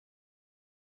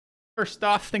First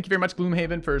off, thank you very much,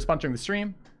 GloomHaven, for sponsoring the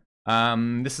stream.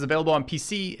 This is available on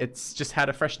PC. It's just had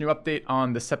a fresh new update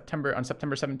on September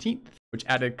 17th, which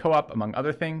added co-op among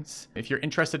other things. If you're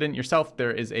interested in it yourself,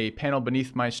 there is a panel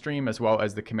beneath my stream as well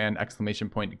as the command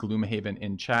 !GloomHaven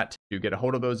in chat. You get a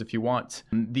hold of those if you want.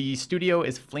 The studio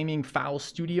is Flaming Fowl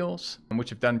Studios, which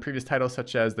have done previous titles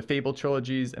such as the Fable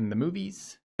trilogies and the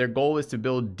movies. Their goal is to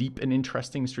build deep and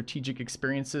interesting strategic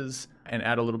experiences and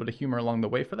add a little bit of humor along the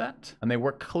way for that. And they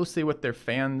work closely with their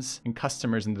fans and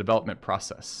customers in the development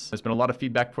process. There's been a lot of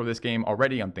feedback for this game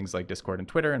already on things like Discord and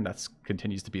Twitter, and that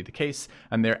continues to be the case.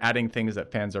 And they're adding things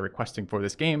that fans are requesting for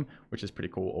this game, which is pretty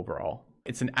cool overall.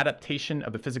 It's an adaptation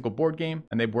of the physical board game,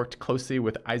 and they've worked closely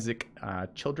with Isaac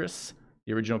Childress,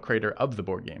 the original creator of the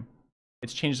board game.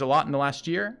 It's changed a lot in the last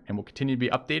year and will continue to be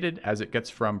updated as it gets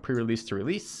from pre-release to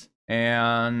release.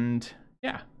 And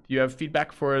yeah, if you have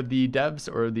feedback for the devs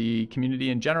or the community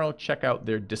in general, check out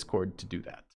their Discord to do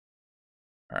that.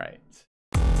 All right.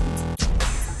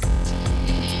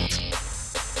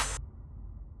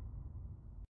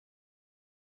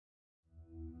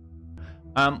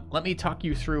 Let me talk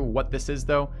you through what this is,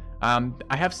 though. I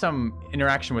have some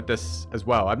interaction with this as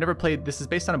well. I've never played. This is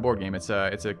based on a board game. It's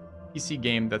a PC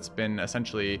game that's been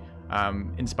essentially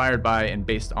inspired by and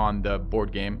based on the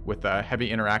board game, with a heavy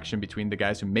interaction between the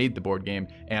guys who made the board game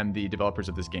and the developers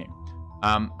of this game.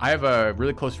 I have a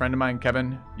really close friend of mine,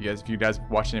 Kevin. If you guys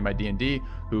watch any of my D&D,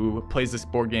 who plays this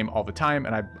board game all the time,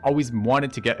 and I've always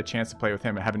wanted to get a chance to play with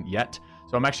him. I haven't yet,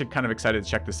 so I'm actually kind of excited to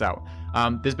check this out.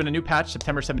 There's been a new patch,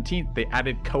 September 17th. They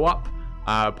added co-op.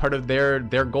 Part of their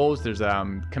goals. There's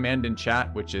command in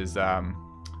chat, which is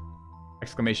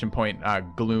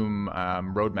 !Gloom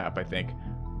roadmap, I think,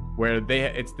 where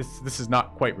this is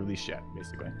not quite released yet,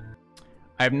 basically.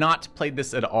 I have not played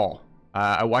this at all.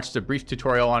 I watched a brief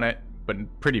tutorial on it, but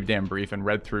pretty damn brief, and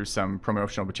read through some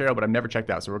promotional material, but I've never checked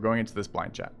out, so we're going into this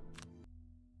blind chat.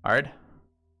 Hard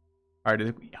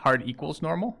equals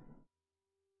normal.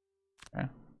 Okay.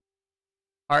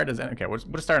 Hard is okay. We'll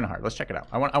start on hard. Let's check it out.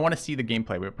 I want to see the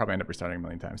gameplay. We'll probably end up restarting a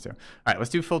million times too. All right,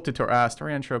 let's do full tutorial.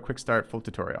 Story intro, quick start, full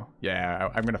tutorial. Yeah,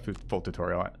 I'm gonna full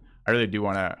tutorial it. I really do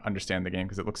want to understand the game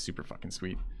because it looks super fucking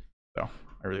sweet. So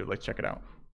I really would like to check it out.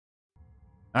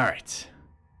 All right.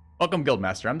 Welcome,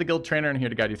 Guildmaster. I'm the guild trainer and here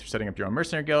to guide you through setting up your own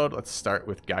mercenary guild. Let's start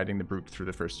with guiding the brute through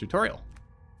the first tutorial.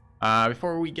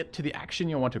 Before we get to the action,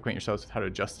 you'll want to acquaint yourselves with how to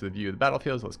adjust to the view of the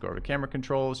battlefield. So let's go over camera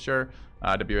controls, sure.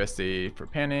 WSA for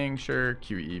panning, sure.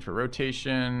 QE for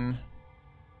rotation.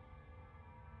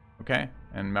 Okay,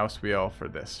 and mouse wheel for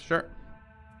this, sure.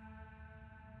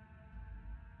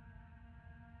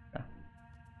 Yeah.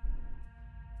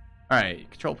 All right,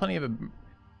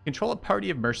 control a party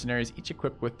of mercenaries, each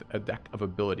equipped with a deck of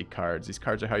ability cards. These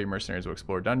cards are how your mercenaries will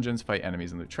explore dungeons, fight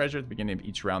enemies, and loot treasure. At the beginning of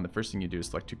each round, the first thing you do is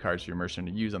select 2 cards for your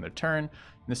mercenary to use on their turn. In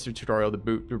this tutorial, the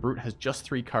brute has just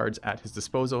 3 cards at his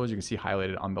disposal, as you can see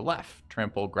highlighted on the left: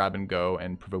 Trample, Grab and Go,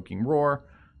 and Provoking Roar.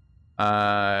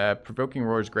 Provoking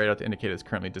Roar is grayed out to indicate it's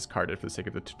currently discarded for the sake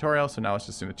of the tutorial, so now let's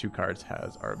just assume the 2 cards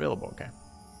are available. Okay.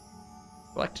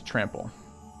 Select Trample.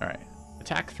 All right.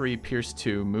 Attack 3, Pierce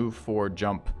 2, Move 4,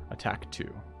 Jump, Attack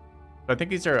 2. I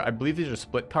think I believe these are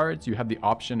split cards. You have the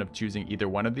option of choosing either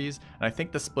one of these. And I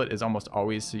think the split is almost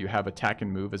always, so you have attack and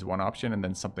move as one option and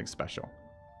then something special.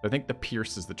 So I think the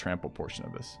pierce is the trample portion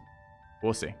of this.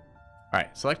 We'll see. All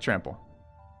right, select trample.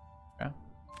 Yeah.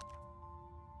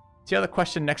 See how the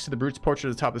question next to the brute's portrait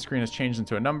at the top of the screen has changed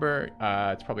into a number?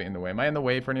 It's probably in the way. Am I in the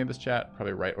way for any of this chat?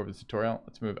 Probably right over the tutorial.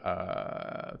 Let's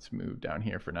move down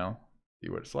here for now. See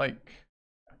what it's like.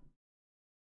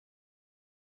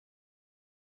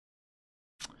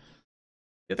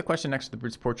 If the question next to the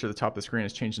brute's portrait at the top of the screen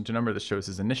has changed into a number that shows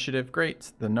his initiative,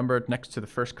 great. The number next to the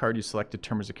first card you select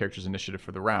determines the character's initiative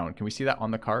for the round. Can we see that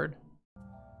on the card?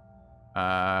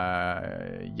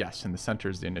 Yes, in the center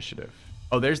is the initiative.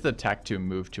 Oh, there's the attack 2,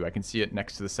 move 2. I can see it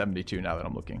next to the 72 now that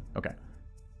I'm looking. Okay.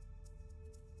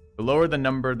 The lower the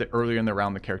number, the earlier in the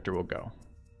round the character will go.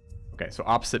 Okay, so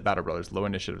opposite Battle Brothers, low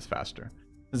initiative is faster.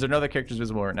 Since there are no other characters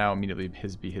visible right now, immediately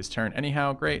be his turn.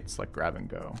 Anyhow, great. Select Grab and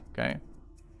Go. Okay.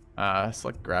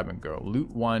 Select Grab and Go.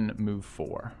 Loot 1, move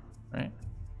 4. Right?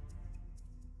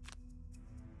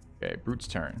 Okay, Brute's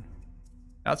turn.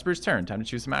 Now it's Brute's turn. Time to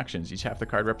choose some actions. Each half the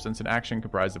card represents an action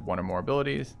comprised of 1 or more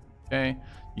abilities. Okay.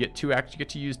 You get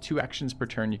to use 2 actions per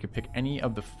turn. You can pick any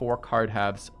of the 4 card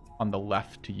halves on the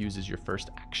left to use as your first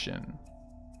action.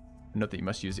 Note that you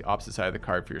must use the opposite side of the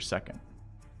card for your second.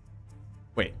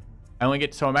 Wait.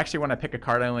 So I'm actually, when I pick a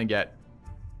card, I only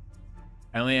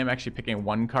am actually picking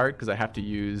 1 card because I have to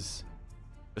use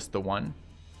just the 1,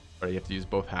 but you have to use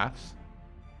both halves.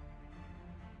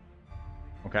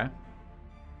 Okay.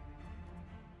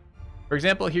 For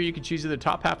example, here you can choose either the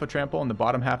top half of trample and the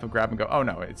bottom half of grab and go. Oh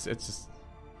no, it's just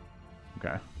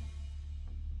okay.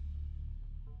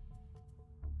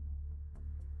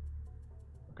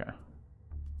 Okay.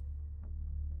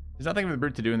 There's nothing for the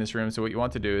brute to do in this room, so what you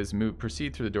want to do is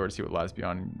proceed through the door to see what lies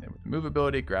beyond. With the move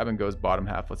ability, grab and go's bottom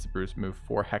half lets the brute move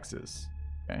 4 hexes.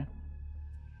 Okay.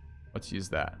 Let's use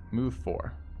that. Move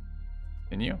 4.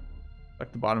 Continue.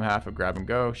 Select the bottom half of grab and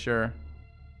go. Sure.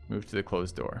 Move to the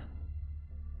closed door.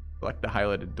 Select the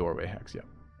highlighted doorway hex. Yep.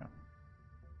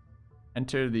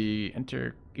 Yeah.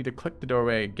 Either click the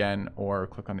doorway again or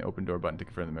click on the open door button to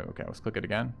confirm the move. Okay, let's click it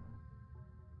again.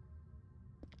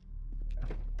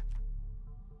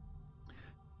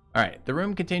 Alright, the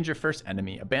room contains your first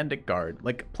enemy, a bandit guard.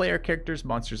 Like player characters,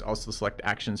 monsters also select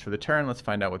actions for the turn. Let's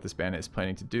find out what this bandit is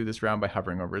planning to do this round by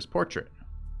hovering over his portrait.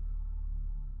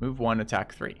 Move 1,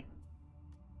 attack 3.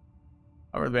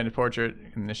 Hover the bandit portrait,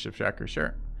 initiative tracker,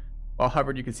 sure. While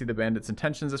hovered, you can see the bandit's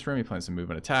intentions this room. He plans to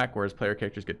move and attack, whereas player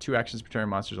characters get 2 actions per turn,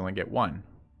 monsters only get 1.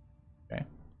 Okay.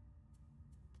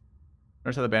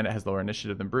 Notice how the bandit has lower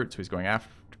initiative than brute, so he's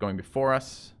going before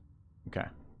us. Okay.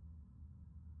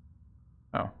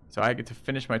 Oh, so I get to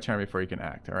finish my turn before you can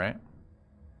act, alright?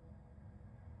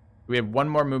 We have 1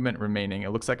 more movement remaining.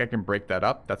 It looks like I can break that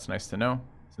up. That's nice to know,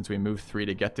 since we moved 3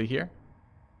 to get to here.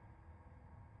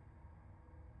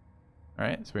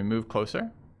 Alright, so we move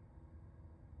closer.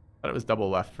 Thought it was double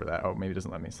left for that. Oh, maybe it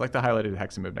doesn't let me. Select the highlighted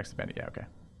hex and move next to bandit. Yeah, okay.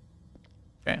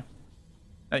 Okay. Now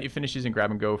that you finish using grab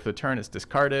and go for the turn, it's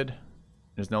discarded.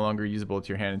 It's no longer usable to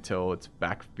your hand until it's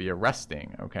back via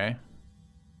resting, okay?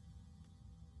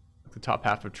 The top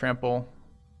half of trample.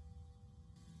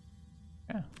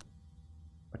 Yeah.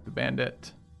 Like the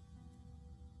bandit.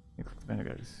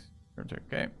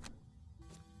 Okay.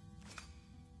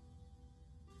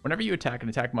 Whenever you attack, an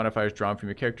attack modifier is drawn from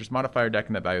your character's modifier deck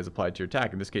and that value is applied to your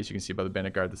attack. In this case, you can see by the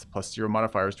bandit guard that the +0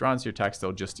 modifier is drawn, so your attack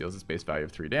still just deals its base value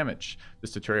of 3 damage.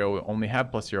 This tutorial will only have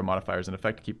 +0 modifiers in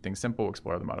effect. To keep things simple, we'll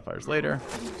explore the modifiers later.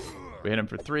 We hit him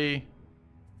for 3.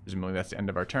 Presumably that's the end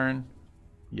of our turn.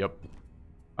 Yep.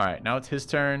 Alright, now it's his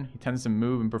turn. He tends to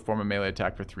move and perform a melee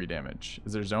attack for 3 damage.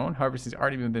 Is there zone? However, since he's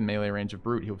already within melee range of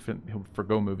brute, he'll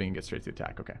forgo moving and get straight to the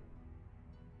attack. Okay.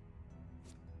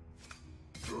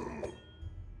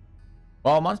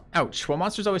 While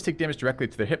monsters always take damage directly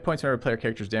to their hit points whenever a player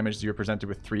character is damaged, you're presented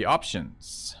with 3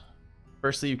 options.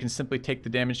 Firstly, you can simply take the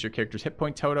damage to your character's hit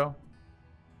point total.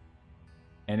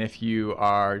 And if you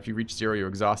reach 0, you're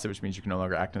exhausted, which means you can no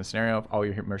longer act in the scenario. If all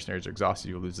your mercenaries are exhausted,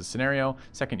 you'll lose the scenario.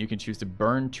 Second, you can choose to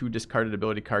burn 2 discarded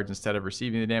ability cards instead of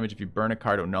receiving the damage. If you burn a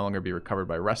card, it will no longer be recovered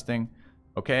by resting.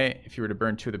 Okay, if you were to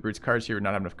burn 2 of the brute's cards here, you would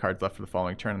not have enough cards left for the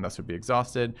following turn and thus would be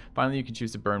exhausted. Finally, you can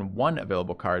choose to burn 1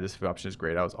 available card. This option is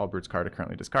grayed out as all brute's cards are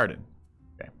currently discarded.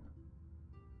 Okay.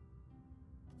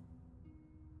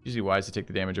 Usually wise to take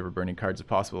the damage over burning cards if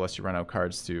possible, unless you run out of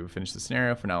cards to finish the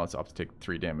scenario. For now, let's opt to take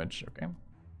 3 damage. Okay.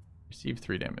 Receive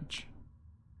 3 damage.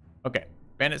 Okay,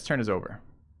 bandit's turn is over.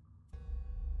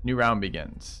 New round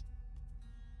begins.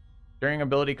 During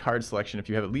ability card selection, if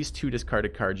you have at least 2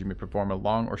 discarded cards, you may perform a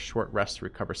long or short rest to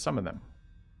recover some of them.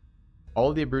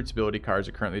 All of the brute's ability cards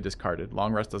are currently discarded.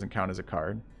 Long rest doesn't count as a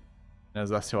card, and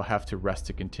thus he'll have to rest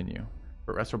to continue.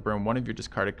 But rest will burn 1 of your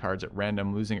discarded cards at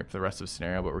random, losing it for the rest of the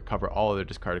scenario, but recover all other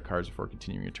discarded cards before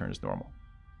continuing your turn as normal.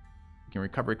 You can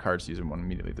recover cards to use 1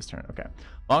 immediately this turn. Okay.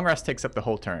 Long rest takes up the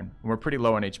whole turn. We're pretty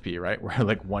low on HP, right? We're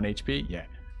like 1 HP? Yeah.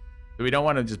 So we don't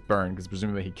want to just burn, because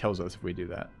presumably he kills us if we do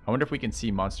that. I wonder if we can see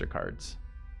monster cards.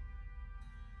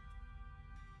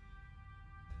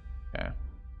 Okay.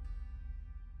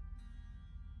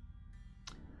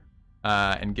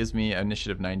 And gives me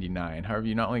initiative 99. However,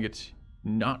 you not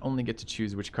only get to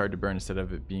choose which card to burn instead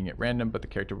of it being at random, but the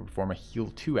character will perform a heal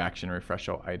 2 action and refresh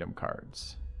all item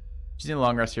cards. Choosing the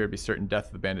long rest here would be certain death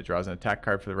if the bandit draws an attack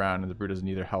card for the round, and the brute has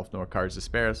neither health nor cards to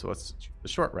spare, so let's choose the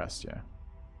short rest, yeah.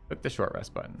 Click the short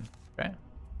rest button. Okay.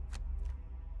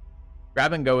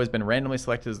 Grab and go has been randomly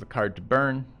selected as the card to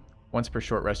burn. Once per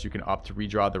short rest, you can opt to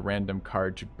redraw the random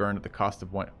card to burn at the cost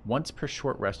of 1. Once per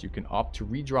short rest, you can opt to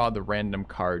redraw the random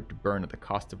card to burn at the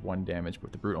cost of 1 damage, but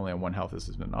with the brute only on 1 health, this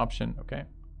isn't an option. Okay.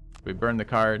 We burn the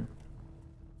card.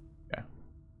 Yeah.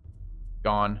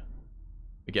 Gone.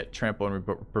 We get trample and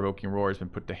provoking roar has been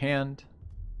put to hand.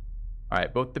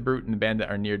 Alright, both the brute and the bandit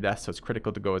are near death, so it's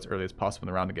critical to go as early as possible in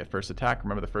the round to get first attack.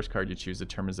 Remember, the first card you choose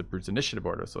determines the brute's initiative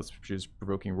order, so let's choose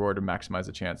provoking roar to maximize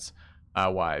the chance.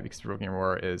 Why? Because provoking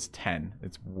roar is 10.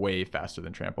 It's way faster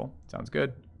than trample. Sounds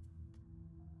good.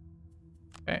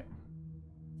 Okay.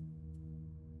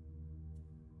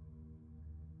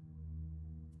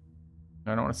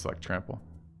 I don't want to select trample.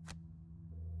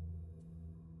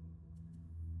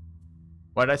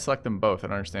 Why did I select them both? I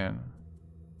don't understand.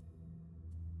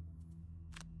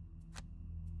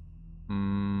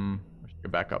 I should go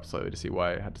back up slightly to see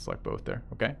why I had to select both there.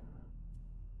 Okay.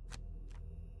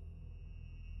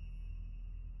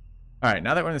 Alright,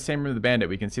 now that we're in the same room with the bandit,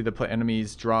 we can see the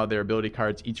enemies draw their ability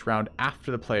cards each round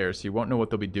after the player, so you won't know what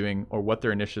they'll be doing or what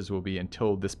their initiatives will be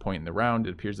until this point in the round.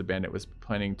 It appears the bandit was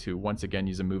planning to once again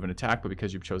use a move and attack, but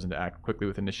because you've chosen to act quickly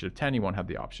with initiative 10, you won't have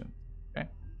the option. Okay.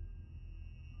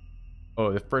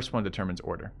 Oh, the first one determines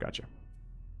order. Gotcha.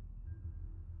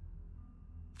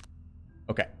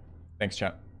 Okay. Thanks,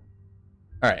 chat.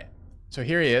 Alright, so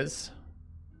here he is.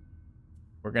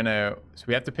 We're gonna, so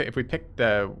we have to pick, if we pick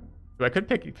the, I could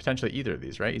pick potentially either of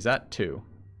these, right? He's at 2.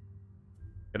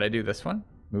 Could I do this one?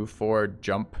 Move forward,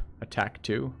 jump, attack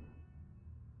 2.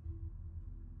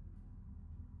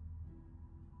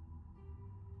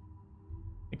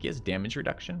 I think he has damage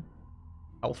reduction.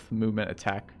 Health, movement,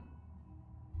 attack.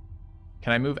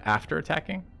 Can I move after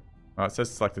attacking? Oh, it says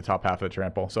select the top half of the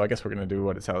trample, so I guess we're going to do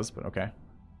what it says, but okay.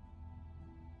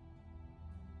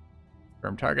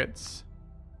 Firm targets.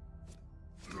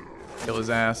 Kill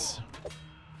his ass.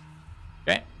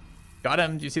 Okay. Got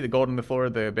him. Do you see the gold on the floor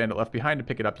the bandit left behind? To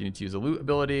pick it up, you need to use a loot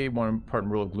ability. One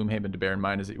important rule of GloomHaven to bear in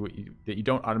mind is that you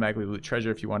don't automatically loot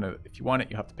treasure. If you want it,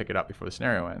 you have to pick it up before the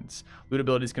scenario ends. Loot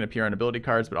abilities can appear on ability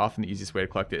cards, but often the easiest way to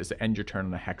collect it is to end your turn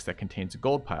on a hex that contains a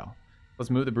gold pile.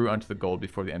 Let's move the brute onto the gold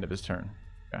before the end of his turn.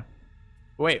 Okay.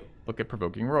 Wait, look at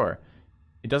Provoking Roar.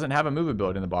 It doesn't have a move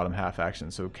ability in the bottom half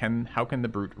action, so how can the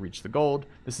brute reach the gold?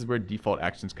 This is where default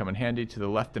actions come in handy. To the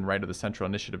left and right of the central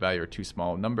initiative value are 2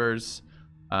 small numbers.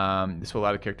 This will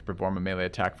allow the character to perform a melee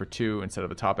attack for 2 instead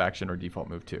of a top action or default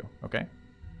move 2. Okay.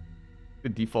 The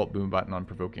default boom button on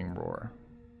Provoking Roar.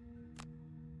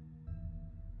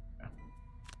 Yeah.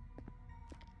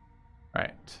 All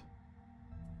right.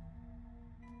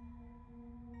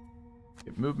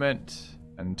 Get movement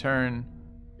and turn.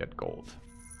 Get gold.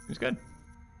 Seems good.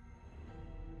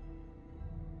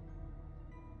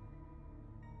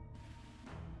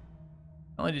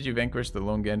 Not only did you vanquish the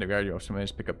lone Gander guard, you also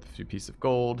managed to pick up a few pieces of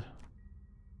gold.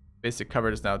 Basic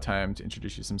covered. It's now time to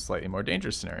introduce you some slightly more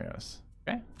dangerous scenarios.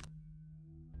 Okay.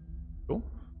 Cool.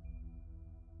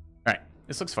 Alright,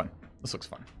 this looks fun. This looks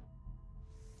fun.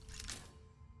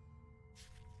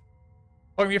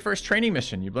 Welcome to your first training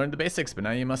mission. You've learned the basics, but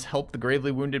now you must help the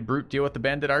gravely wounded brute deal with the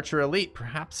bandit archer elite.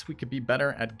 Perhaps we could be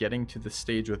better at getting to the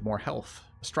stage with more health.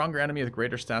 A stronger enemy with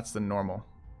greater stats than normal.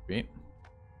 Sweet.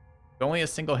 With only a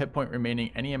single hit point remaining,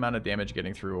 any amount of damage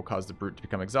getting through will cause the brute to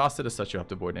become exhausted. As such, you'll have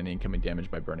to avoid any incoming damage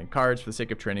by burning cards. For the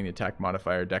sake of training, the attack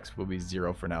modifier dex will be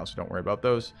 0 for now, so don't worry about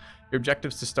those. Your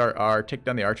objectives to start are take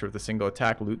down the archer with a single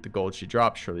attack, loot the gold she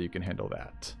drops. Surely you can handle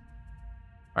that.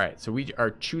 Alright, so we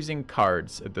are choosing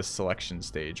cards at this selection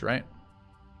stage, right?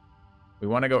 We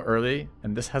want to go early,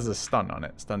 and this has a stun on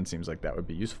it. Stun seems like that would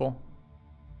be useful.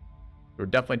 We're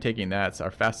definitely taking that. It's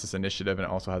our fastest initiative, and it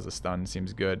also has a stun.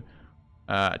 Seems good.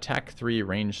 Attack 3,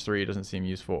 range 3 doesn't seem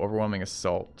useful. Overwhelming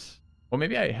assault. Well,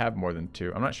 maybe I have more than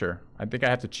 2. I'm not sure. I think I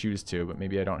have to choose 2, but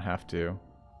maybe I don't have to.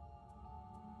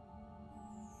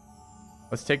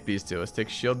 Let's take these 2. Let's take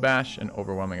shield bash and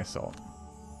overwhelming assault.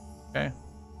 Okay.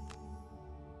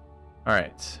 All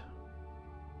right.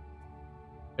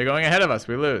 They're going ahead of us.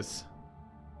 We lose.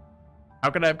 How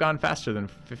could I have gone faster than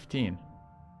 15?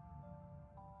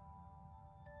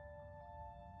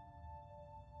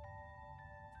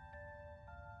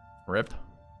 Rip.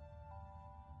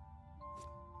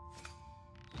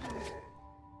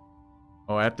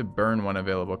 Oh, I have to burn one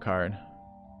available card.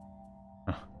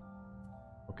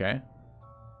 Okay.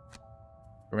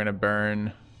 We're gonna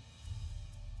burn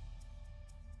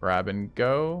grab and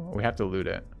go. We have to loot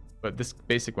it, but this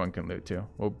basic one can loot too.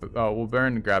 We'll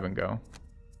burn grab and go.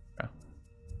 Yeah.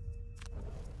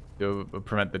 To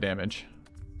prevent the damage.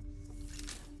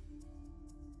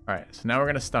 All right, so now we're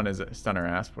gonna stun her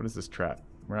ass. What is this trap?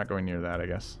 We're not going near that, I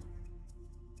guess.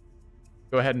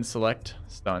 Go ahead and select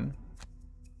stun.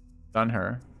 Stun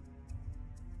her.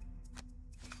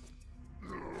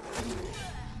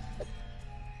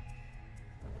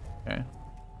 Okay.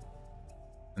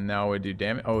 And now we do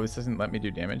damage. Oh, this doesn't let me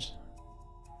do damage.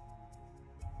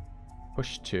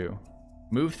 Push 2.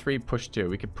 Move 3, push 2.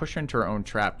 We could push her into her own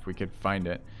trap if we could find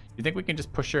it. You think we can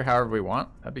just push her however we want?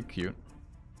 That'd be cute.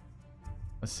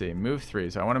 Let's see. Move 3.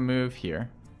 So I want to move here.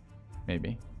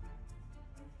 Maybe.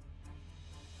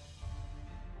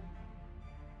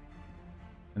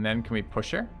 And then can we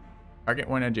push her? Target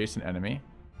one adjacent enemy.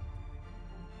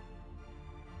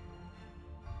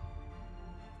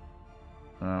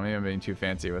 Maybe I'm being too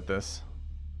fancy with this.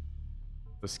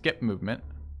 So skip movement.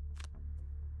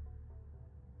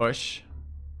 Push.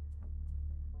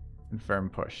 Confirm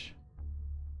push.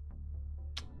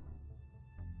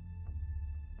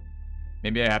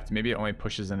 Maybe I have to, maybe it only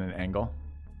pushes in an angle.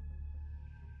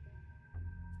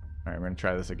 Alright, we're gonna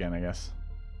try this again, I guess.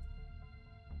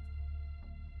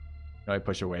 Do I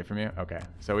push away from you? Okay,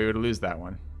 so we would lose that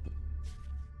one.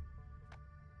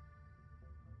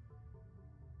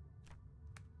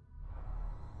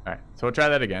 Alright, so we'll try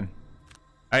that again.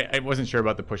 I wasn't sure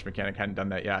about the push mechanic, hadn't done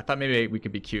that yet. I thought maybe we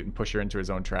could be cute and push her into his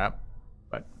own trap.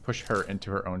 But push her into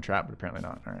her own trap, but apparently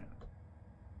not. Alright.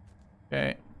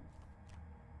 Okay.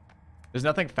 There's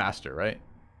nothing faster, right?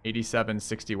 87,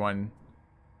 61.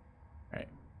 Alright.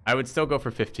 I would still go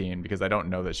for 15 because I don't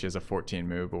know that she has a 14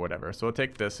 move or whatever. So we'll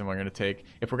take this and we're going to take...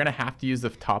 If we're going to have to use the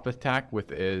top attack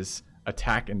with is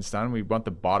attack and stun, we want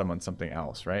the bottom on something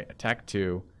else, right? Attack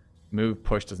 2. Move,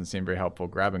 push doesn't seem very helpful.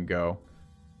 Grab and go.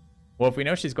 Well, if we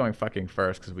know she's going fucking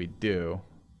first, because we do,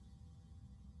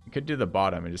 we could do the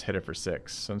bottom and just hit her for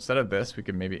 6. So instead of this, we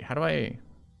could maybe... How do I... Can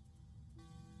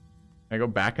I go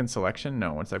back in selection?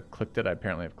 No, once I've clicked it, I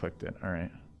apparently have clicked it.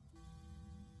 Alright.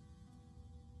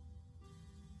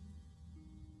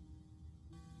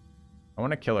 I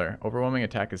want to kill her. Overwhelming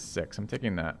attack is 6. I'm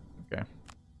taking that. Okay.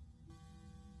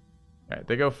 Alright,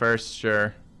 they go first,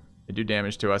 sure. They do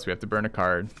damage to us. We have to burn a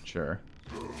card. Sure.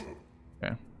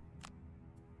 Okay.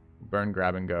 Burn,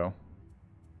 grab, and go.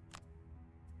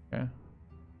 Okay.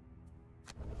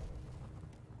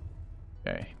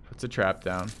 Okay. Puts a trap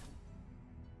down.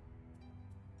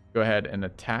 Go ahead and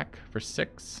attack for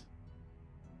 6.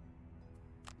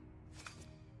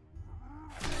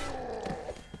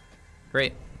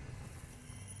 Great.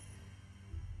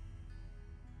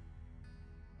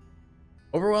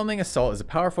 Overwhelming Assault is a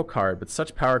powerful card, but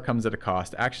such power comes at a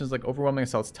cost. Actions like Overwhelming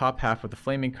Assault's top half with the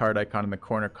flaming card icon in the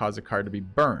corner cause a card to be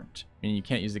burnt, meaning you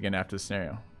can't use it again after the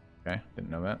scenario. Okay, didn't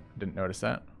know that. Didn't notice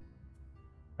that.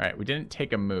 Alright, we didn't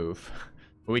take a move,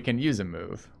 but we can use a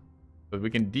move. So we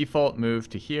can default move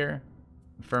to here,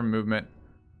 confirm movement,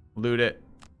 loot it,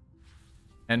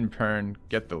 end turn,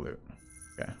 get the loot.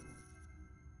 Okay.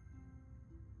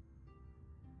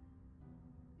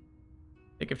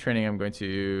 Take of training, I'm going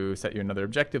to set you another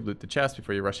objective, loot the chest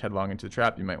before you rush headlong into the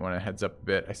trap. You might want to heads up a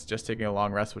bit. I suggest taking a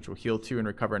long rest, which will heal 2 and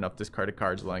recover enough discarded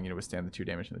cards, allowing you to withstand the 2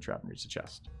 damage in the trap and reach the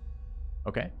chest.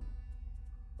 Okay.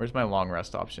 Where's my long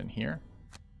rest option? Here.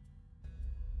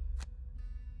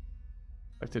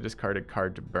 Select a discarded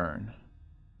card to burn.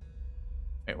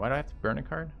 Wait, why do I have to burn a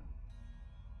card?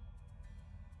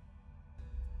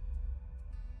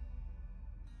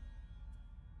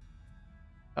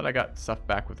 Thought I got stuff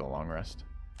back with a long rest.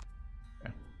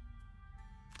 Okay.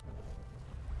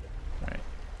 Alright.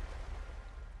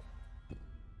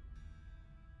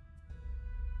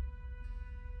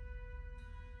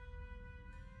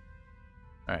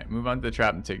 Alright, move on to the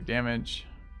trap and take damage.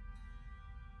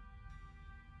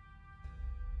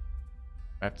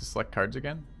 I have to select cards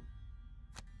again?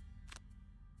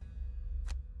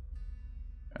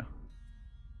 Yeah.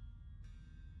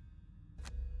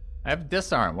 I have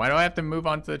disarm. Why do I have to move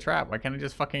on to the trap? Why can't I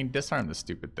just fucking disarm this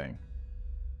stupid thing?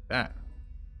 That.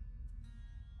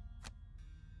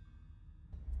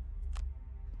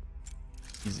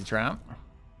 Easy trap.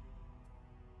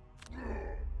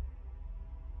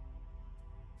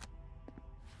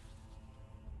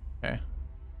 Okay.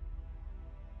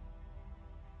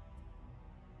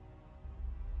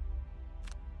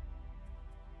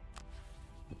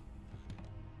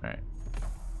 Alright.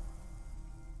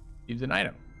 Use an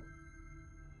item.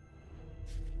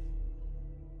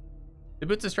 The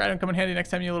boots of Stratum come in handy next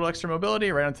time you need a little extra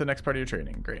mobility, right on to the next part of your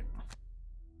training. Great.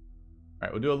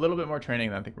 Alright, we'll do a little bit more training,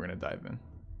 then I think we're going to dive in.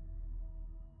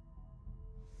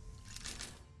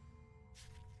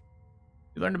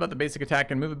 You learned about the basic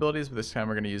attack and move abilities, but this time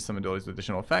we're going to use some abilities with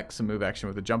additional effects. A move action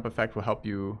with a jump effect will help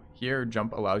you here.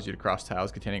 Jump allows you to cross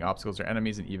tiles containing obstacles or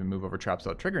enemies and even move over traps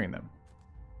without triggering them.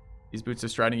 These boots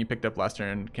of striding you picked up last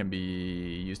turn can be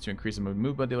used to increase the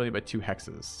move ability by 2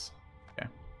 hexes. Okay.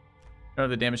 None of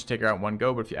the damage to take her out in one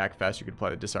go, but if you act fast, you can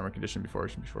apply the disarmor condition before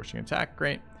she can attack.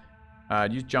 Great.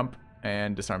 Use jump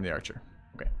and disarm the archer.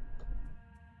 Okay.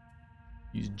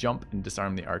 Use jump and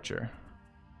disarm the archer.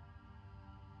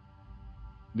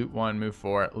 Loot 1, move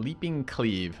 4. Leaping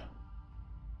cleave.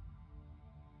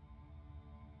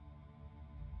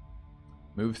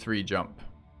 Move 3, jump.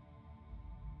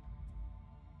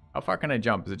 How far can I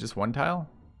jump? Is it just 1 tile?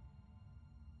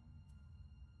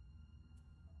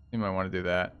 You might want to do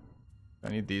that. I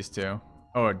need these 2.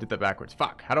 Oh, I did that backwards.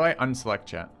 Fuck. How do I unselect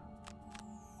chat?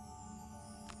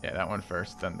 Yeah, that one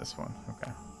first, then this one.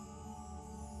 Okay.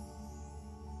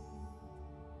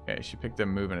 Okay, she picked a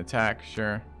move and attack.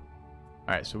 Sure.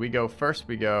 Alright, so we go first.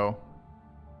 We go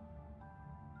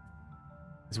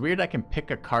It's weird I can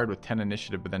pick a card with 10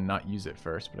 initiative but then not use it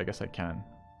first, but I guess I can.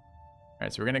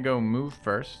 Alright, so we're gonna go move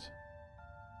first.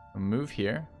 We'll move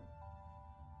here.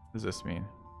 What does this mean?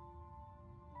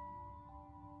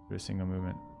 Do a single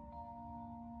movement.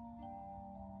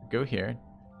 Go here.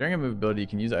 During a move ability, you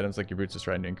can use items like your boots to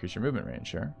stride to increase your movement range,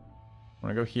 sure. I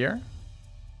want to go here.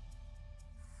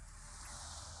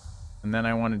 And then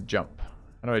I want to jump.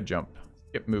 How do I jump?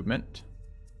 Skip movement.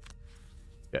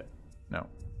 Hit. No.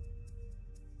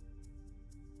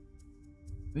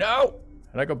 No!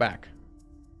 How did I go back?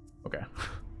 Okay.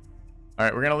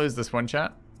 Alright, we're going to lose this one,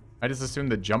 chat. I just assumed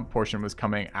the jump portion was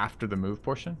coming after the move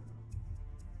portion.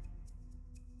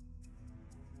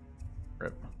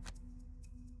 Rip.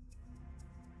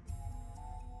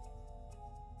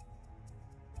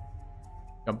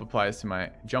 Jump applies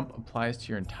to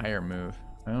your entire move.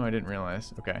 Oh, I didn't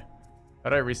realize. Okay. How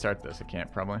do I restart this? I can't,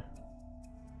 probably.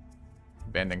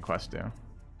 Abandon quest do.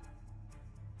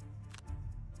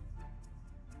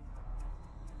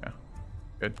 Yeah.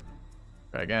 Good.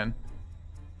 Try again.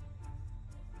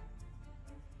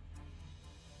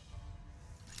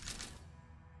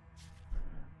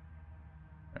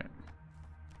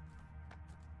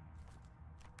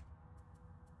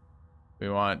 We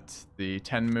want the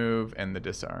 10 move and the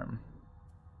disarm.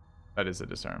 That is a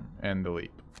disarm. And the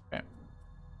leap. Okay.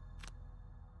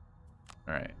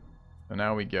 Alright. So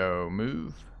now we go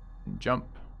move and jump.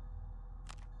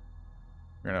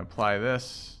 We're going to apply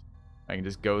this. I can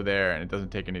just go there and it doesn't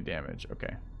take any damage.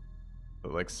 Okay. So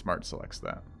like smart selects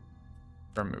that.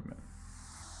 For movement.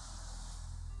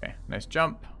 Okay. Nice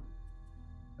jump.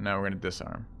 And now we're going to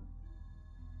disarm.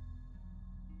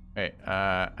 Okay.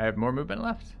 I have more movement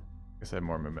left? I guess I have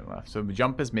more movement left. So the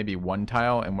jump is maybe 1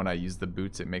 tile, and when I use the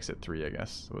boots, it makes it 3, I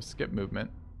guess. So we'll skip movement.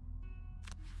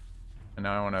 And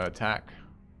now I want to attack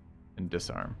and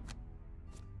disarm.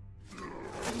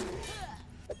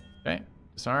 Okay,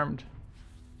 disarmed.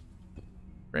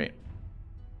 Great.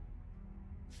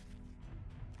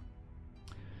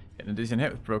 Getting a decent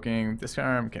hit with provoking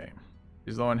disarm. Okay.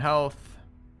 He's low on health.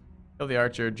 Kill the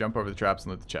archer, jump over the traps,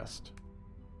 and loot the chest.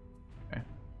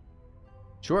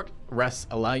 Short rests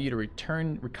allow you to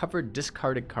recover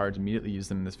discarded cards, immediately use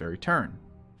them in this very turn.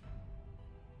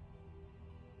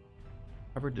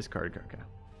 Recover discarded card. Okay.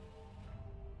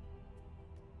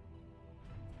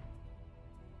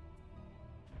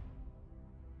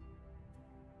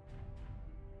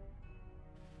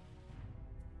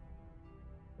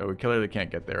 So we clearly can't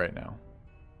get there right now.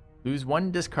 Lose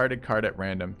 1 discarded card at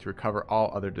random to recover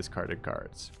all other discarded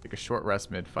cards. Take a short rest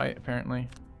mid-fight, apparently.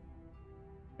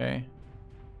 Okay.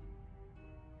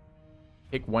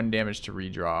 Take 1 damage to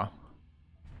redraw.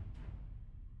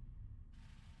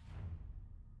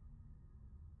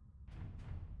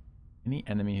 Any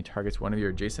enemy who targets one of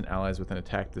your adjacent allies with an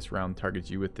attack this round targets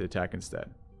you with the attack instead.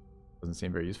 Doesn't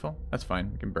seem very useful. That's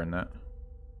fine. We can burn that.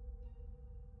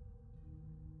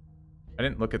 I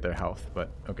didn't look at their health,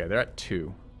 but okay, they're at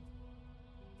 2.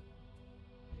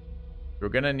 We're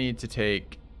gonna need to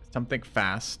take something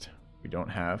fast. We don't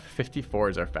have.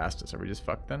 54 is our fastest. Are we just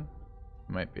fucked then?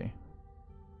 Might be.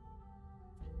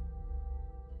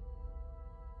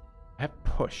 I have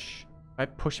push. If I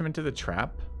push him into the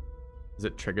trap, does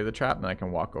it trigger the trap and I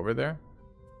can walk over there?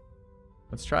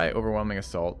 Let's try overwhelming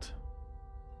assault.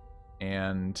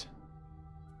 And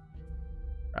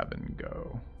grab and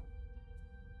go.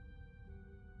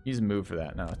 Use move for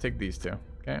that. Now take these 2.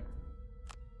 Okay. I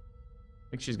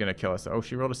think she's gonna kill us. Oh,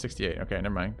 she rolled a 68. Okay,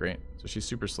 never mind. Great. So she's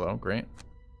super slow. Great.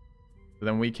 So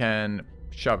then we can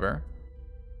shove her.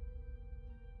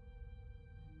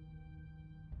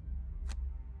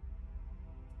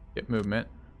 Get movement.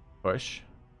 Push.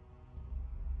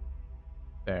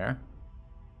 There.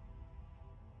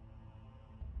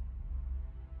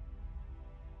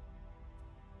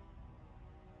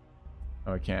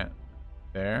 Oh, I can't.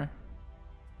 There.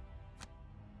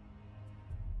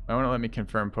 I want to let me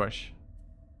confirm push.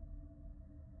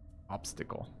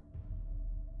 Obstacle.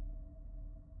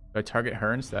 Do I target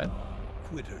her instead?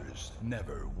 Quitters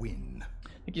never win.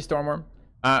 Thank you, Stormworm.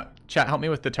 Chat, help me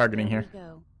with the targeting here.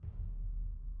 Go.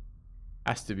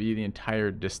 Has to be the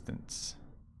entire distance.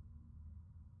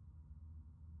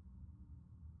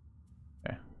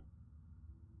 Okay.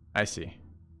 I see.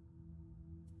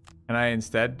 Can I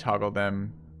instead toggle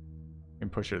them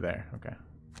and push her there? Okay.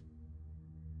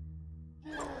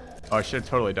 Oh, I should have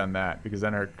totally done that because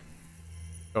then her...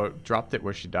 Oh, it dropped it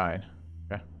where she died.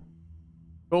 Okay.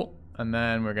 Cool. And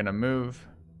then we're going to move.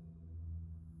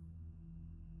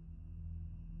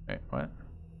 Wait, what?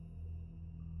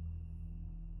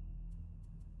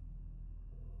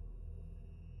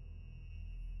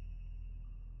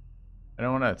 I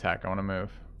don't want to attack. I want to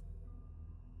move.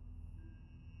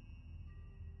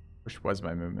 Push was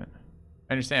my movement.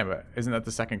 I understand, but isn't that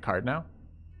the second card now?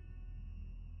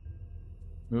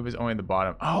 Move is only the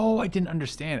bottom. Oh, I didn't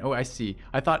understand. Oh, I see.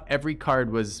 I thought every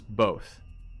card was both.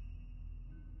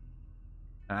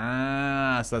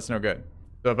 Ah, so that's no good.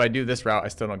 So if I do this route, I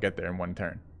still don't get there in one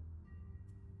turn.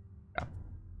 Yeah.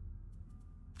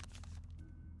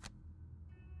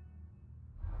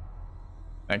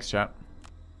 Thanks, chat.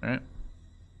 All right.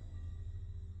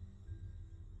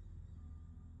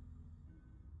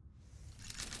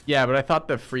 Yeah, but I thought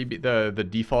the the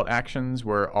default actions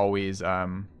were always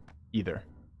either.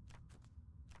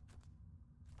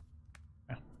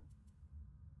 Yeah.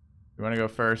 We want to go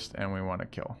first, and we want to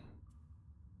kill.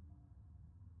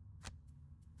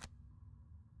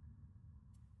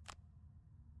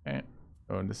 Okay.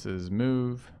 So this is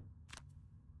move.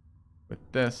 With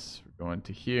this, we're going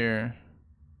to here.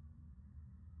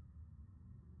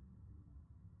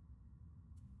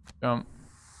 Jump.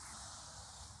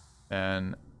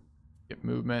 And get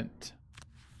movement.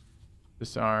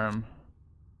 Disarm.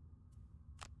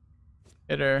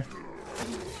 Hit her.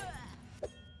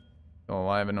 Still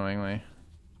alive annoyingly.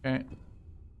 Okay.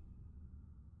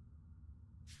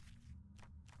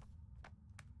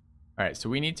 Alright, so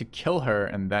we need to kill her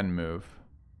and then move.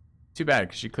 Too bad,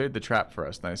 because she cleared the trap for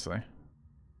us nicely.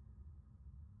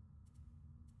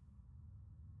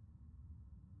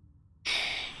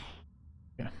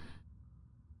 Yeah.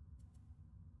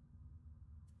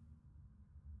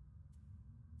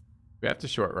 We have to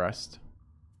short rest.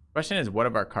 Question is, what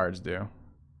do our cards do?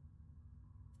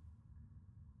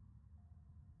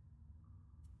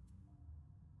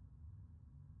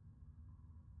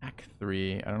 Attack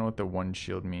 3. I don't know what the one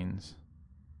shield means.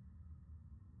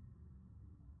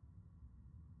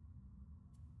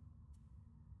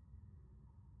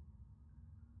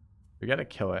 We gotta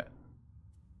kill it.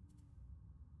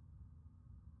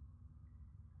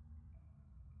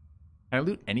 Can I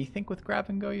loot anything with grab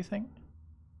and go, you think?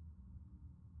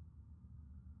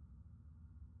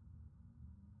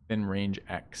 Then range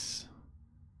X.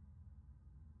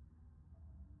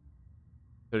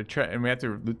 So and we have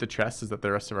to loot the chest. Is that the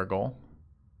rest of our goal?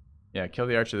 Yeah, kill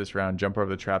the archer this round, jump over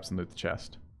the traps, and loot the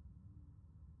chest.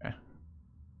 Okay.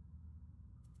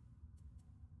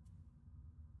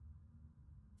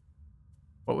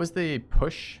 What was the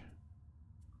push?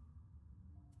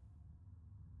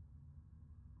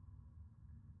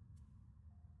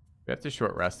 We have to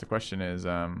short rest. The question is,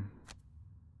 can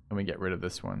we get rid of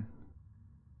this one?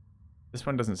 This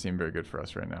one doesn't seem very good for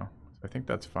us right now. So I think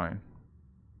that's fine.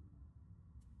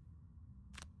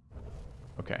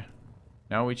 Okay.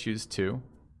 Now we choose 2.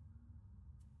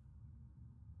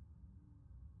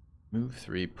 Move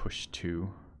 3, push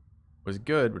 2. Was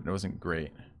good, but it wasn't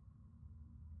great.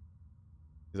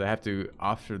 Because I have to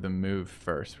offer the move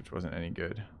first, which wasn't any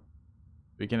good.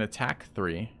 We can attack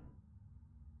 3.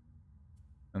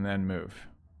 And then move.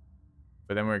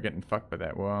 But then we're getting fucked by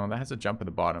that. Well, that has a jump at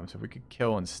the bottom, so if we could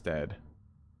kill instead.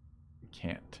 We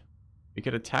can't. We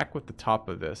could attack with the top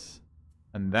of this.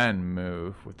 And then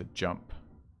move with the jump.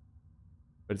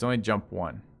 But it's only jump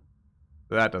 1.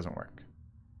 So that doesn't work.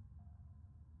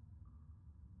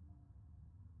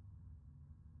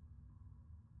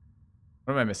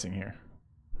 What am I missing here?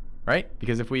 Right?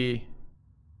 Because if we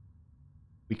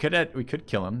could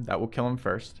kill him. That will kill him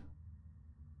first.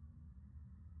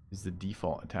 Is the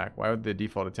default attack. Why would the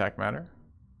default attack matter?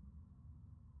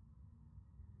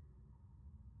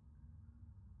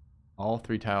 All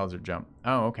 3 tiles are jump.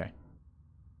 Oh, okay.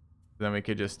 Then we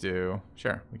could just do,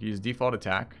 sure, we could use default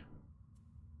attack.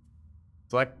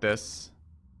 Select this,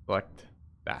 select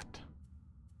that.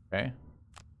 Okay.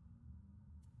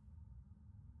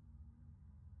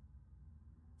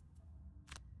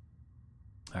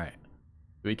 All right.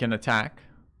 We can attack.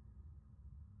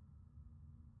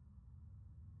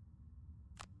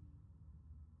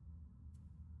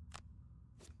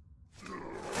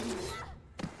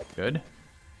 Good.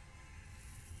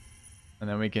 And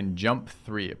then we can jump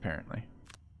 3 apparently.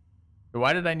 So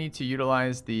why did I need to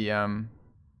utilize the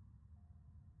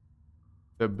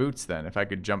boots then if I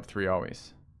could jump 3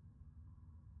 always?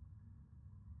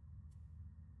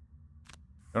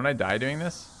 Don't I die doing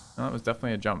this? No, that was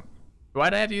definitely a jump. Why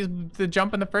did I have to use the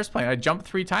jump in the first place? I jumped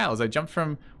 3 tiles. I jumped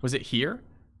from, was it here?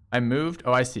 I moved,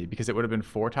 oh I see, because it would have been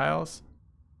 4 tiles.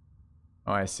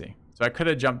 Oh I see. So I could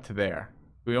have jumped to there.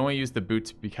 We only used the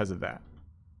boots because of that.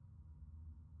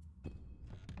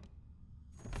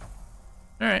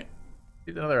 All right,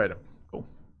 here's another item. Cool.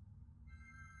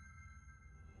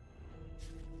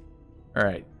 All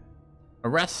right.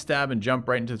 Arrest, stab, and jump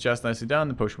right into the chest. Nicely done.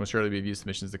 The potion will surely be of use to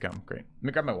missions to come. Great. Let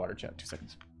me grab my water, chat. 2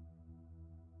 seconds.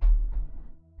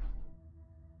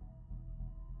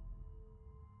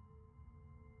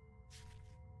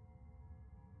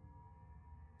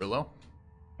 low.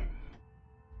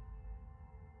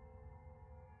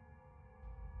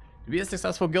 To be a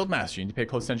successful guildmaster, you need to pay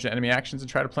close attention to enemy actions and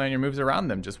try to plan your moves around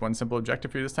them. Just one simple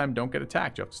objective for you this time: don't get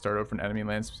attacked. You have to start over when an enemy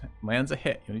lands a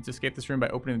hit. You'll need to escape this room by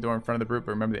opening the door in front of the brute,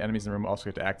 but remember the enemies in the room also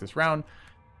get to act this round.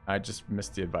 I just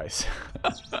missed the advice.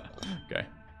 Okay.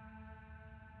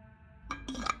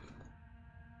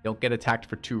 Don't get attacked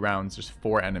for 2 rounds. There's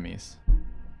 4 enemies.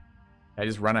 I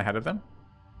just run ahead of them?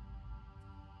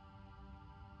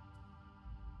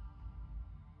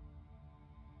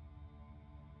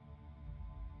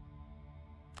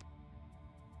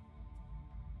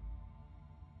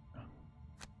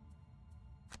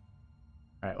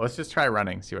 Alright, let's just try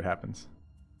running, see what happens.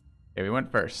 Okay, we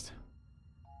went first.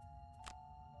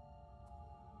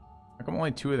 How come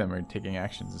only 2 of them are taking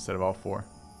actions instead of all 4?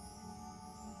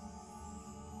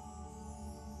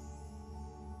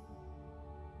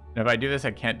 And if I do this,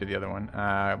 I can't do the other one.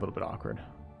 A little bit awkward.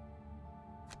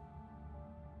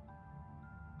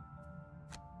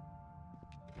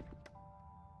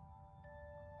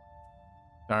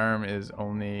 Disarm is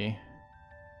only...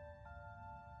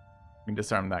 We can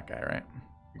disarm that guy, right?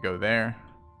 We go there.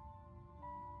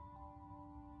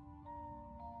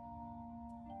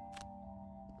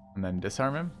 And then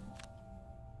disarm him.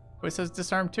 Oh, it says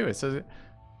disarm too. It says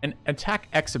an attack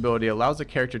X ability allows a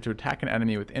character to attack an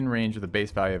enemy within range with a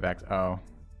base value of X. Oh,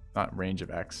 not range of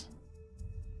X.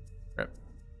 Rip.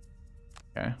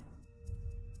 Okay.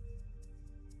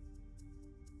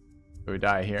 So we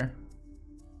die here.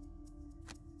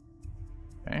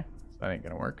 Okay, so that ain't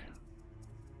gonna work.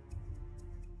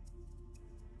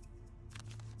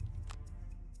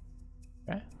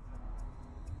 Okay.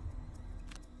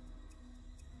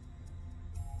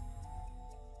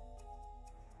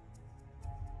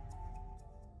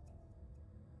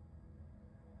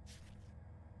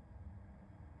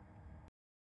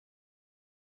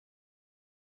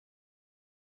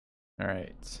 All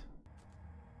right.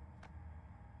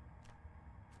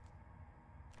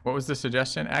 What was the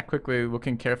suggestion? Act quickly,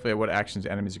 looking carefully at what actions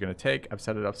enemies are going to take. I've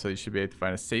set it up so you should be able to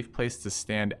find a safe place to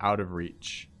stand out of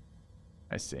reach.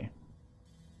 I see.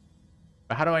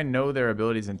 But how do I know their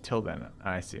abilities until then?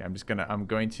 I see. I'm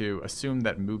going to assume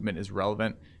that movement is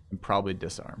relevant and probably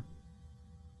disarm.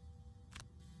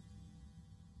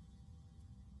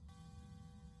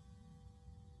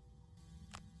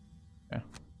 Okay.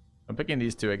 I'm picking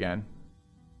these 2 again.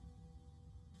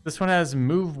 This one has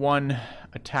move 1,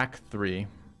 attack 3.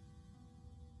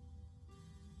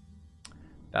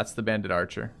 That's the bandit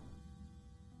archer.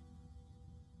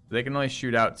 They can only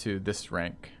shoot out to this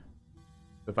rank.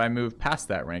 If I move past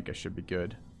that rank, I should be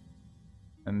good.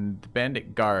 And the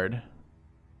bandit guard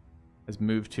has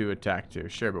moved 2, attack 2.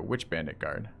 Sure, but which bandit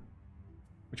guard?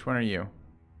 Which one are you?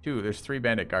 2. There's 3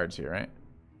 bandit guards here, right?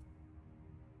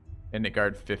 Bandit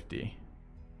guard 50.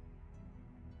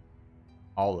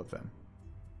 All of them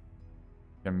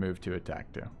can move to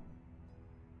attack 2.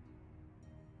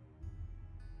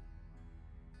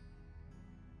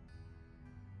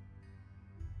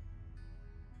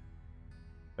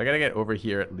 I gotta get over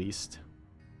here at least.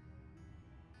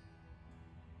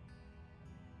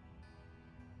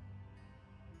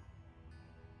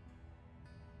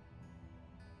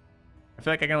 I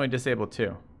feel like I can only disable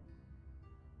 2.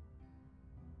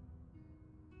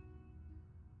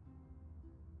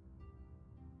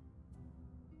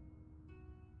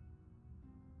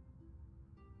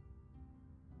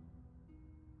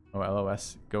 Oh,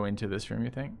 LOS, go into this room, you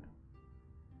think?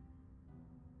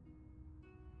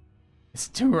 It's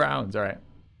 2 rounds, alright.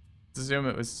 Let's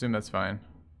assume that's fine.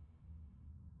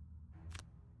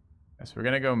 Yes, we're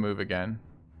gonna go move again.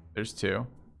 There's 2.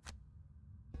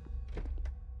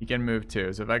 He can move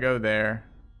 2. So if I go there,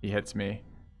 he hits me.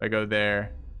 If I go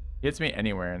there, he hits me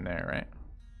anywhere in there, right?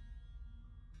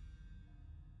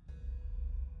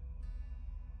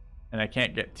 And I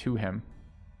can't get to him.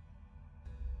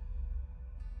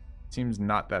 Seems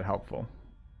not that helpful.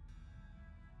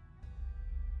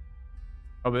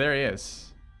 Oh, but there he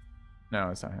is. No,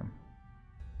 it's not him.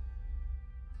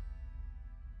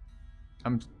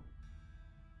 Am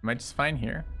I just fine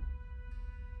here?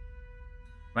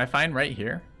 Am I fine right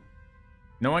here?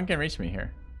 No one can reach me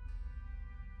here.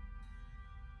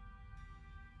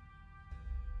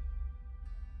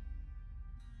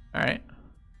 All right.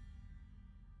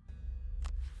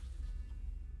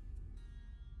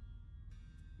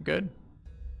 Good.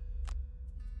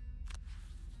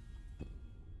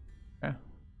 Yeah.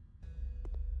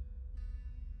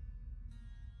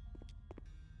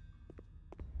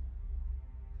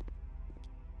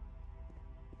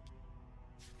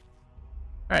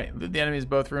 All right, loot the enemies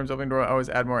both rooms. Opening door will always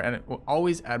add more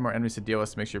enemies to deal with,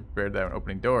 so make sure you're prepared that when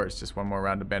opening doors. Just one more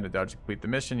round of bandit dodge to complete the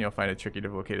mission. You'll find it tricky to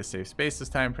locate a safe space this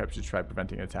time. Perhaps you should try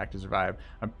preventing an attack to survive.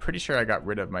 I'm pretty sure I got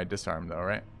rid of my disarm though,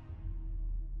 right?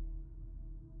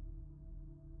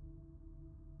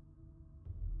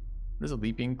 What does a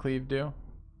leaping cleave do?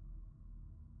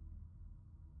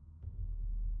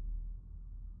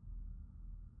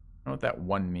 I don't know what that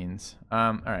one means.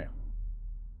 All right.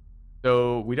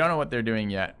 So we don't know what they're doing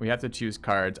yet. We have to choose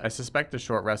cards. I suspect a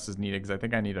short rest is needed because I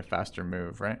think I need a faster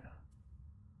move, right?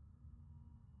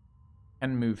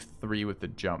 And move 3 with the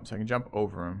jump, so I can jump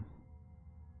over him.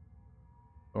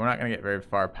 But we're not going to get very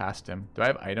far past him. Do I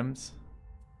have items?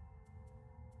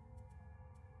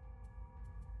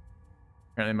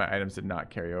 Apparently my items did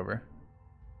not carry over.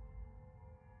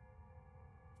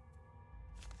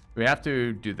 We have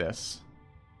to do this.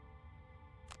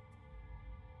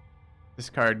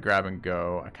 Discard, grab, and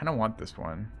go. I kind of want this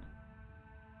one.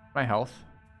 My health.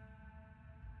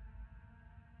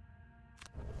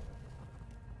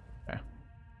 Okay.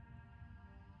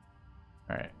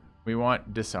 Alright. We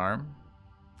want disarm.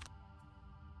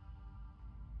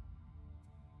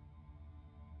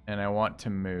 And I want to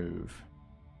move.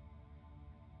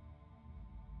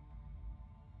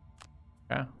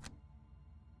 Okay.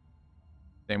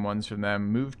 Same ones from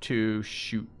them. Move 2,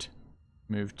 shoot.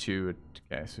 Move 2.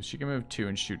 Okay, so she can move 2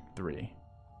 and shoot 3.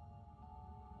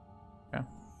 Okay.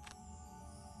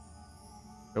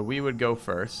 So we would go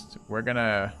first. We're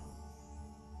gonna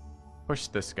push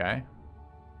this guy.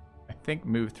 I think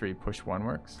move 3, push 1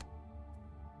 works.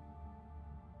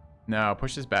 No,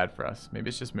 push is bad for us. Maybe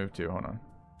it's just move 2. Hold on.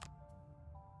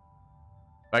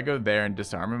 If I go there and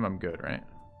disarm him, I'm good, right?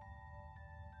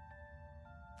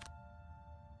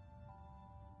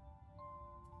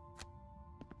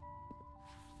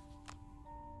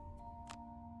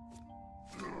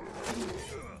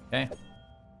 Okay.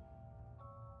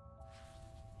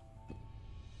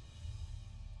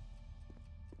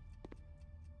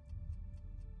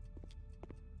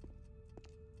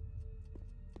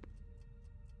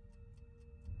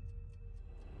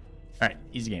 All right,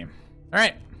 easy game. All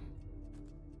right.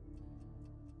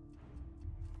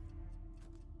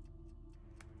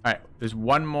 All right, there's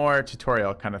one more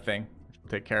tutorial kind of thing, which we'll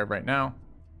take care of right now.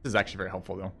 This is actually very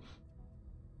helpful though.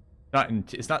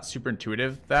 It's not super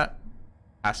intuitive, that.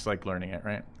 Has to like learning it,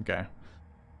 right? Okay.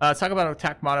 Let's talk about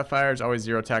attack modifiers. Always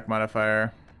 0 attack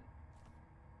modifier.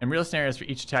 In real scenarios, for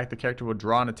each attack, the character will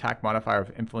draw an attack modifier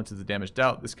if influences the damage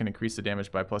dealt. This can increase the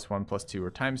damage by +1, +2,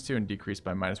 or ×2, and decrease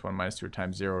by -1, -2, or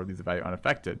 ×0, or leave the value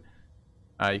unaffected.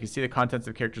 You can see the contents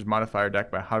of the character's modifier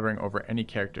deck by hovering over any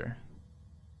character.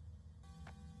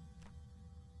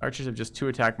 Archers have just 2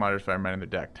 attack modifier in their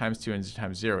deck, ×2 and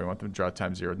 ×0. We want them to draw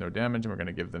 ×0 with no damage, and we're going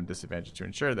to give them disadvantage to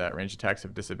ensure that. Ranged attacks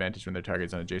have disadvantage when their target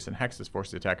is on adjacent hexes.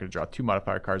 Force the attacker to draw 2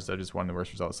 modifier cards that is one of the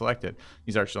worst results selected.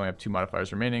 These archers only have 2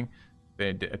 modifiers remaining. If they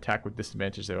attack with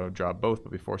disadvantage, they will draw both,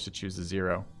 but be forced to choose the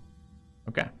 0.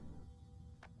 Okay.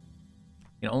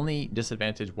 You can only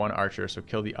disadvantage one archer, so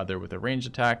kill the other with a ranged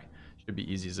attack. Should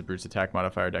be easy as the brute's attack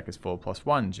modifier deck is full of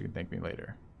 +1s. You can thank me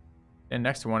later. And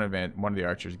next to one of the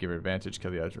archers, give her advantage,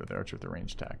 kill the other with the archer with a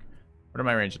ranged attack. What are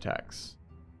my range attacks?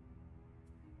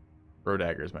 Throw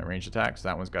dagger is my range attack, so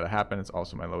that one's got to happen. It's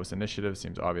also my lowest initiative.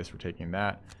 Seems obvious for taking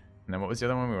that. And then what was the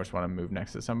other one? We just want to move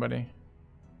next to somebody.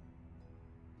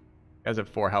 You guys have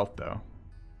 4 health though.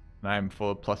 And I'm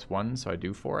full of +1, so I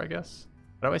do 4, I guess.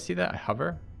 How do I see that? I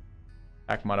hover.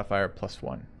 Attack modifier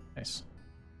 +1. Nice.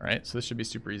 Alright, so this should be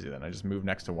super easy then. I just move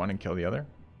next to one and kill the other.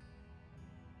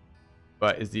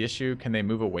 But is the issue, can they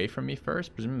move away from me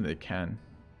first? Presumably they can.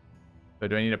 So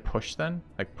do I need to push then?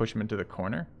 Like push them into the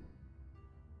corner?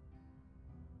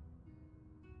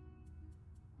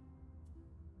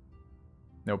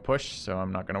 No push, so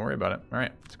I'm not going to worry about it. All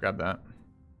right, let's grab that.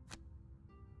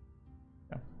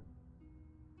 Yeah.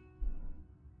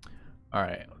 All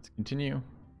right, let's continue.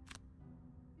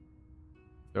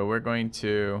 So we're going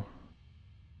to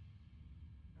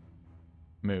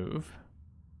move.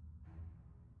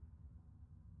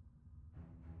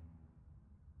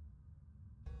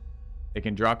 They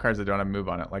can draw cards that don't have move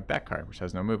on it, like that card, which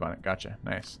has no move on it. Gotcha.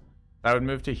 Nice. I would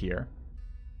move to here.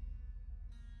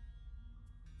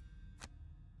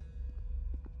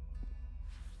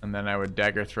 And then I would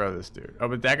dagger throw this dude. Oh,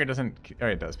 but dagger doesn't... Oh,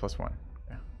 it does. +1.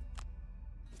 Yeah.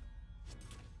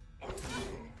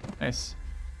 Nice.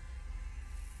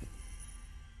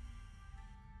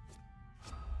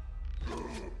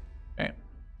 Okay.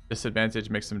 Disadvantage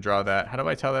makes them draw that. How do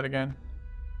I tell that again?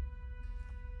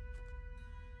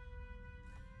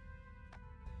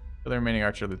 The remaining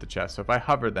archer loot the chest. So if I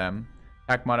hover them,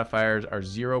 attack modifiers are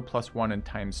 0 +1 and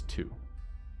 ×2.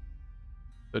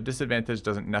 So disadvantage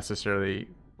doesn't necessarily...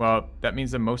 Well, that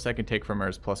means the most I can take from her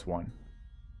is +1.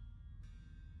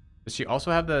 Does she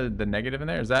also have the negative in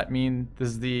there? Does that mean...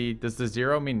 Does the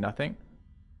 0 mean nothing?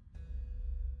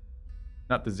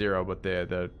 Not the 0, but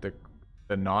the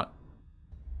not.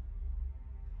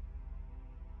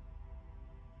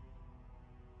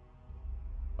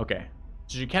 Okay.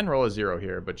 So she can roll a 0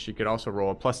 here, but she could also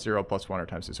roll a +0, +1, or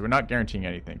 ×2. So we're not guaranteeing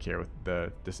anything here with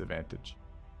the disadvantage.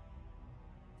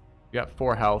 We got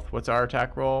 4 health. What's our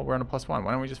attack roll? We're on a +1.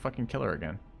 Why don't we just fucking kill her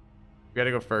again? We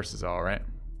gotta go first is all, right?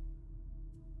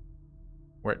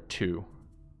 We're at 2.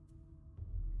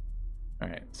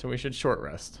 Alright, so we should short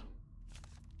rest.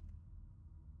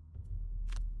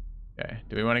 Okay,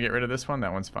 do we want to get rid of this one?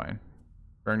 That one's fine.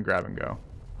 Burn, grab, and go.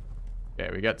 Okay,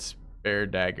 we got spare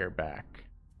dagger back.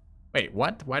 Wait,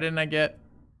 what? Why didn't I get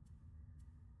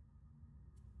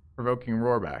provoking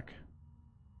roar back?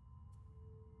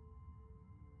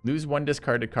 Lose 1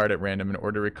 discarded card at random in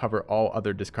order to recover all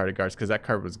other discarded cards, because that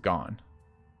card was gone.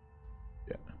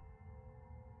 Yeah.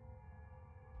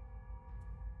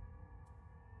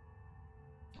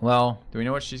 Well, do we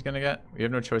know what she's going to get? We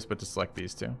have no choice but to select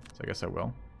these two, so I guess I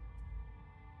will.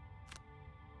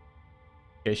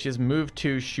 Okay, she has move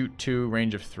 2, shoot 2,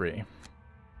 range of 3. Can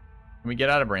we get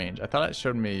out of range? I thought it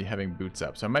showed me having boots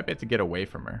up, so I might be able to get away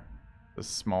from her. It's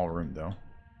a small room, though.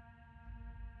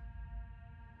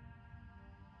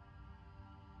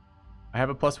 I have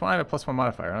a +1, I have a +1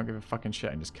 modifier. I don't give a fucking shit,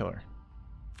 I can just kill her.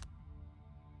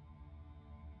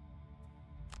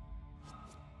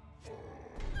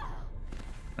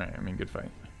 Alright, I mean, good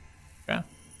fight. Yeah.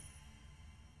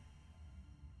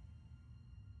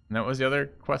 And that was the other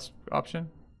quest option?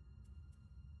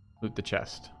 Loot the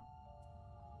chest.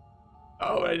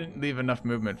 Oh, I didn't leave enough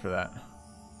movement for that.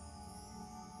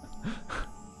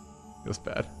 Feels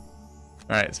bad.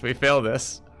 Alright, so we fail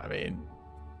this. I mean...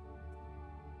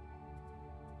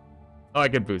 Oh, I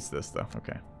could boost this, though.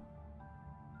 Okay.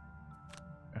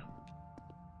 Yeah.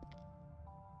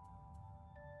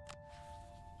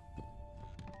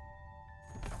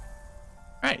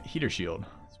 Alright, heater shield.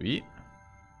 Sweet.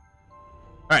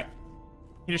 Alright.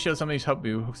 Heater shield is something to help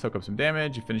you soak up some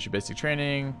damage. You finish your basic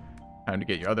training. Time to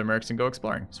get your other mercs and go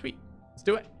exploring. Sweet. Let's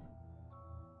do it.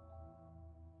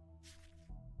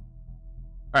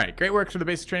 Alright, great work for the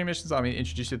basic training missions. Let me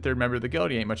introduce you to the 3rd member of the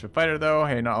guild. He ain't much of a fighter, though.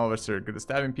 Hey, not all of us are good at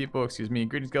stabbing people. Excuse me.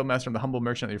 Greetings, Guildmaster. I'm the humble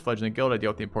merchant of your fledgling guild. I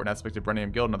deal with the important aspect of running a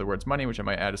guild, in other words, money, which I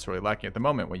might add is sorely lacking at the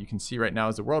moment. What you can see right now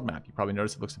is the world map. You probably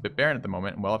notice it looks a bit barren at the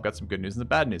moment. And well, I've got some good news and some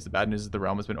bad news. The bad news is the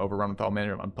realm has been overrun with all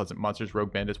manner of unpleasant monsters,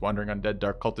 rogue bandits, wandering undead,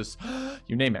 dark cultists,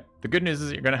 you name it. The good news is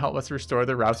that you're going to help us restore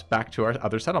the routes back to our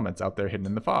other settlements out there hidden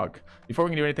in the fog. Before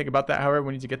we can do anything about that, however,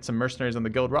 we need to get some mercenaries on the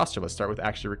guild roster. Let's start with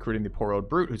actually recruiting the poor old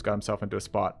brute who's got himself into a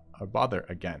spot of bother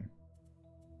again.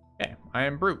 Okay, I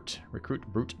am Brute. Recruit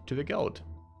Brute to the guild.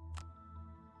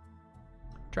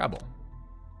 Travel.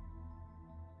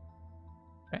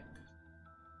 Okay.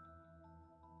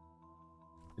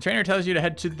 The trainer tells you to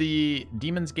head to the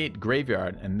Demon's Gate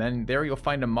graveyard, and then there you'll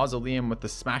find a mausoleum with a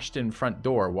smashed-in front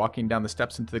door. Walking down the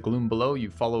steps into the gloom below, you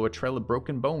follow a trail of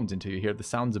broken bones until you hear the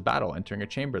sounds of battle. Entering a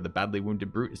chamber, the badly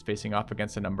wounded Brute is facing off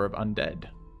against a number of undead.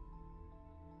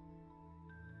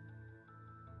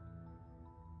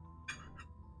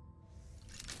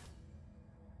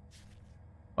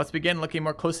 Let's begin looking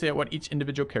more closely at what each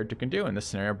individual character can do. In this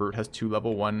scenario, Brute has 2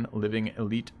 level 1 living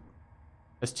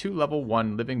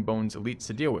bones elites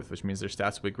to deal with, which means their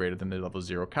stats will be greater than their level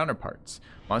 0 counterparts.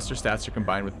 Monster stats are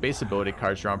combined with base ability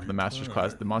cards drawn from the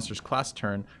monster's class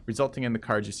turn, resulting in the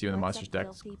cards you see in the monster's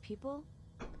deck.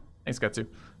 Thanks, Gatsu.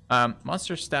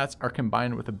 Monster stats are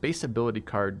combined with a base ability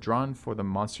card drawn for the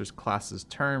monster's class's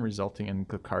turn, resulting in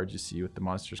the cards you see with the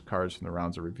monster's cards from the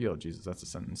rounds are revealed. Jesus, that's a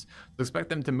sentence. So expect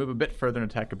them to move a bit further and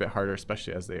attack a bit harder,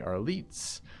 especially as they are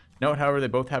elites. Note, however, they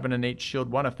both have an innate shield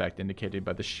 1 effect indicated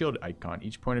by the shield icon.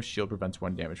 Each point of shield prevents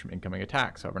 1 damage from incoming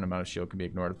attacks. However, an amount of shield can be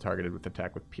ignored if targeted with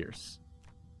attack with Pierce.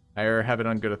 I have it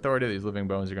on good authority that these living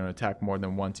bones are going to attack more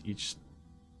than once each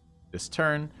this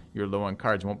turn. You're low on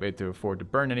cards, won't be able to afford to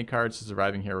burn any cards, so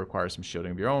surviving here requires some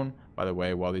shielding of your own. By the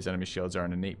way, while these enemy shields are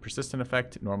an innate persistent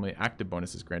effect, normally active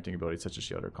bonuses granting abilities such as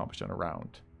shield are accomplished on a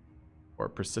round. Or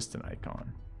persistent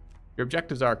icon. Your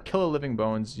objectives are kill a living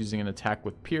bones using an attack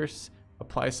with Pierce,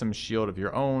 apply some shield of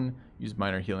your own, use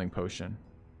minor healing potion.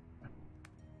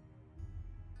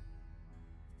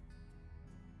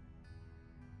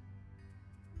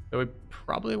 So we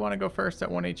probably want to go first at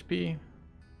 1 HP.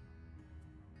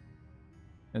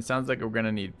 It sounds like we're going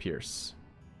to need Pierce.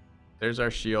 There's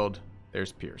our shield.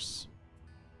 There's Pierce.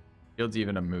 Shield's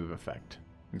even a move effect.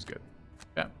 Seems good.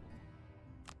 Yeah.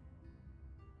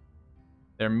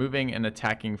 They're moving and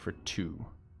attacking for 2.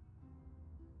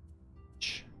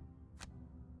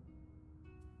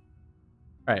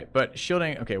 Alright, but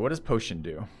shielding... Okay, what does potion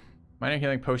do? Minor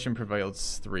healing potion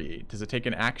prevails 3. Does it take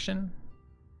an action?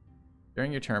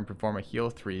 During your turn, perform a heal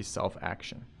 3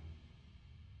 self-action.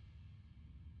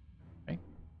 Okay.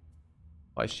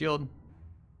 Apply shield.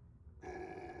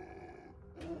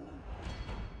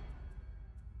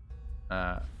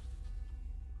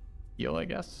 Heal, I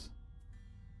guess.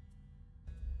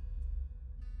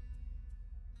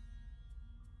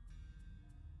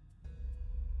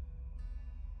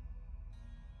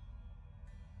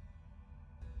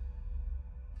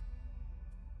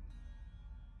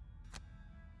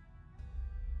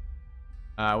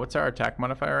 What's our attack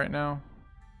modifier right now?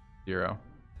 0.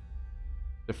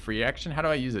 The free action? How do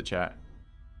I use it, chat?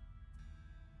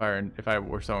 If I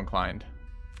were so inclined.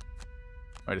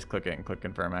 I just click it and click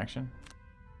confirm action.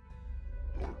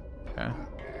 Okay.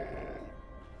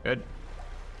 Good.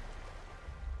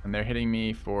 And they're hitting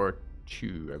me for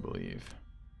 2, I believe.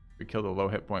 We killed a low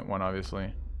hit point one,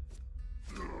 obviously.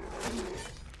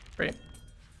 Great.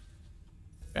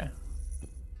 Okay.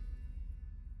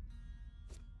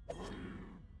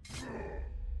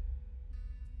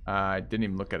 I didn't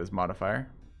even look at his modifier.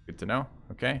 Good to know.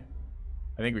 Okay.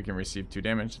 I think we can receive 2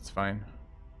 damage. It's fine.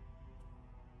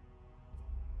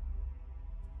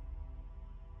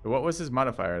 So what was his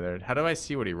modifier there? How do I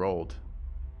see what he rolled?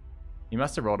 He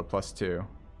must have rolled a +2.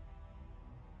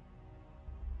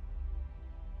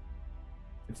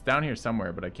 It's down here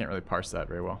somewhere, but I can't really parse that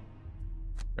very well.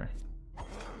 Sure.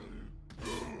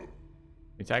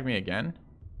 You attack me again?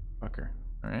 Fucker.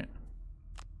 Alright.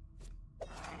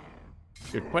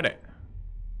 Dude, quit it.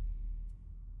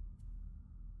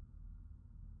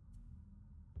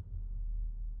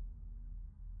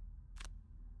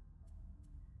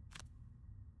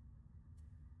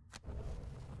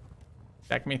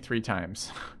 Attack me 3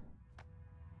 times.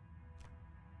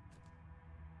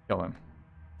 Kill him.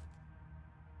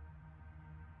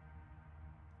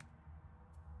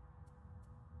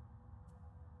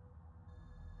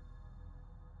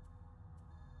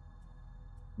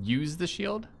 Use the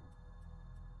shield?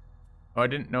 Oh, I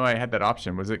didn't know I had that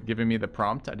option. Was it giving me the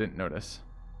prompt? I didn't notice.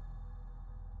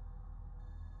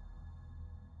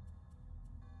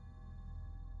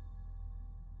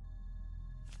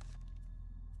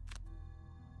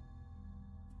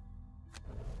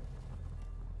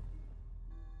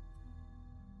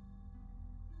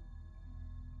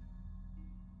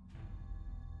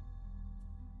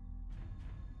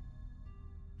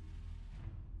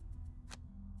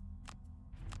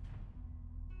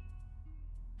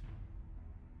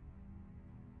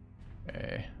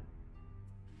 Okay.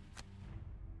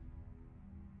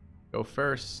 Go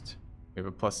first. We have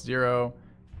a +0.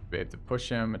 We have to push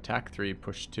him. Attack 3,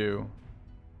 push 2.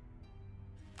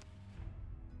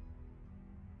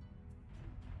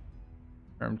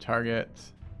 Firm target.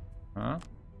 Huh?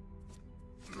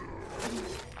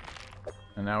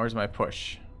 And now where's my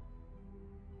push?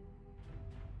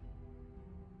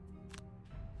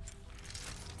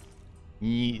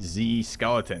 Easy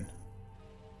skeleton.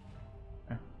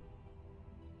 Okay.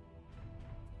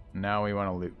 Now we want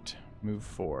to loot. Move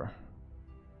 4.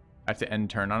 I have to end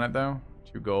turn on it though.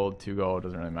 2 gold, 2 gold,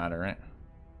 doesn't really matter, right?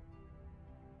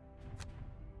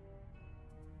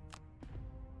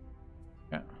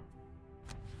 Yeah.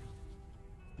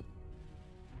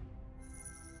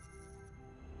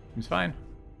 Seems fine.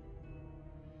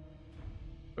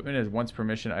 Equipment is once per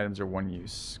mission, items are 1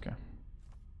 use. Okay.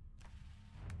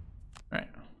 Alright.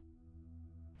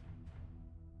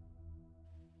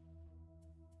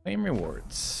 Claim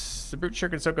rewards. The brute sure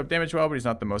can soak up damage well, but he's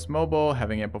not the most mobile.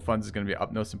 Having ample funds is going to be of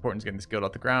utmost importance getting this guild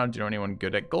off the ground. Do you know anyone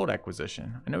good at gold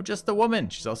acquisition? I know just the woman.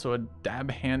 She's also a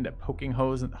dab hand at poking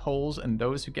holes and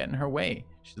those who get in her way.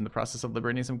 She's in the process of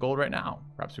liberating some gold right now.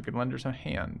 Perhaps we could lend her some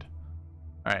hand.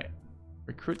 Alright.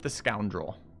 Recruit the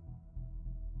scoundrel.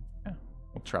 Yeah,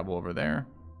 we'll travel over there.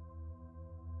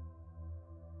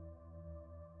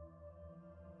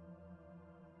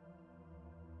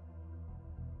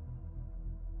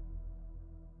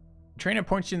 Trainer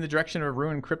points you in the direction of a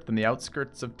ruined crypt on the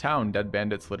outskirts of town. Dead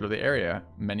bandits litter the area,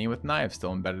 many with knives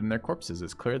still embedded in their corpses.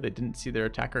 It's clear they didn't see their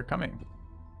attacker coming.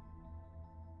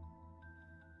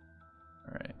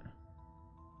 Alright.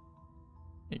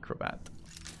 Acrobat.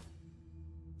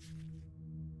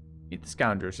 Meet the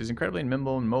scoundrel. She's incredibly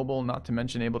nimble and mobile, not to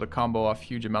mention able to combo off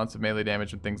huge amounts of melee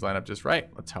damage when things line up just right.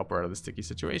 Let's help her out of the sticky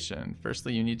situation.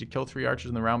 Firstly, you need to kill 3 archers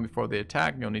in the round before they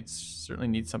attack. You'll certainly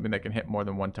need something that can hit more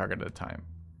than 1 target at a time.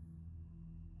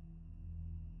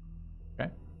 Okay.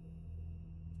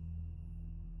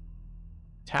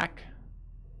 Attack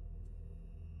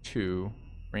 2,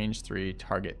 range 3,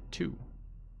 target 2.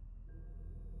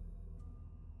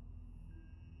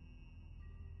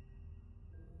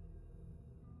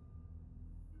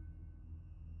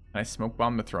 I smoke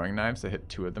bomb the throwing knives? I hit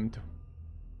 2 of them.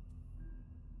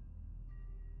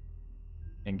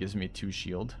 And gives me 2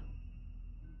 shield.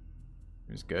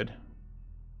 It was good.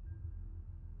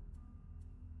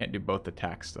 Can't do both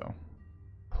attacks though.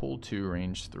 Pull 2,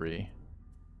 range 3.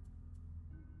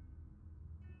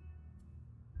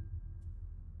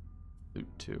 Loot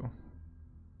 2.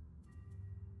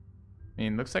 I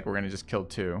mean, looks like we're gonna just kill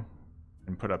 2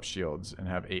 and put up shields and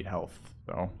have 8 health.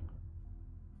 So,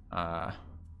 okay.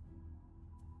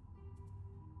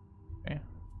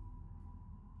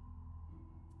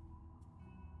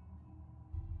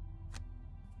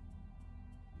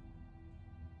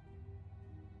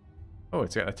 Oh,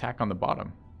 it's got attack on the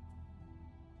bottom.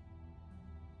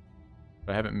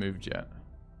 But I haven't moved yet.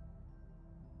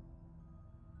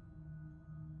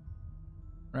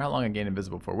 Or how long I gain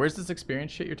invisible for? Where's this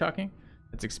experience shit you're talking?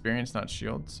 It's experience, not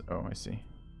shields. Oh, I see.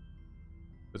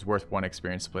 It's worth 1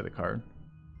 experience to play the card.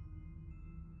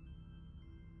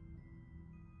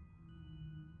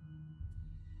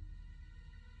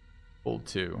 Pull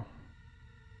 2.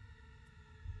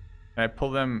 Can I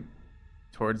pull them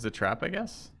towards the trap, I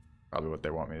guess? Probably what they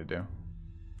want me to do.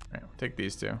 Alright, we'll take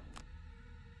these 2.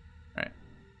 Alright.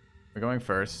 We're going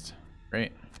first.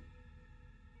 Great.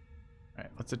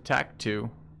 Alright, let's attack 2.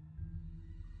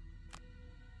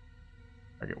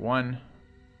 Target 1.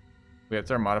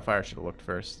 That's our modifier. Should have looked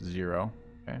first. 0.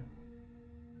 Okay.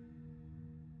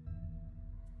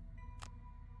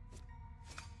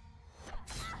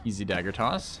 Easy dagger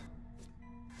toss.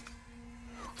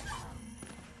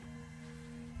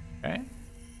 Okay.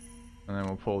 And then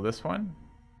we'll pull this one.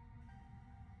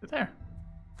 There.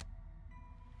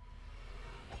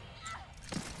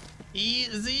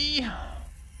 Easy.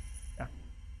 Yeah.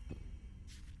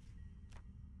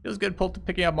 Feels good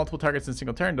picking up multiple targets in a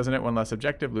single turn, doesn't it? 1 less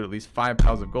objective. Loot at least 5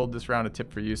 piles of gold this round. A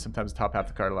tip for you. Sometimes the top half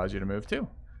of the card allows you to move too.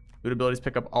 Loot abilities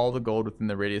pick up all the gold within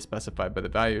the radius specified by the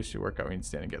value. Should work out when you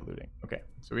stand and get looting. Okay.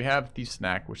 So we have Thief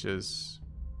Snack, which is...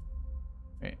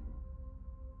 Wait.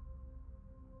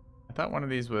 I thought one of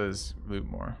these was loot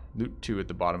more. Loot 2 at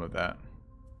the bottom of that.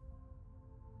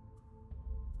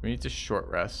 We need to short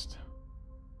rest.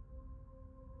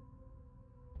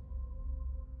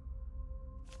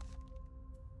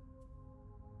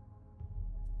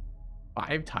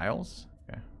 Five tiles?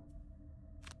 Okay.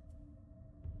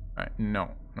 Alright, no.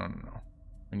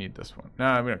 We need this one.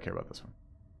 No, we don't care about this one.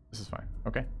 This is fine.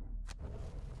 Okay.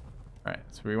 Alright,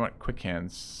 so we want quick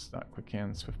hands. Not quick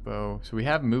hands, swift bow. So we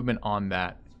have movement on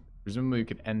that. Presumably we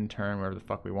could end turn wherever the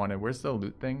fuck we wanted. Where's the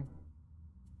loot thing?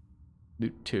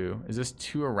 Loot 2. Is this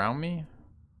 2 around me?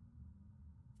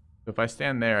 So if I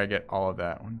stand there, I get all of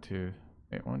that. 1, 2,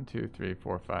 8, 1, 2, 3,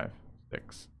 4, 5,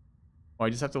 6. Oh, I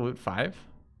just have to loot 5?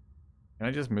 Can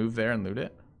I just move there and loot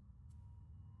it?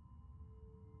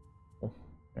 Oh,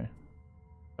 okay.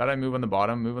 Thought I move on the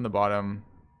bottom. Move on the bottom.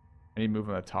 I need to move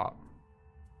on the top.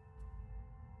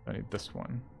 I need this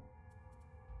one.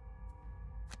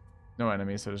 No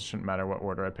enemies, so it shouldn't matter what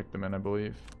order I pick them in, I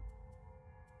believe.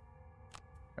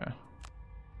 Okay.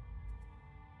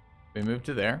 We move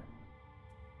to there.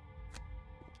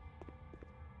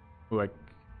 Ooh,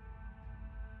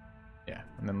 yeah,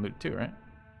 and then loot 2, right?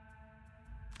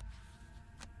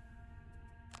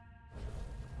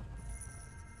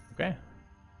 Okay.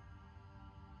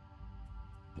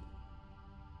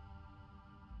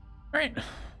 Alright.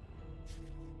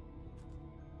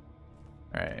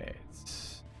 Alright.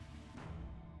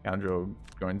 Scoundrel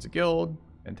joins the guild.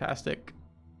 Fantastic.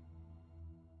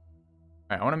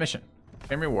 Alright, I want a mission.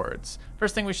 Claim rewards.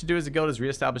 First thing we should do as a guild is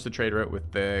reestablish the trade route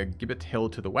with the Gibbet Hill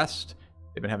to the west.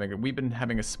 We've been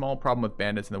having a small problem with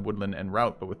bandits in the woodland and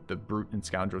route, but with the brute and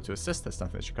scoundrel to assist, that's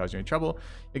nothing that should cause you any trouble.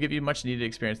 It'll give you much needed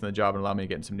experience in the job and allow me to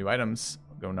get in some new items.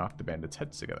 I'll go knock the bandits'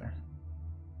 heads together.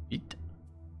 Eat.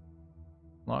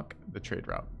 Lock the trade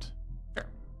route. Sure.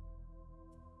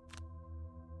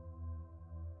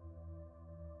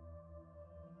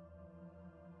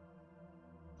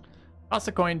 Toss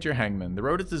a coin to your hangman. The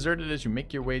road is deserted as you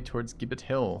make your way towards Gibbet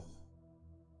Hill.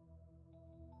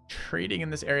 Trading in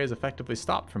this area is effectively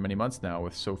stopped for many months now,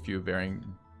 with so few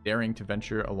daring to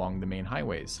venture along the main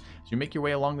highways. As you make your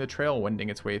way along the trail, wending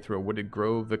its way through a wooded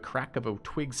grove, the crack of a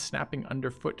twig snapping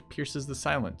underfoot pierces the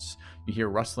silence. You hear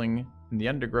rustling in the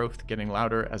undergrowth getting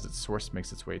louder as its source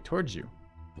makes its way towards you.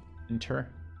 Enter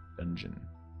dungeon.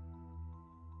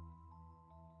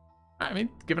 I mean,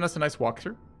 giving us a nice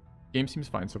walkthrough. Game seems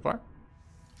fine so far.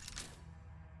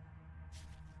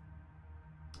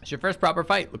 It's your first proper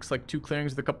fight. Looks like 2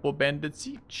 clearings with a couple of bandits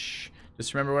each.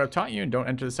 Just remember what I've taught you and don't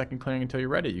enter the second clearing until you're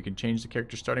ready. You can change the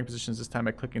character's starting positions this time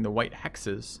by clicking the white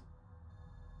hexes.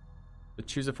 But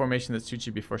choose a formation that suits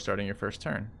you before starting your first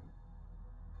turn.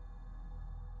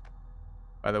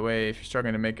 By the way, if you're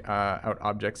struggling to make out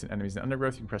objects and enemies in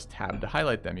undergrowth, you can press tab to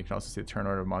highlight them. You can also see the turn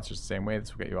order of monsters the same way.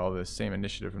 This will get you all the same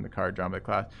initiative from the card drawn by the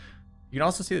class. You can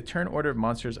also see the turn order of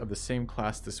monsters of the same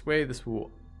class this way. This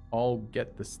will all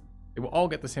get this. It will all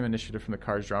get the same initiative from the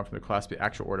cards drawn from the class. The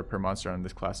actual order per monster on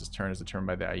this class's turn is determined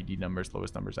by the ID numbers.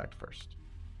 Lowest numbers act first.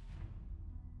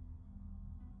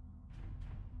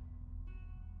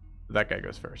 So that guy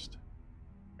goes first.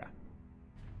 Yeah.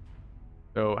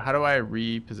 So how do I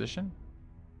reposition?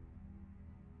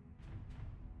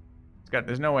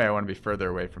 There's no way I want to be further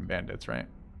away from bandits, right?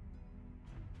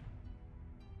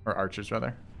 Or archers,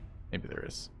 rather. Maybe there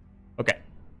is. Okay.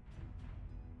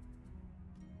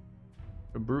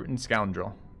 A brute and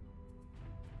scoundrel.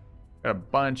 Got a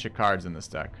bunch of cards in this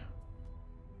deck.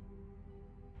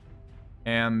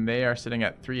 And they are sitting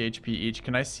at 3 HP each.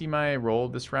 Can I see my roll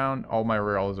this round? All my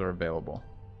rolls are available.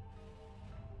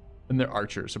 And they're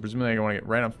archers, so presumably I want to get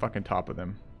right on fucking top of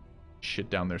them. Shit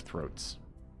down their throats.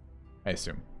 I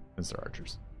assume. Since they're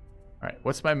archers. Alright,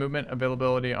 what's my movement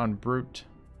availability on Brute?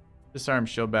 Disarm,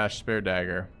 Shield Bash, Spare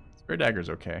Dagger. Spare Dagger's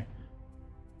okay.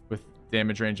 With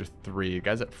damage range of 3. The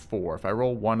guy's at 4. If I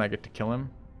roll 1, I get to kill him.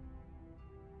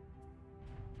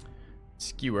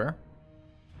 Skewer.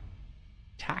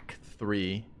 Attack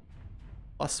 3.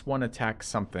 +1 attack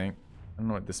something. I don't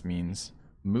know what this means.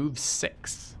 Move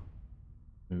 6.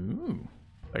 Ooh.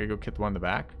 I could go kick the one in the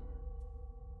back.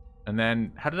 And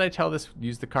then, how did I tell this?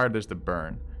 Use the card, there's the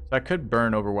burn. So I could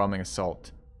burn Overwhelming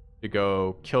Assault to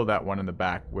go kill that one in the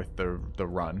back with the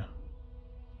run.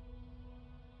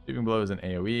 Sweeping Blow is an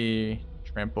AoE.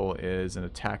 Trample is an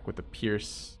attack with a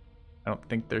pierce. I don't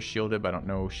think they're shielded, but I don't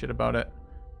know shit about it.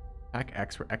 Attack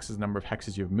X, where X is the number of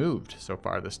hexes you've moved so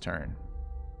far this turn.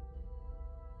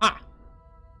 Ah!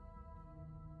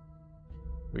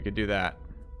 We could do that.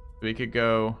 We could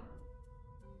go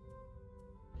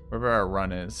wherever our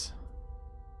run is.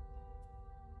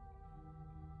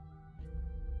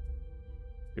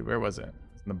 Dude, where was it?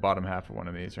 It's in the bottom half of one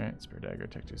of these, right? Spear Dagger,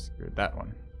 Tech 2, Secure. That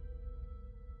one.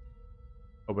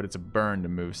 Oh, but it's a burn to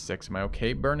move 6. Am I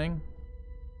okay burning?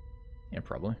 Yeah,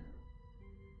 probably.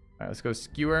 Alright, let's go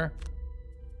Skewer.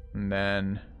 And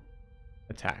then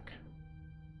attack.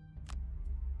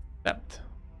 Accept.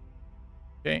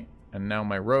 Okay, and now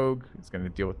my Rogue is going to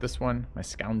deal with this one. My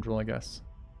Scoundrel, I guess.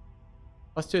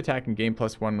 +2 attack and gain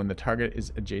 +1 when the target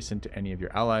is adjacent to any of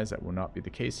your allies. That will not be the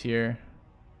case here.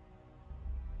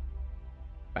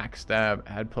 Backstab,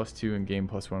 add +2 and gain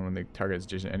 +1 when the target is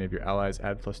adjacent to any of your allies.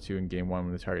 Add +2 and gain 1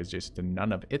 when the target is adjacent to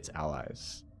none of its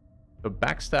allies. So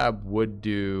backstab would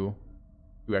do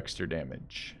 2 extra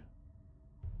damage.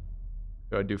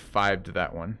 So I'd do 5 to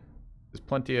that one. There's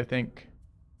plenty, I think.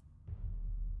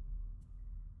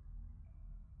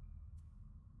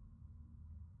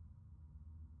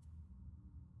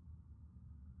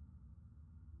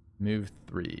 Move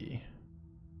 3.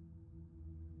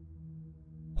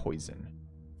 Poison.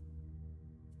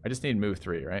 I just need move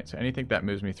 3, right? So anything that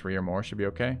moves me 3 or more should be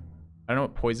okay. I don't know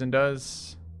what poison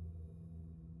does,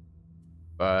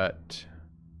 but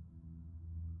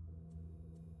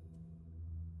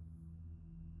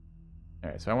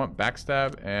all right, so I want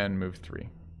backstab and move 3.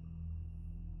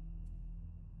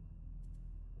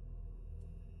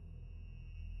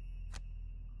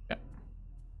 Yeah.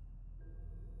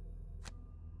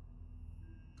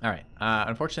 All right.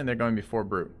 Unfortunately, they're going before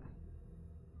brute.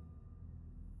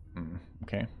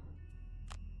 Okay.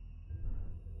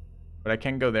 But I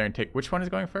can go there and take... Which one is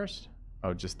going first?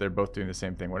 Oh, just they're both doing the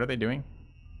same thing. What are they doing?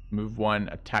 Move 1,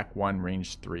 attack 1,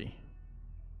 range 3.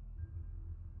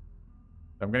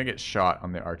 I'm going to get shot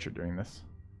on the archer doing this.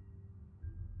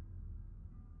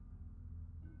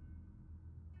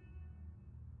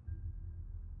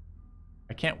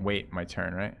 I can't wait my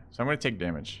turn, right? So I'm going to take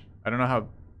damage. I don't know how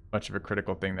much of a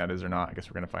critical thing that is or not. I guess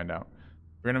we're going to find out.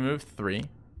 We're going to move 3.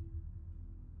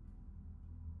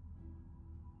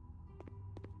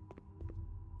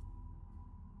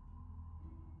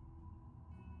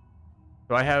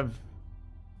 Do I have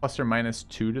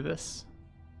 ±2 to this?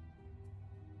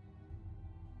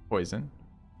 Poison.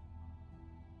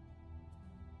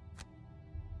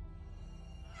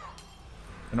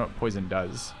 I know what poison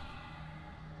does.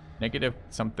 Negative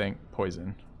something,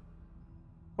 poison.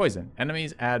 Poison.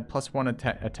 Enemies add +1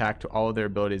 attack to all of their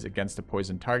abilities against a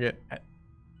poison target.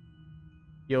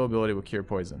 Heal ability will cure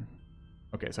poison.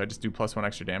 Okay, so I just do +1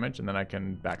 extra damage and then I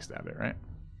can backstab it, right?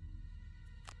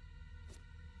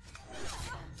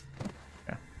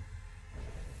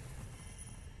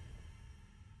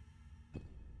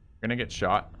 Gonna get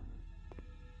shot.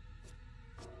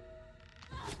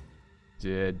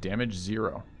 Did damage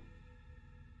 0.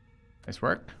 Nice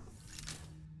work.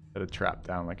 Set a trap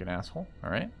down like an asshole. All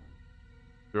right.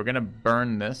 So we're gonna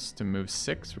burn this to move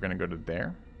 6. We're gonna go to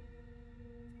there.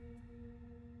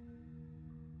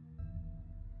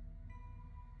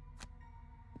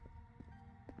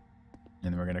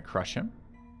 And then we're gonna crush him.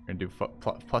 We're gonna do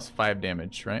plus 5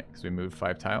 damage, right? Because we moved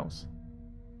 5 tiles.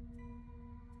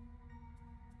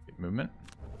 Get movement.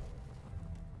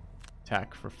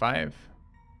 Attack for 5.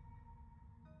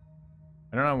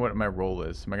 I don't know what my roll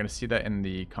is. Am I gonna see that in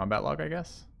the combat log, I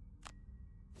guess?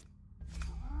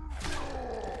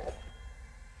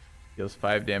 Deals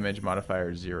 5 damage,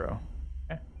 modifier 0.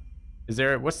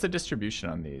 Okay. What's the distribution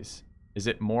on these? Is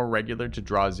it more regular to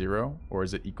draw 0, or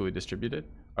is it equally distributed?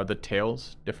 Are the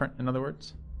tails different, in other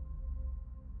words?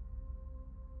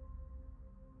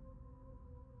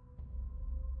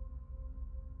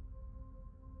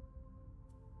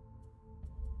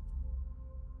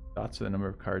 Dots are the number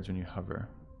of cards when you hover.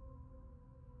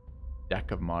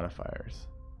 Deck of modifiers.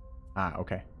 Ah,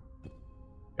 okay.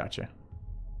 Gotcha.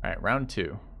 Alright, round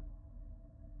 2.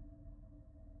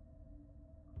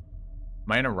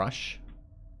 Am I in a rush?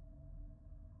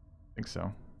 I think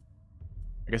so.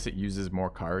 I guess it uses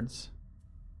more cards.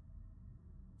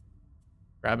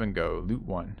 Grab and go. Loot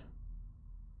 1.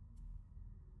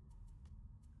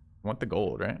 I want the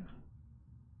gold, right?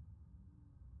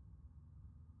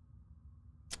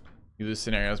 You lose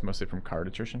scenarios mostly from card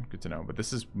attrition. Good to know. But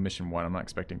this is mission 1. I'm not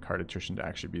expecting card attrition to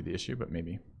actually be the issue, but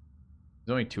maybe.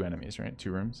 There's only 2 enemies, right?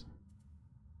 2 rooms.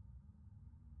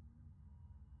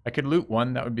 I could loot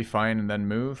 1. That would be fine, and then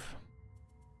move.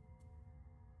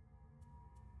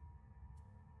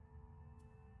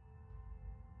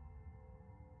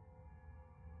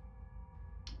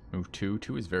 Move 2.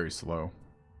 2 is very slow.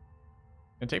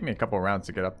 It'll take me a couple rounds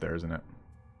to get up there, isn't it?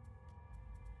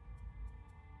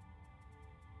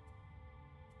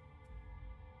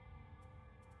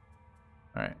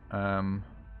 Alright, I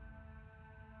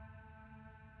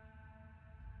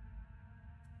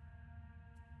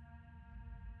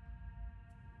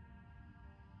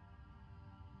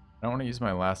don't want to use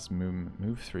my last move.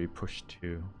 Move 3, push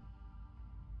 2.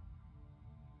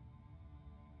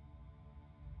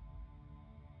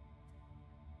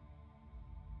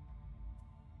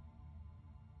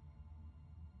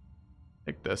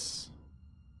 Take this.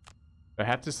 If I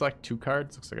had to select 2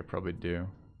 cards, looks like I probably do.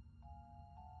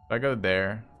 If I go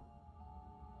there,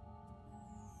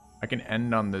 I can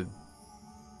end on the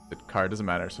card, doesn't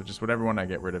matter. So just whatever one I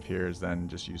get rid of here is then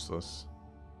just useless.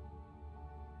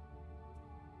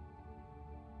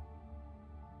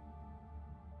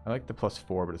 I like the plus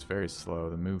 4, but it's very slow.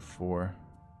 The move 4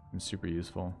 is super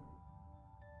useful.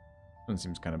 This one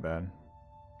seems kind of bad.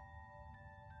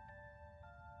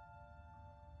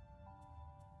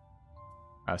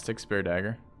 6 Spear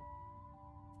Dagger.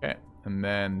 Okay, and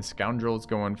then the Scoundrel's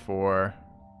going for...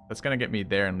 That's going to get me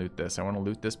there and loot this. I want to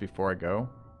loot this before I go.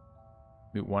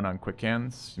 Loot 1 on quick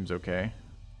hands. Seems okay.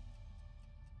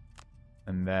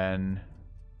 And then...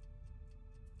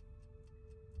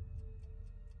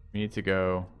 we need to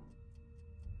go...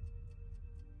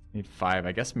 need 5.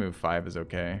 I guess move 5 is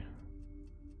okay.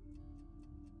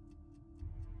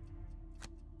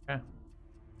 Okay.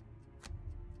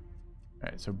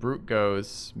 Alright, so Brute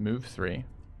goes move 3.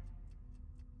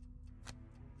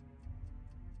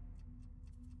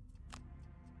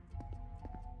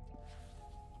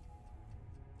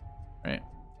 Right.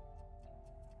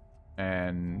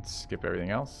 And skip everything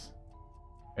else.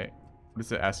 Okay, what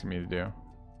is it asking me to do?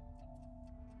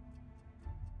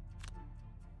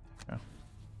 Yeah.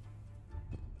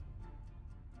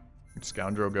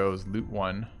 Scoundrel goes loot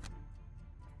 1.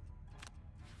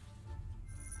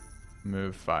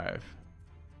 Move 5.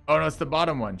 Oh no, it's the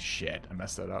bottom one. Shit, I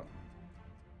messed that up.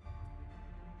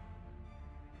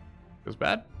 Feels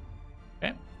bad?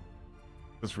 Okay.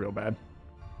 Feels real bad.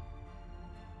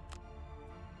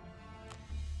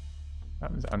 What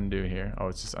happens to undo here? Oh,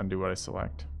 it's just undo what I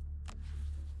select.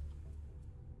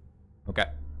 Okay.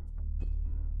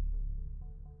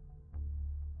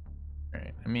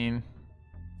 Alright, I mean...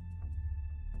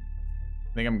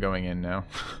 I think I'm going in now.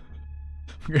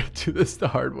 We're gonna do this the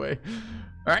hard way.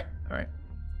 Alright, alright.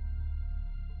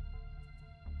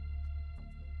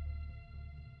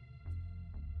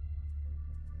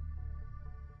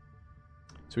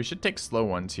 So we should take slow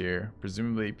ones here,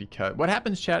 presumably because... What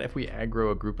happens, chat, if we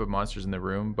aggro a group of monsters in the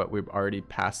room, but we've already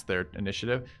passed their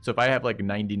initiative? So if I have like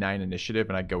 99 initiative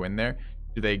and I go in there,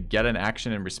 do they get an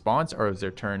action in response, or is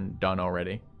their turn done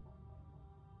already?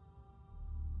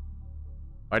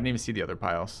 I didn't even see the other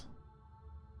piles.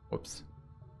 Whoops.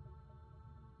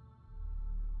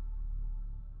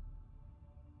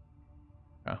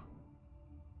 Oh.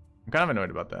 I'm kind of annoyed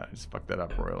about that. I just fucked that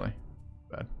up royally.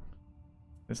 Bad.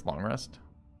 This long rest.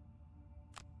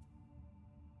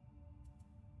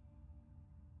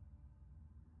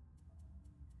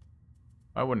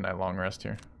 Why wouldn't I long rest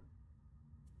here?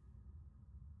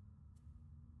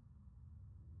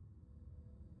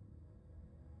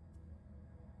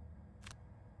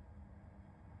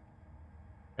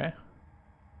 Okay.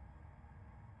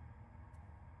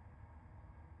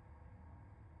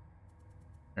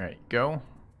 All right, go.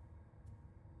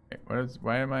 Wait,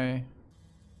 why am I?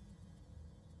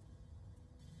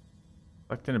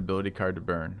 Select an ability card to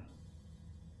burn.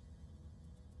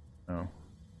 Oh.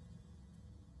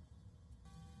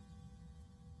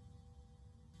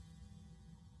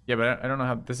 Yeah, but I don't know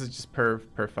how, this is just per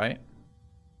fight.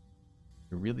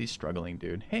 You're really struggling,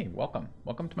 dude. Hey, welcome.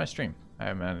 Welcome to my stream.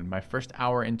 I'm in my first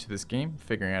hour into this game,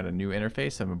 figuring out a new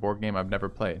interface of a board game I've never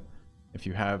played. If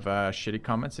you have shitty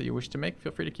comments that you wish to make,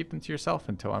 feel free to keep them to yourself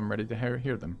until I'm ready to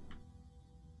hear them.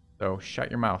 So shut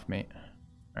your mouth, mate.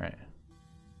 All right.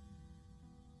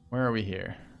 Where are we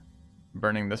here?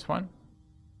 Burning this one?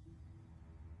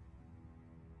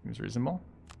 Seems reasonable.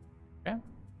 Okay.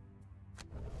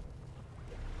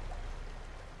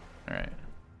 All right.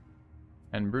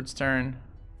 And Brute's turn.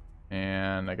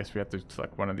 And I guess we have to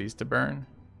select one of these to burn.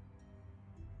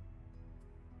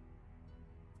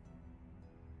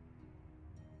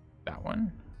 That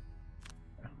one.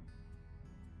 Yeah.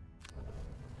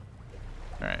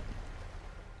 All right.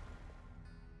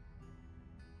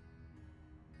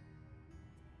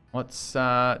 Let's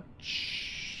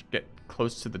get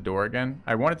close to the door again.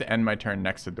 I wanted to end my turn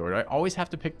next to the door. Do I always have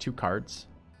to pick 2 cards?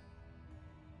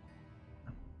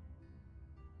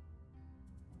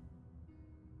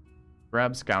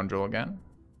 Grab Scoundrel again.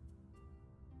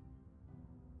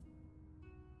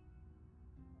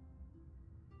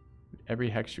 Every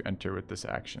hex you enter with this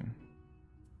action.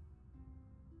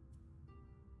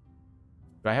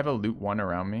 Do I have a loot 1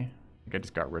 around me? I think I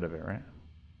just got rid of it, right?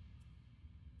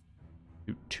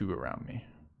 Loot 2 around me.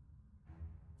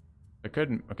 I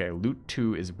couldn't. Okay, loot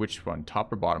 2 is which one?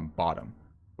 Top or bottom? Bottom.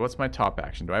 What's my top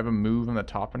action? Do I have a move on the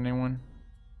top on anyone?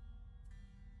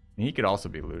 He could also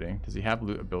be looting. Does he have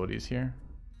loot abilities here?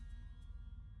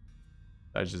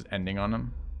 That's just ending on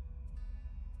him.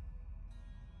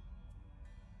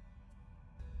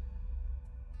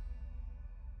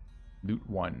 Loot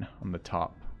 1 on the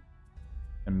top.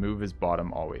 And move his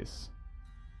bottom always.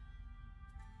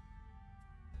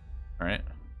 Alright.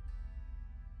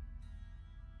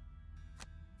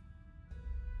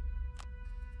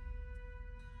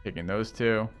 Taking those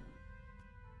 2.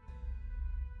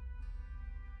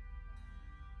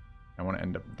 I want to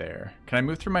end up there. Can I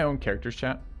move through my own character's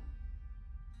chat?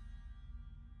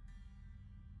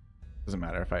 Doesn't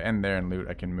matter. If I end there and loot,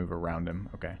 I can move around him.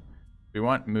 Okay. We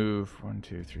want move 1,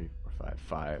 2, 3, 4, 5.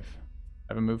 5.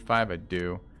 I have a move 5? I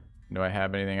do. Do I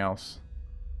have anything else?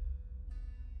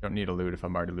 Don't need a loot if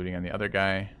I'm already looting on the other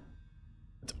guy.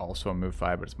 It's also a move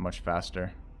 5, but it's much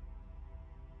faster.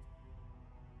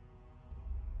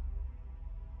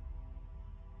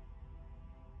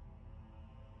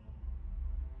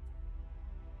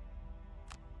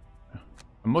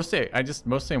 Mostly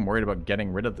I'm worried about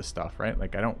getting rid of the stuff, right?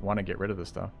 Like, I don't want to get rid of the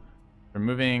stuff.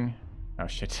 Removing... Oh,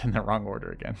 shit, in the wrong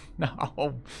order again. No.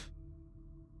 I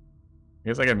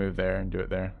guess I can move there and do it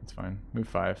there. That's fine. Move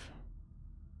 5.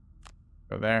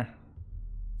 Go there.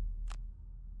 Do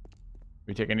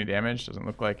we take any damage? Doesn't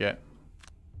look like it.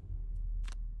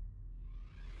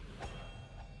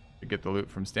 We get the loot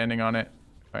from standing on it,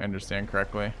 if I understand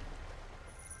correctly.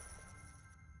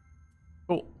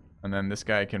 Cool. And then this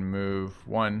guy can move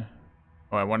 1.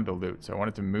 Oh, I wanted the loot, so I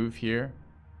wanted to move here.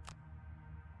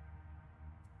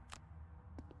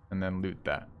 And then loot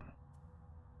that.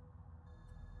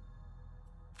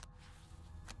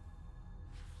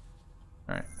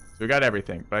 Alright, so we got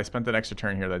everything, but I spent an extra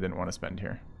turn here that I didn't want to spend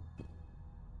here.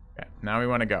 Okay, now we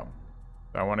want to go.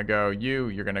 So I want to go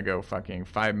you're going to go fucking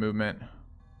 5 movement.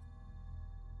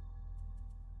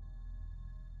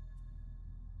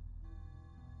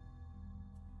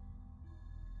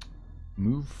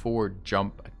 Move 4,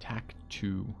 jump, attack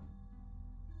 2.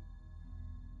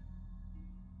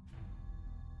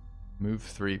 Move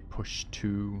 3, push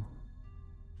 2.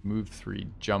 Move 3,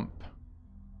 jump.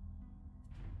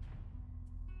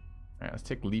 Alright, let's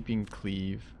take leaping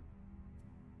cleave.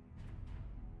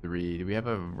 3. Do we have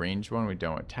a ranged one? We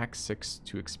don't. Attack 6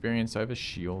 to experience. So I have a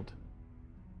shield.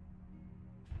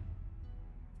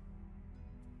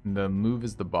 And the move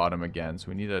is the bottom again, so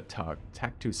we need a attack.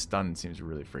 Attack 2 stun seems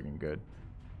really freaking good.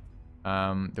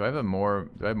 Do I have more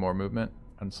movement?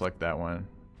 Unselect that one.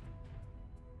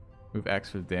 Move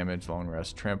X with damage, long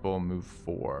rest, trample, move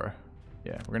 4.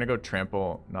 Yeah, we're gonna go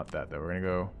trample, not that though. We're gonna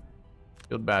go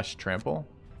field bash trample,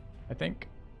 I think,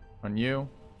 on you.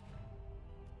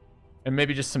 And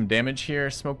maybe just some damage here.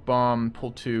 Smoke bomb,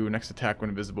 pull 2, next attack when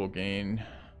invisible, gain.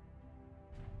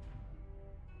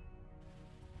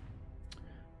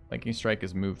 Flanking strike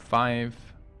is move 5.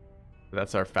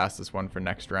 That's our fastest one for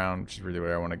next round, which is really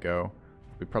where I want to go.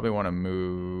 We probably want to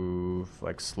move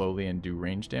like slowly and do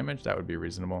range damage. That would be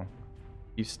reasonable.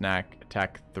 Thief snack,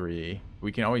 attack 3.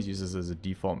 We can always use this as a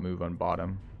default move on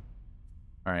bottom.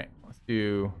 All right, let's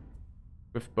do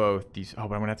with both these. Oh,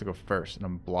 but I'm gonna have to go first, and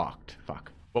I'm blocked.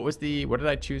 Fuck. What did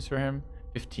I choose for him?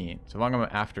 15. So long as I'm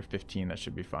after 15, that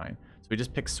should be fine. So we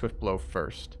just pick Swift Blow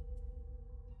first.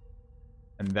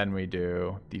 And then we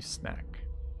do Thief Snack.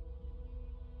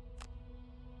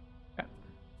 Yeah.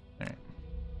 Alright.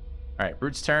 Alright,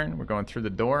 Brute's turn. We're going through the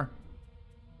door.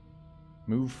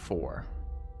 Move 4.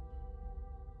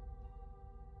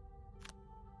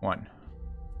 1.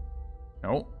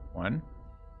 No, 1.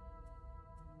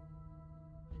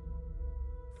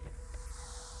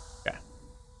 Yeah.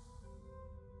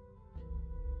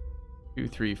 2,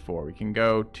 3, 4. We can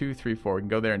go 2, 3, 4. We can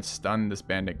go there and stun this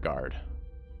bandit guard.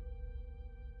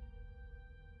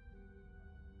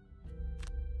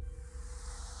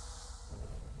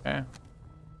 Okay.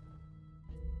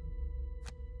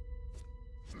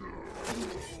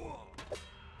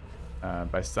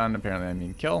 By stun, apparently I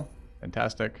mean kill.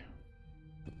 Fantastic.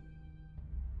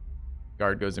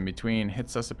 Guard goes in between,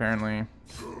 hits us apparently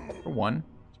for 1.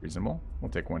 It's reasonable. We'll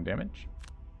take 1 damage.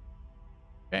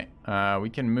 Okay, we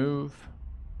can move.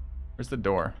 Where's the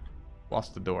door?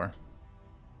 Lost the door.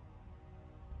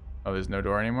 Oh, there's no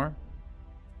door anymore?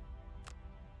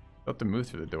 I'll have to move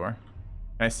through the door.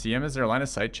 Can I see him? Is there a line of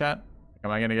sight, chat?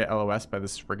 Am I gonna get LOS by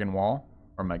this friggin' wall?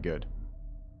 Or am I good?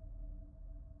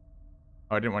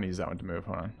 Oh, I didn't want to use that one to move.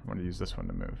 Hold on. I want to use this one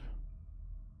to move.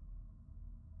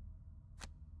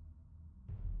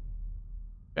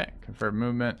 Okay, confirm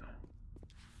movement.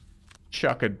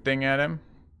 Chuck a thing at him.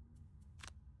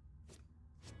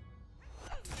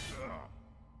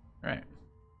 Alright.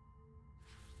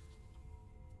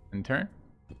 In turn.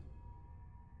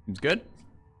 Seems good.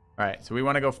 Alright, so we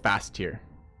want to go fast here.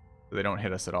 So they don't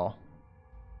hit us at all.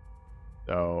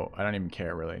 So I don't even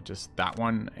care really. Just that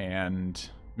one, and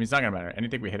I mean, it's not gonna matter.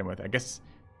 Anything we hit him with, I guess.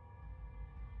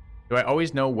 Do I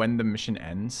always know when the mission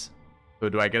ends? So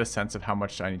do I get a sense of how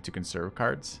much I need to conserve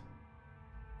cards?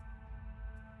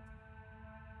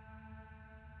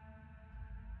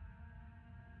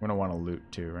 I'm gonna want to loot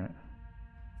too, right?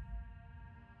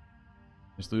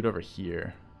 There's loot over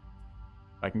here.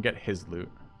 I can get his loot.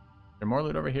 Is there more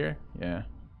loot over here? Yeah.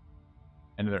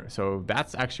 And there, so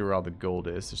that's actually where all the gold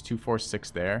is. There's 2, 4,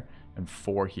 6 there, and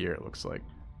 4 here, it looks like.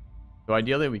 So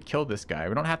ideally we kill this guy.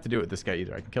 We don't have to do it with this guy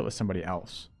either. I can kill it with somebody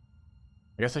else.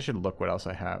 I guess I should look what else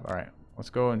I have. All right,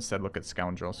 let's go instead look at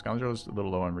Scoundrel. Scoundrel's a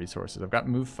little low on resources. I've got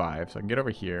move 5, so I can get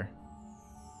over here.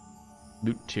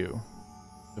 Loot 2.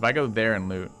 If I go there and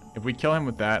loot, if we kill him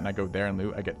with that and I go there and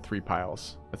loot, I get 3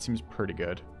 piles. That seems pretty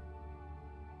good.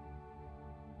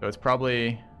 So it's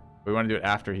probably, we want to do it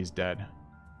after he's dead.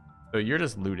 So you're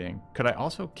just looting. Could I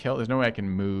also kill? There's no way I can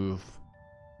move,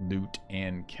 loot,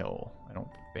 and kill. I don't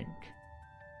think.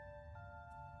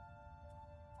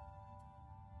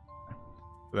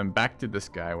 So then back to this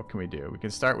guy. What can we do? We can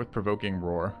start with Provoking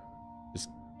Roar. Just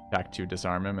attack to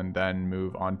disarm him and then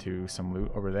move on to some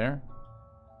loot over there.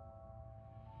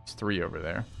 There's 3 over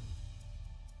there.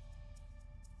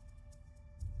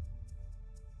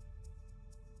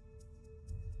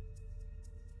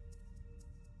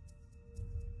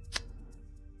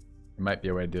 There might be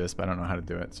a way to do this, but I don't know how to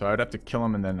do it. So I would have to kill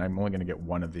him, and then I'm only going to get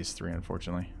 1 of these 3,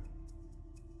 unfortunately.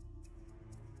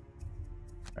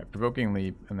 Alright, Provoking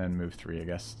Leap, and then move 3, I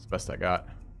guess. It's the best I got.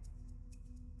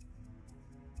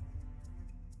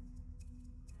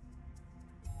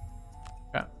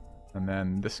 Yeah. And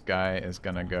then this guy is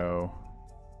going to go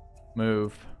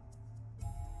move.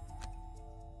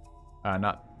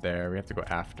 Not there. We have to go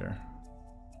after.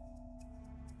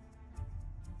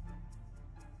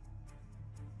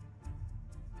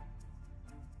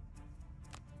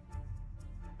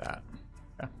 That.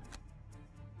 Yeah.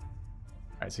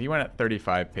 Alright, so he went at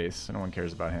 35 pace, so no one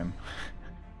cares about him.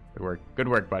 Good work. Good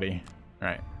work, buddy.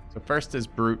 Alright, so first is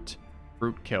Brute.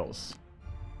 Brute kills.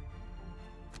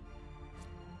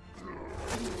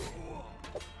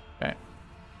 Okay.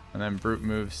 And then Brute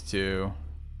moves to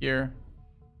here.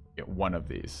 Get 1 of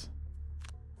these.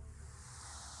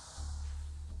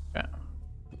 Yeah.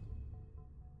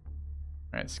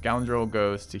 Alright, Scoundrel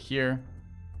goes to here.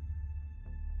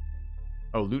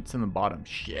 Oh, loot's in the bottom.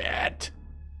 Shit!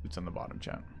 Loot's on the bottom,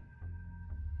 chat.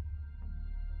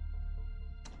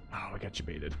 Oh, we got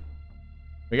jebaited.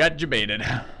 We got jebaited.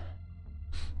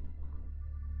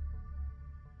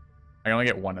 I only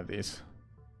get 1 of these.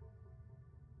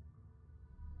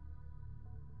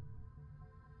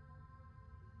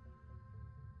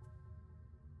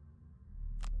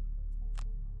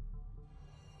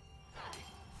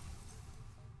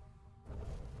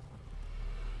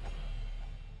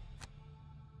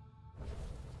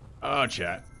 Oh,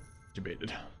 chat.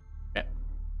 Debated. Okay.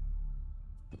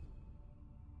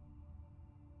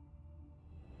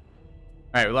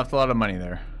 Alright, we left a lot of money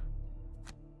there.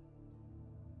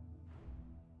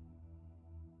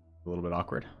 A little bit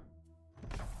awkward.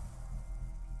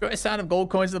 Choice out of gold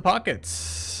coins in the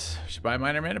pockets. Should buy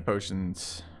minor mana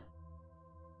potions.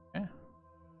 Yeah.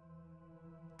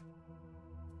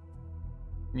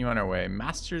 Continue on our way.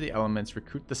 Master the elements.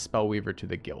 Recruit the Spellweaver to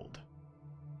the guild.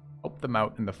 Help them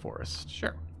out in the forest.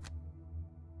 Sure.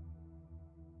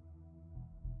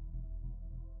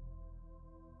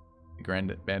 The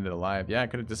Grand Bandit alive. Yeah, I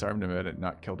could have disarmed him, but it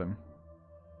not killed him.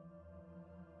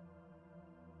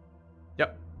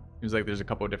 Yep. Seems like there's a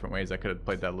couple of different ways I could have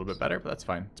played that a little bit better, but that's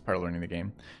fine. It's part of learning the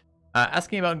game.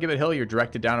 Asking about Gibbet Hill, you're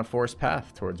directed down a forest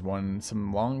path towards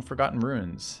some long-forgotten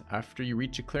ruins. After you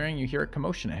reach a clearing, you hear a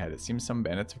commotion ahead. It seems some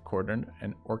bandits have cornered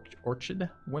an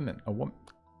orchard woman.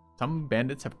 Some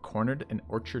bandits have cornered an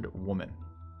orchard woman.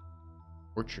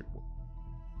 Orchard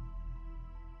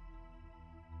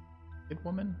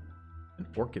woman? An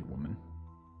orchid woman.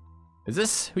 Is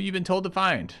this who you've been told to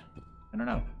find? I don't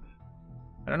know.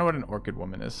 I don't know what an orchid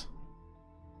woman is.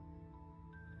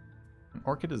 An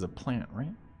orchid is a plant,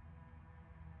 right?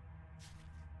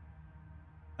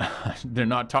 They're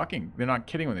not talking. They're not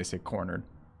kidding when they say cornered.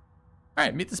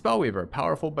 Alright, meet the Spellweaver.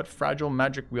 Powerful but fragile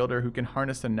magic wielder who can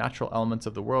harness the natural elements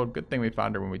of the world. Good thing we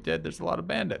found her when we did. There's a lot of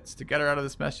bandits. To get her out of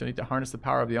this mess, you'll need to harness the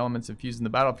power of the elements infused in the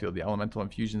battlefield. The elemental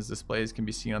infusions displays can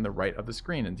be seen on the right of the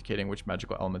screen, indicating which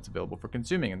magical element's available for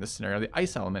consuming. In this scenario, the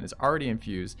ice element is already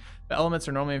infused. The elements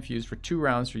are normally infused for 2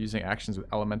 rounds for using actions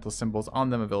with elemental symbols on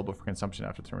them available for consumption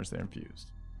after turns they're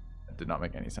infused. That did not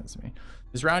make any sense to me.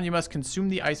 This round, you must consume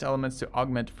the ice elements to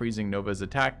augment Freezing Nova's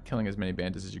attack, killing as many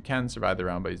bandits as you can. Survive the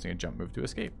round by using a jump move to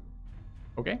escape.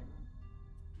 Okay.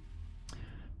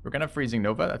 We're gonna Freezing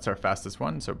Nova. That's our fastest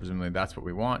one, so presumably that's what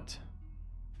we want.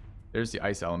 There's the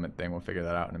ice element thing. We'll figure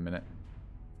that out in a minute.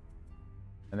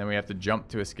 And then we have to jump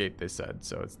to escape, they said.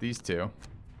 So it's these two.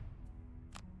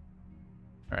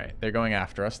 Alright, they're going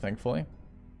after us, thankfully.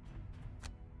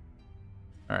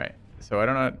 Alright, so I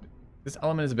don't know. This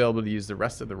element is available to use the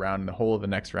rest of the round and the whole of the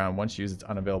next round. Once used, it's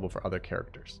unavailable for other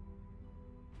characters.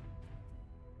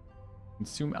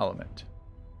 Consume element.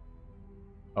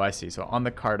 Oh, I see. So on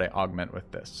the card, I augment with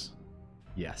this.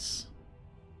 Yes.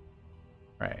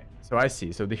 Right. So I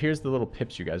see. So here's the little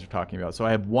pips you guys are talking about. So I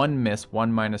have 1 miss,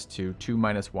 1 -2, 2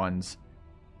 -1s,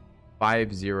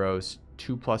 5 zeros,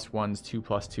 2 +1s, 2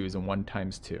 +2s, and 1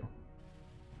 × 2.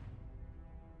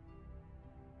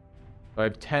 So I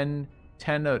have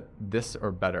 10 of this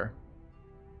or better,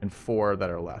 and 4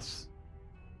 that are less.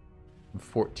 And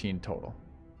 14 total.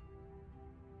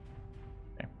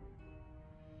 Okay.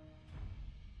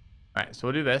 Alright, so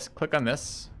we'll do this. Click on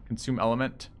this. Consume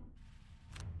element.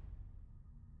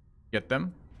 Get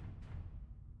them.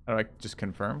 How do I just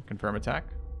confirm? Confirm attack.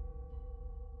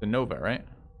 The Nova, right?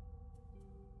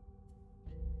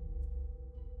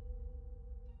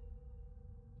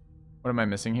 What am I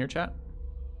missing here, chat?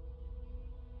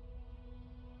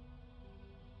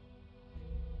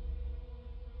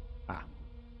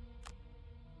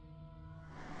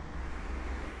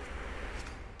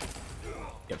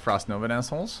 Get Frost Nova,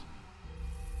 assholes.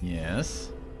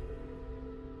 Yes.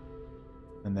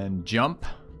 And then jump.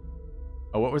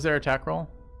 Oh, what was their attack roll?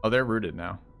 Oh, they're rooted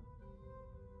now.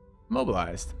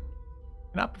 Mobilized.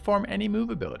 Cannot perform any move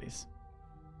abilities.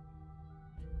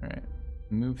 Alright.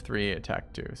 Move 3,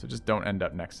 attack 2. So just don't end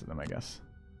up next to them, I guess.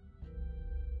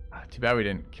 Too bad we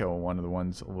didn't kill one of the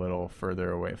ones a little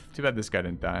further away. Too bad this guy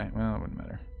didn't die. Well, it wouldn't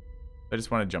matter. I just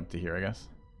want to jump to here, I guess.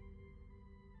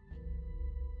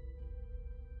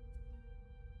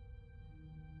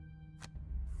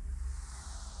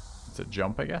 It's a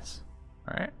jump, I guess.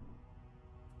 All right.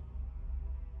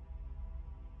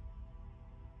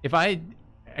 If I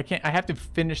can't, I have to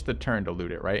finish the turn to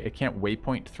loot it, right? It can't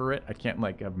waypoint through it. I can't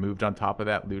like have moved on top of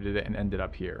that, looted it, and ended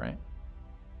up here, right?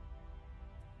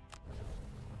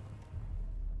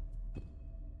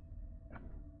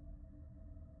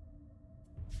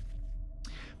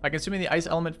 By consuming the ice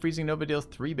element, Freezing Nova deals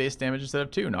 3 base damage instead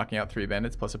of 2, knocking out 3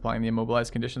 bandits, plus applying the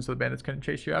immobilized condition so the bandits couldn't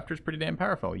chase you after is pretty damn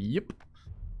powerful. Yep.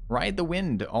 Ride the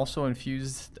Wind also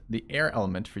infused the air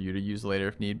element for you to use later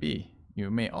if need be. You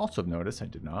may also have noticed, I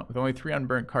did not, with only 3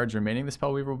 unburnt cards remaining, the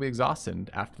Spellweaver will be exhausted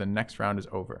after the next round is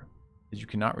over, as you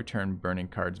cannot return burning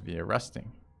cards via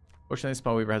resting. Fortunately, the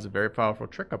Spellweaver has a very powerful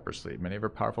trick up her sleeve. Many of her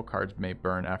powerful cards may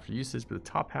burn after usage, but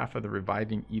the top half of the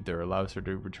Reviving Ether allows her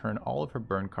to return all of her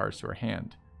burn cards to her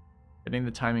hand. Getting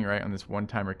the timing right on this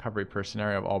one-time recovery per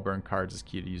scenario of all burn cards is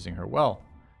key to using her well.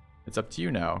 It's up to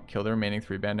you now. Kill the remaining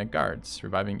 3 bandit guards.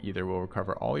 Reviving either will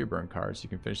recover all your burn cards. You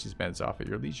can finish these bandits off at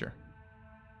your leisure.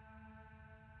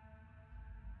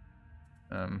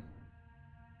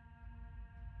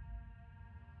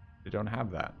 They don't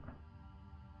have that.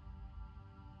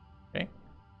 Okay.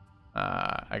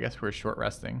 I guess we're short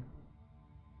resting.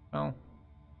 Well,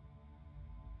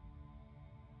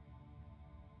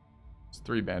 it's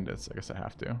 3 bandits. I guess I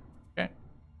have to. Okay.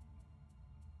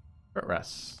 Short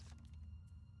rest.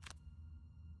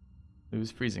 Lose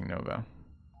freezing nova.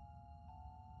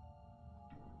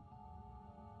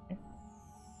 Okay.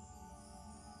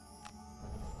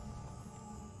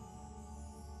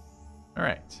 All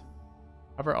right.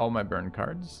 Cover all my burn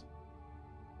cards.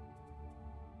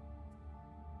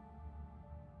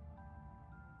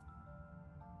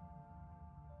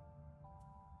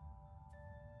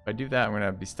 If I do that, I'm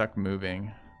gonna be stuck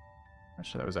moving. Not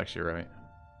sure that was actually right.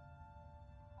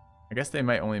 I guess they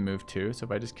might only move 2, so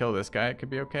if I just kill this guy, it could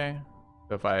be okay.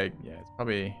 So if I, yeah, it's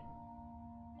probably,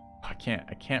 I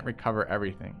can't recover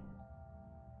everything.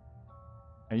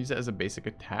 I use it as a basic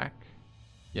attack.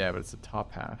 Yeah, but it's the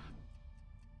top half.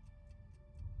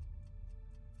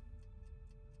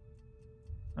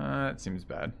 That seems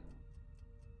bad.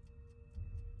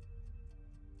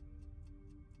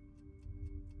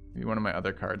 Maybe one of my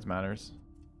other cards matters.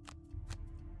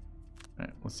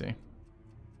 Alright, we'll see.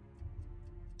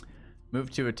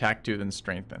 Move to attack 2, then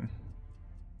strengthen.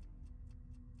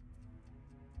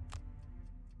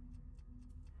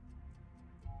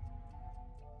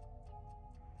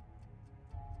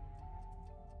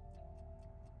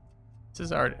 This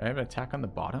is our, I have an attack on the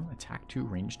bottom. Attack 2,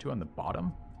 range 2 on the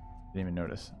bottom. Didn't even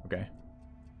notice. Okay.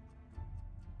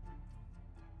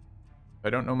 I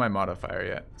don't know my modifier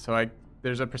yet. So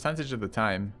there's a percentage of the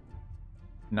time,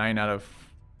 5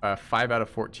 out of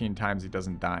 14 times he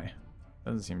doesn't die.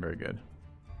 Doesn't seem very good.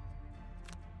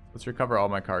 Let's recover all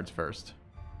my cards first.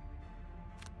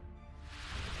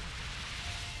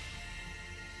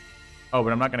 Oh,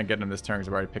 but I'm not going to get him this turn because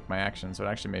I've already picked my action, so it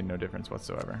actually made no difference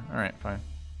whatsoever. Alright, fine.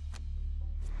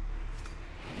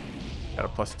 Got a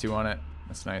 +2 on it.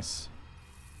 That's nice.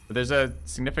 But there's a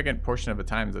significant portion of the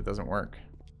times that doesn't work.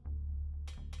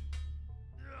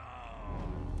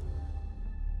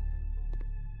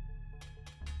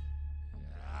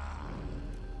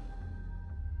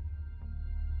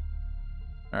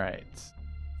 Alright.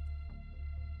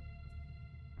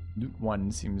 Loot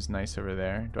 1 seems nice over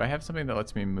there. Do I have something that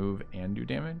lets me move and do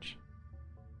damage?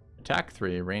 Attack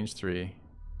 3, range 3.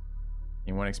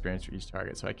 Gain 1 experience for each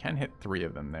target. So I can hit 3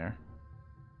 of them there.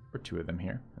 Or 2 of them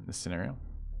here in this scenario.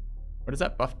 What does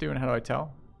that buff do and how do I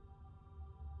tell?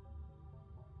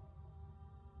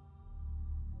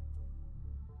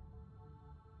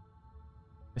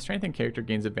 The strengthened character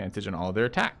gains advantage on all of their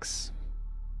attacks.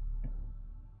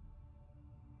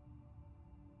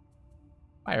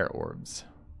 Fire orbs.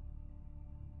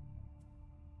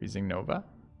 Freezing Nova.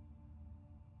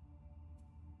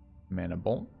 Mana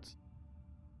Bolt.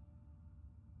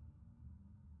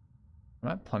 I'm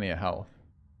at plenty of health.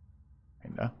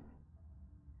 Kinda.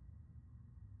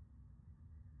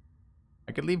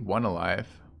 I could leave 1 alive.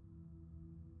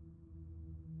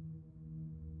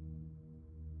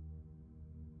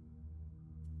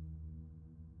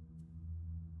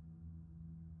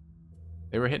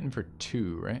 They were hitting for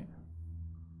 2, right?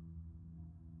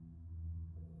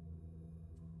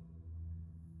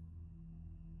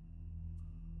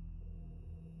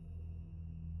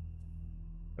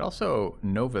 But also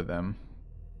Nova them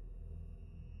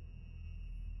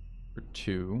for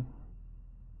 2.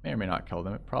 May or may not kill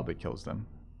them. It probably kills them.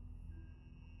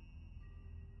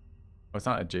 Oh, it's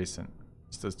not adjacent.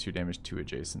 It just does 2 damage to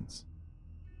adjacents.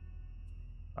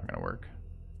 Not gonna work.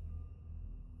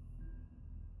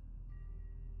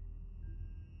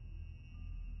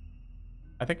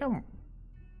 I think I'm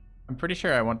pretty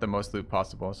sure I want the most loot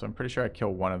possible, so I'm pretty sure I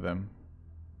kill 1 of them.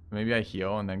 Maybe I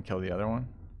heal and then kill the other one.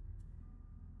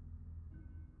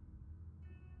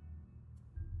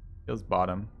 Kills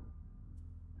bottom.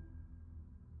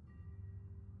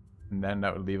 And then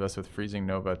that would leave us with Freezing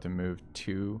Nova to move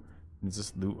 2. And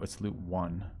just loot, let's loot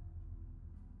 1.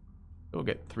 We'll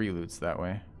get 3 loots that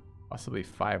way. Possibly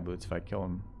 5 loots if I kill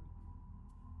him.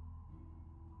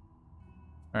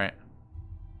 Alright.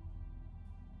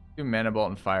 Do Mana Bolt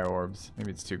and Fire Orbs.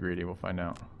 Maybe it's too greedy, we'll find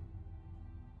out.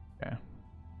 Okay.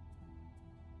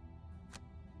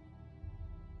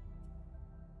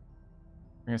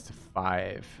 Bring us to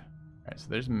 5. Alright, so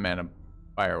there's Mana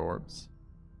Fire Orbs.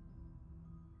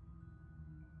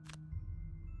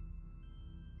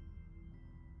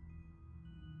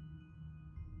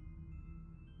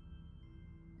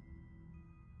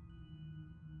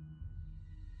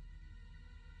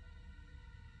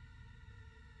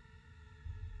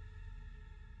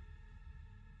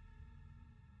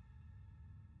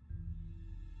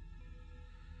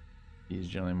 He's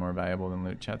generally more valuable than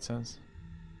loot, chat says.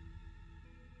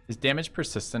 Is damage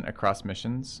persistent across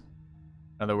missions?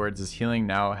 In other words, does healing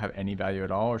now have any value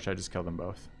at all, or should I just kill them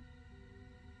both?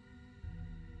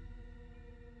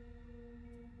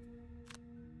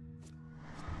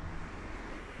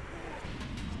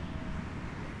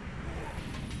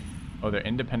 Oh, they're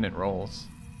independent roles.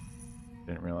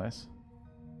 Didn't realize.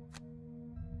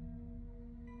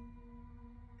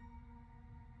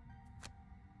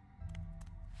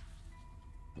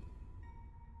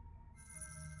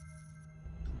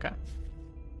 Okay.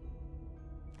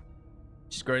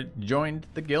 Just joined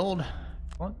the guild.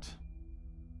 Excellent.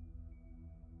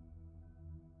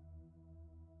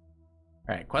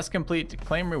 Alright, quest complete.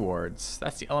 Claim rewards.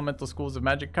 That's the elemental schools of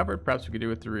magic covered. Perhaps we could do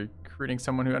with recruiting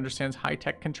someone who understands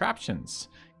high-tech contraptions.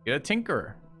 Get a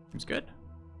tinkerer. Seems good.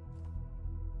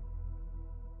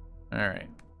 Alright,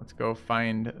 let's go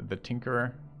find the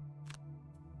tinkerer.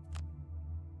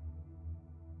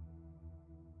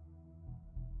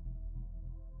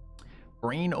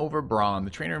 Brain over brawn.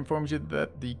 The trainer informs you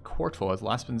that the Cortal has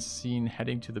last been seen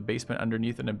heading to the basement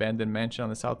underneath an abandoned mansion on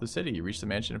the south of the city. You reach the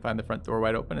mansion and find the front door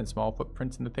wide open and small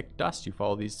footprints in the thick dust. You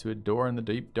follow these to a door in the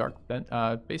deep, dark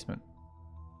basement.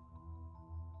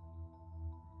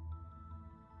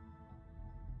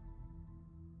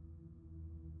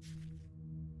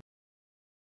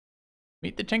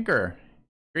 Meet the Tinkerer.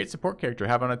 Great support character to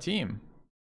have on a team.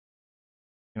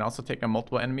 You can also take on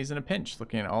multiple enemies in a pinch.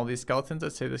 Looking at all these skeletons,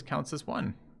 I'd say this counts as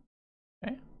one.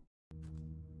 Okay.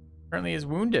 Currently is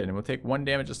wounded and will take 1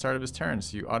 damage at the start of his turn,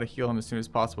 so you ought to heal him as soon as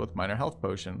possible with minor health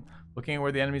potion. Looking at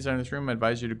where the enemies are in this room, I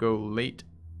advise you to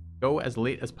go as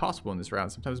late as possible in this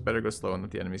round. Sometimes it's better to go slow and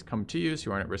let the enemies come to you so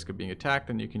you aren't at risk of being attacked.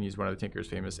 Then you can use one of the Tinker's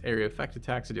famous area effect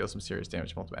attacks to deal some serious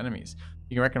damage to multiple enemies.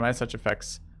 You can recognize such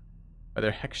effects by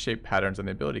their hex-shaped patterns on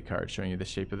the ability card, showing you the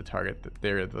shape of the target, the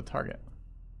area of the target.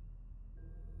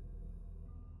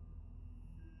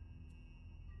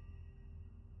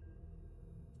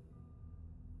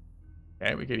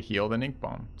 Okay, we could heal the ink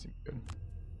bomb. Seems good.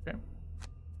 Okay.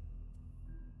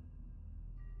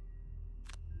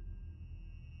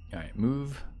 Alright,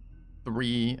 move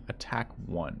 3, attack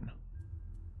 1.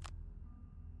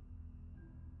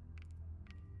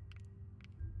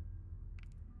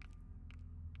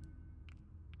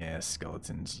 Yeah,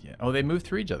 skeletons. Yeah. Oh, they move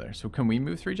through each other. So can we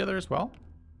move through each other as well?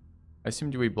 I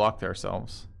assumed we blocked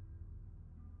ourselves.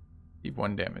 Leave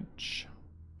 1 damage.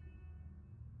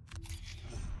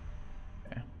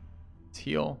 Okay. Let's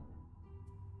heal.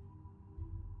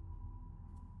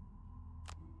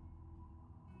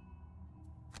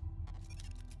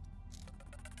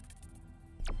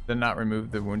 Did not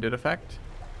remove the wounded effect.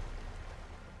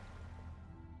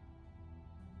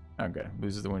 Oh, good.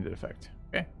 Loses the wounded effect.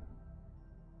 Okay.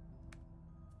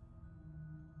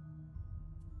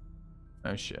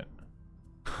 Oh shit.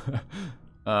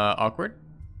 Awkward.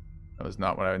 That was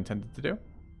not what I intended to do.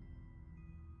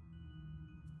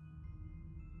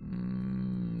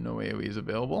 No AoE is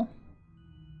available.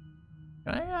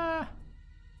 Can I,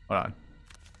 hold on.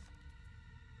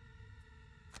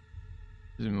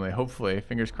 Presumably, hopefully,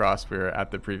 fingers crossed, we're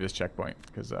at the previous checkpoint,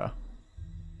 because,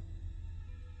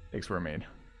 mistakes were made.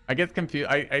 I get confused.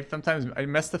 I sometimes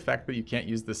mess the fact that you can't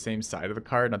use the same side of the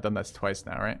card. I've done that twice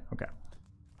now, right? Okay.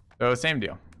 So, same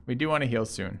deal. We do want to heal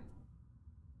soon.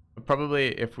 But probably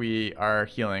if we are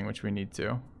healing, which we need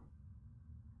to,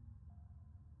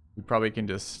 we probably can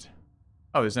just...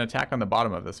 Oh, there's an attack on the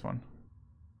bottom of this one.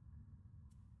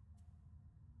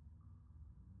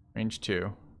 Range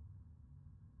 2.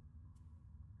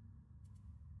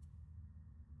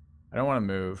 I don't want to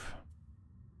move.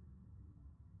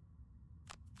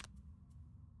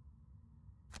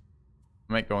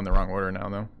 I might go in the wrong order now,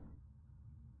 though.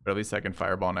 But at least I can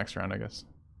fireball next round, I guess.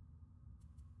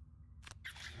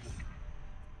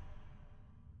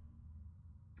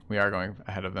 We are going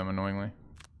ahead of them, annoyingly.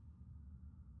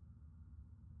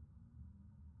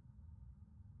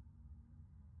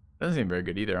 Doesn't seem very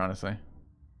good either, honestly.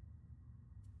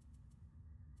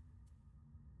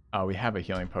 Oh, we have a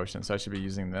healing potion, so I should be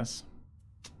using this.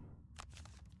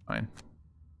 Fine.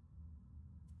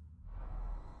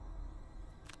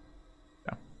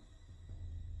 Yeah.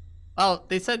 Well,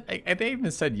 they said, they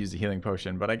even said use a healing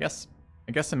potion, but I guess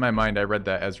in my mind I read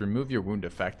that as remove your wound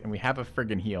effect, and we have a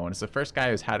friggin' heal, and it's the first guy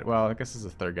who's had, well, I guess it's the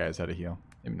third guy who's had a heal.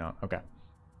 Maybe not. Okay.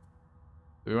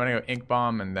 So we want to go ink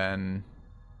bomb and then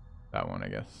that one, I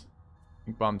guess.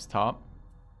 Ink bomb's top.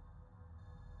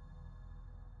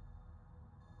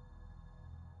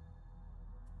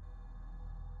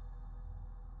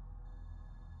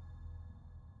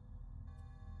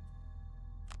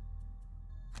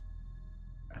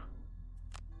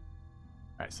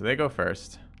 Alright, so they go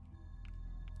first.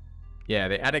 Yeah,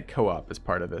 they added co-op as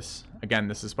part of this. Again,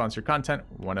 this is sponsored content.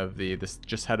 This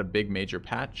just had a big major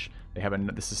patch.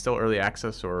 This is still early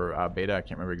access or beta. I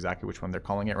can't remember exactly which one they're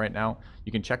calling it right now.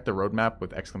 You can check the roadmap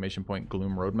with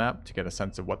 !Gloom roadmap to get a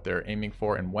sense of what they're aiming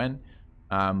for and when.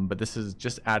 But this has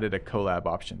just added a collab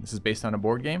option. This is based on a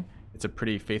board game. It's a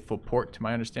pretty faithful port to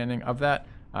my understanding of that,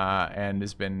 and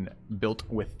has been built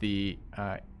with the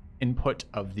input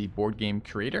of the board game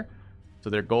creator. So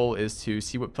their goal is to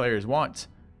see what players want,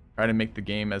 try to make the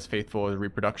game as faithful a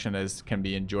reproduction as can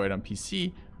be enjoyed on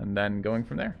PC, and then going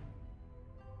from there.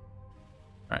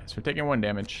 Alright, so we're taking 1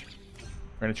 damage.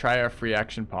 We're going to try our free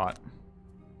action pot.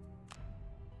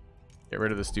 Get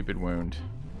rid of the stupid wound.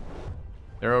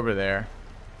 They're over there.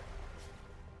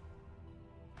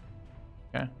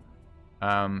 Okay.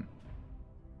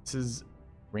 This is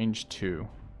range 2.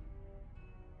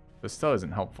 This still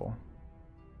isn't helpful.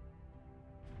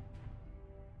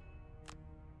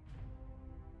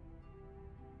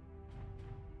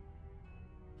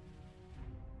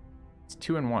 It's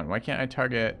 2 and 1. Why can't I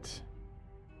target?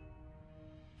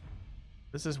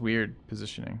 This is weird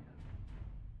positioning.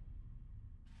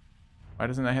 Why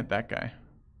doesn't that hit that guy?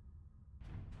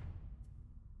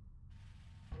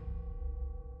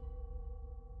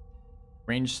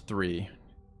 Range 3.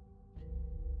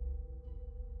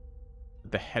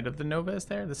 The head of the Nova is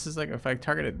there? This is like, if I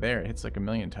target it there, it hits like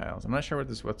 1,000,000 tiles. I'm not sure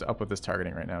what's up with this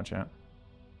targeting right now, chat.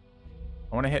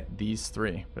 I want to hit these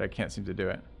 3, but I can't seem to do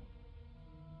it.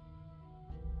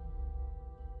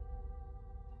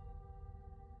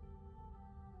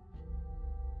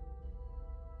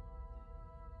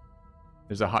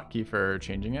 There's a hotkey for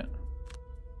changing it.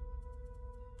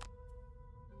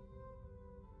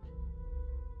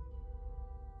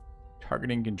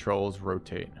 Targeting controls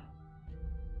rotate.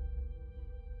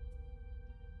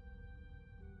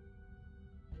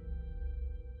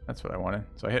 That's what I wanted.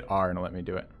 So I hit R and it'll let me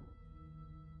do it.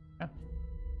 Yeah.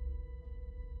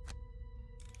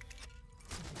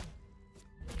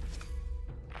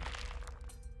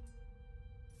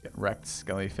 Get wrecked,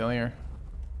 Skelly failure.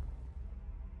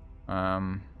 Oh.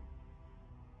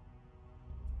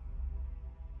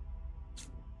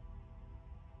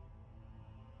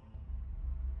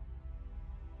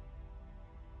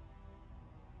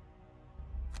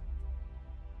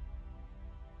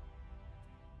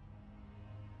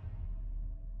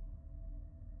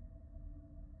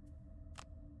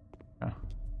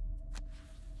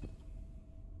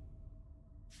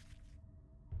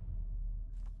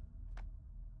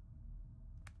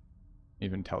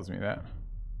 Even tells me that.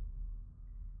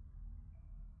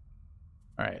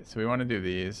 All right, so we want to do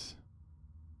these.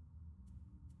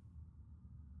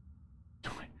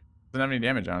 Doesn't have any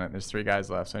damage on it. There's 3 guys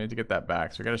left, so I need to get that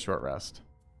back. So we got a short rest.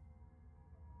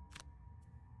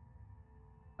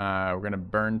 We're gonna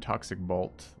burn Toxic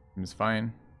Bolt. Seems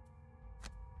fine.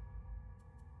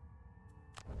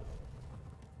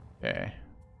 Okay.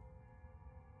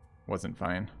 Wasn't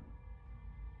fine.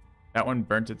 That one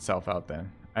burnt itself out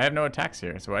then. I have no attacks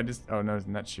here, so I just... Oh, no, it's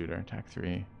Net Shooter. Attack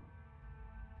 3.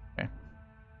 Okay.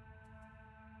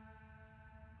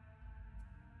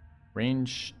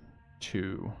 Range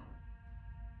 2.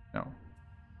 No.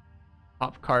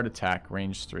 Top card attack,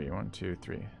 range 3. 1, 2,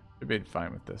 3. Should be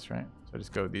fine with this, right? So I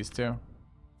just go with these 2.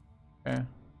 Okay.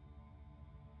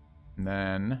 And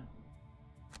then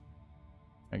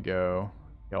I go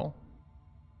kill.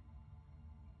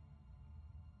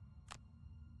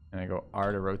 And I go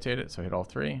R to rotate it, so I hit all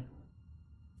 3.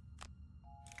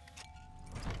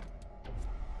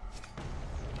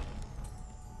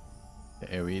 The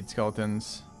AoE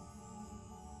skeletons.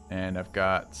 And I've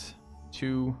got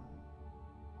 2,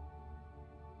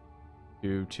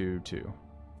 2, 2, 2.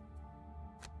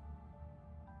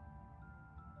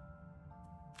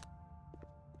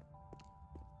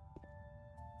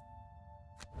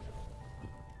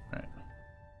 Alright.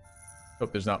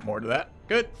 Hope there's not more to that.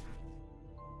 Good.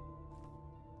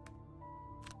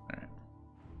 Alright.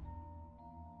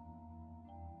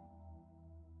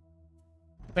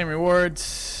 Claim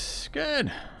rewards.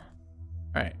 Good.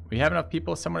 Alright, we have enough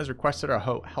people. Someone has requested our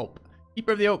help.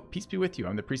 Keeper of the Oak, peace be with you.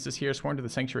 I'm the priestess here, sworn to the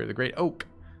sanctuary of the Great Oak.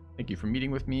 Thank you for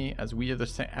meeting with me, as we at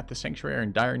the sanctuary are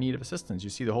in dire need of assistance. You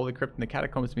see, the holy crypt in the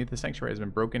catacombs beneath the sanctuary has been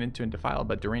broken into and defiled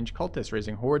by deranged cultists,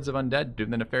 raising hordes of undead to do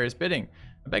the nefarious bidding.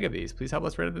 I beg of these, please help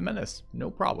us rid of the menace.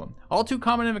 No problem. All too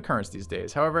common of occurrence these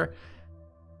days. However,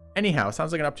 anyhow,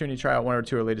 sounds like an opportunity to try out 1 or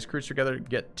 2 of our latest crews together.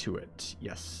 Get to it.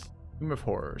 Yes. Tomb of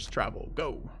Horrors. Travel.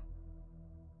 Go.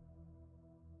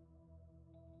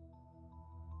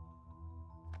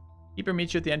 Keeper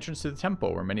meets you at the entrance to the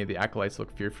temple, where many of the acolytes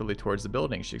look fearfully towards the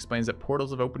building. She explains that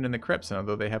portals have opened in the crypts, and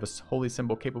although they have a holy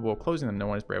symbol capable of closing them, no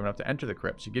one is brave enough to enter the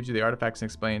crypt. She gives you the artifact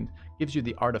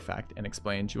and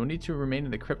explains you will need to remain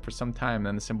in the crypt for some time, and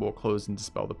then the symbol will close and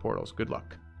dispel the portals. Good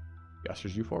luck. She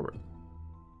ushers you forward.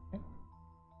 Okay.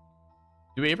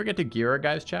 Do we ever get to gear our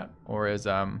guys, chat, or is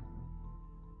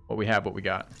what we have what we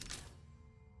got?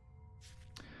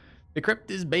 The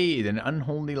crypt is bathed in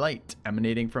unholy light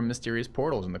emanating from mysterious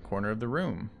portals in the corner of the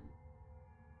room.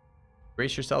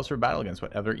 Brace yourselves for battle against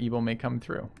whatever evil may come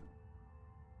through.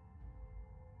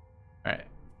 Alright,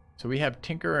 so we have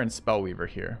Tinkerer and Spellweaver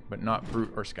here, but not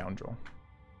Brute or Scoundrel.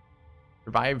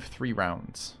 Survive 3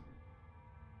 rounds.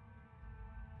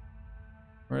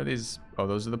 Where are these? Oh,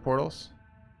 those are the portals?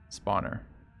 Spawner.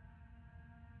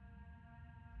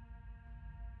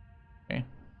 Okay.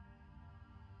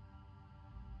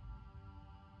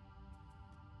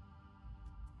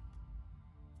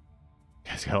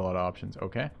 Guys got a lot of options.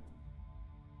 Okay.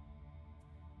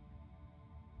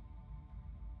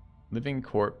 Living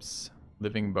Corpse,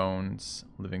 Living Bones,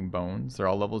 Living Bones. They're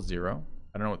all level 0.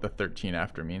 I don't know what the 13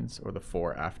 after means, or the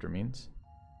 4 after means.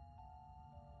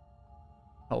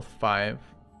 Health 5.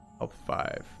 Health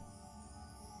 5.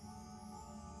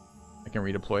 I can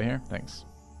redeploy here. Thanks.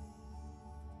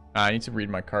 I need to read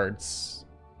my cards.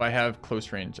 If I have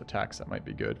close range attacks, that might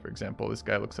be good. For example, this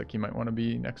guy looks like he might want to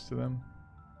be next to them.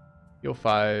 Heal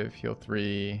 5, heal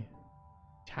 3,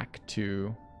 attack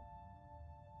 2,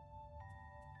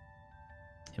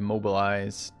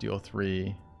 immobilize, deal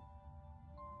 3,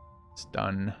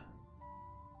 stun,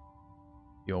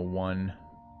 heal 1,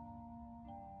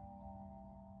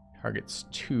 targets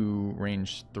 2,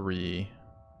 range 3,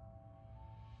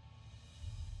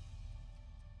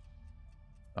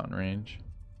 stun range,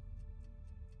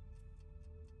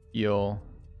 heal,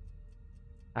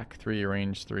 attack 3,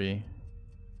 range 3.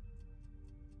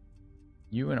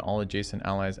 You and all adjacent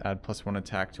allies add +1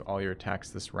 attack to all your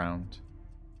attacks this round.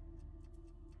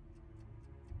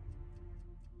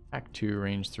 Attack 2,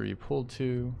 range 3, pull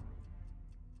 2.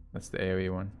 That's the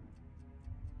AoE one.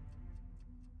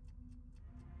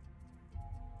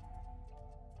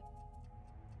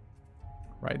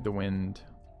 Ride the Wind.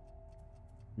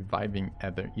 Reviving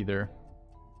either.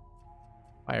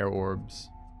 Fire Orbs.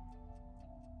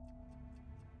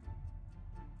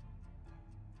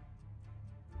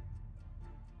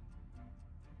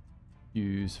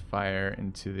 Use fire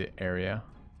into the area.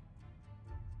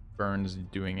 Burns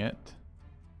doing it.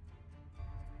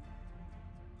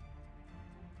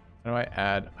 How do I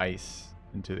add ice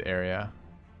into the area?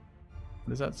 What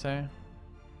does that say?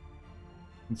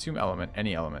 Consume element,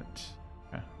 any element.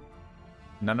 Okay.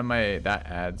 None of my, that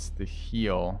adds the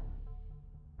heal.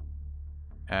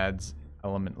 Adds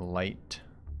element light.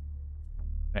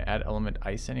 Can I add element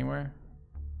ice anywhere?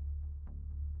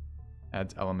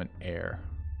 Adds element air.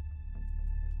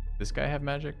 This guy have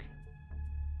magic?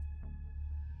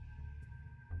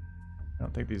 I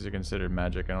don't think these are considered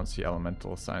magic. I don't see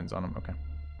elemental signs on them. Okay.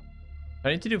 I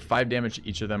need to do 5 damage to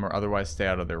each of them or otherwise stay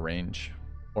out of their range.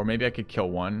 Or maybe I could kill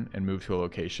one and move to a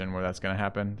location where that's going to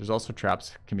happen. There's also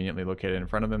traps conveniently located in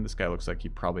front of them. This guy looks like he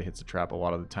probably hits a trap a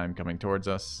lot of the time coming towards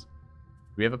us.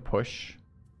 Do we have a push?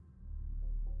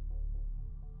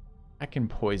 I can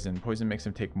poison. Poison makes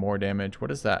him take more damage. What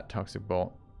is that? Toxic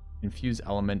Bolt. Infuse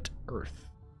element earth.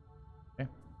 Okay.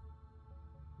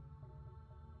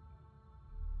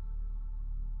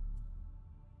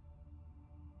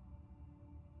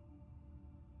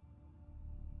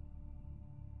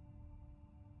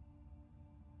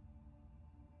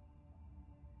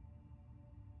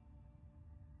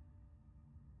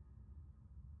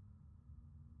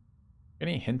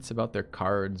 Any hints about their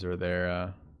cards or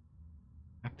their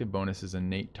active bonuses?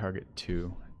 Innate target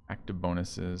 2. Active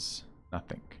bonuses,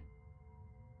 nothing.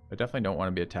 I definitely don't want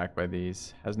to be attacked by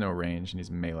these. Has no range and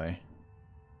he's melee.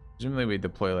 Presumably we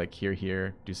deploy like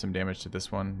here, do some damage to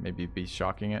this one, maybe be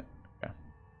shocking it. Okay.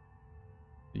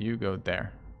 You go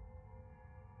there.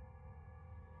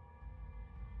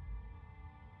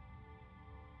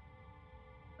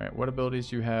 Alright, what abilities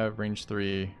do you have? Range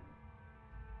 3.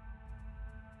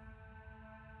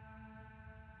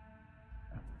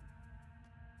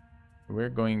 We're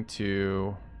going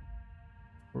to...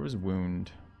 Where was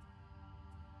wound?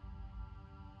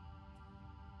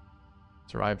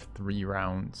 Survive 3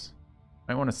 rounds.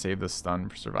 Might want to save the stun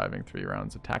for surviving 3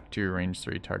 rounds. Attack 2, range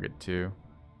 3, target 2.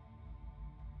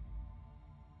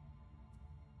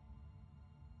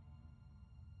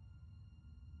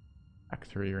 Attack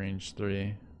 3, range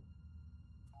 3.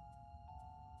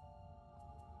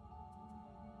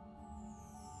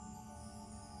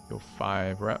 Go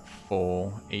 5. We're at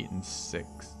full. 8 and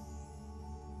 6.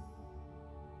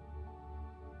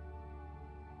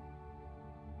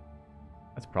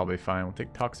 That's probably fine. We'll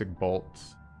take Toxic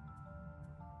Bolts.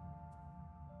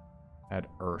 Add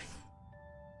Earth.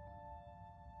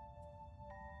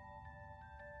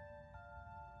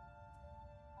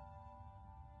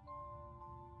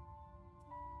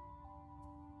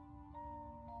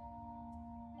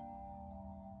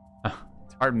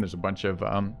 It's hard when there's a bunch of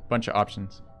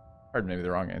options. Hard, maybe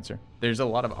the wrong answer. There's a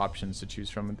lot of options to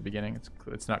choose from at the beginning.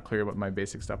 It's not clear what my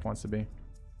basic stuff wants to be.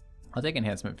 I'll take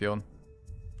Enhancement Field.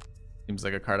 Seems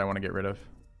like a card I want to get rid of.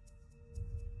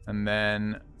 And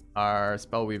then our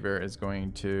Spellweaver is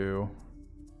going to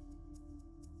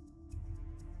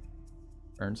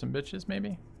earn some bitches,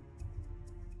 maybe?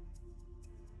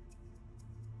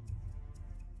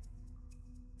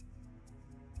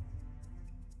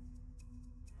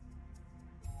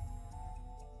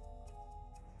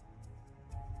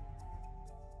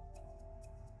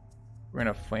 We're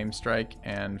gonna Flame Strike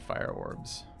and Fire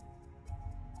Orbs.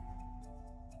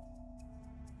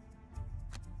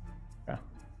 Yeah.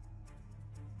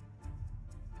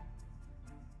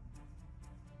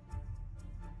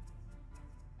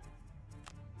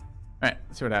 Alright,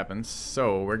 let's see what happens.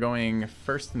 So we're going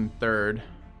first and third.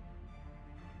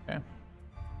 Okay.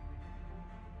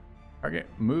 Target,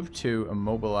 move 2,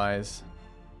 immobilize.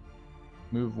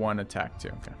 Move 1, attack 2.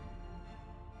 Okay.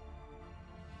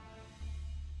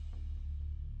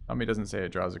 Tommy doesn't say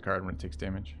it draws a card when it takes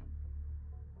damage.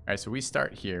 Alright, so we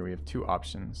start here. We have 2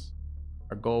 options.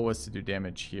 Our goal was to do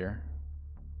damage here.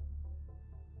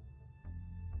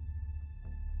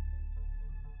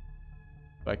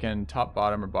 So I can top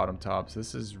bottom or bottom top. So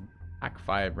this is Attack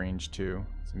 5, range 2.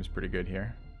 Seems pretty good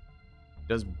here. It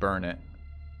does burn it.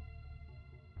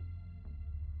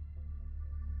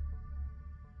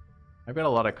 I've got a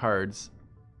lot of cards.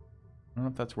 I don't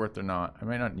know if that's worth or not. I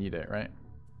might not need it, right?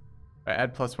 If I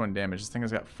add +1 damage, this thing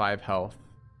has got 5 health.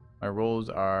 My rolls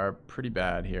are pretty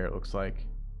bad here, it looks like.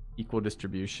 Equal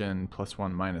distribution,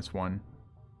 +1, -1.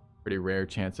 Pretty rare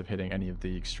chance of hitting any of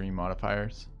the extreme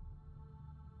modifiers.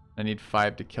 I need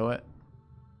 5 to kill it.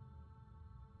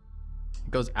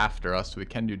 It goes after us, so we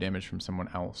can do damage from someone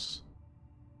else.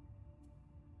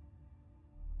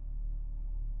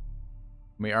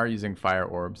 We are using Fire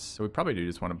Orbs, so we probably do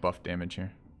just want to buff damage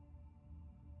here.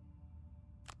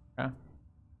 Yeah.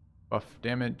 Buff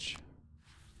damage.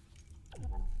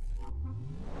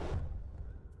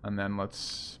 And then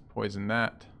let's poison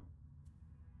that.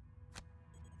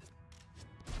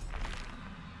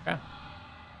 Yeah.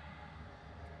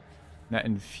 That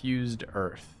infused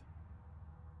earth.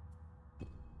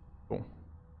 Cool.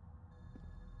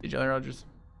 Hey, Jelly Rogers.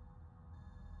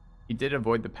 He did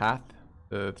avoid the path,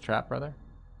 the trap, brother.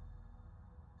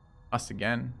 Us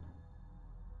again.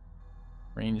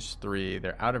 Range 3.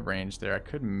 They're out of range there. I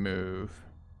could move.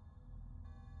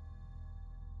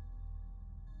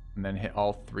 And then hit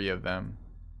all 3 of them.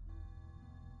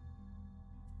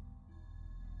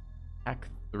 Attack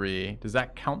 3. Does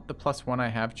that count the +1 I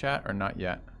have, chat, or not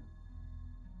yet?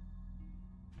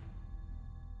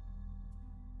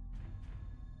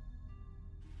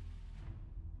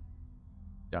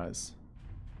 Does.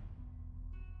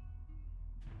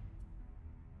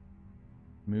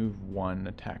 Move 1,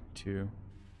 attack 2.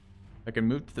 I can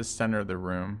move to the center of the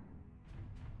room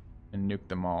and nuke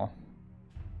them all.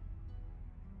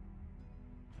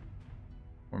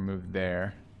 Or move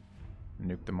there and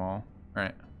nuke them all.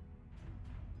 Alright.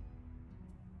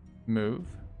 Move.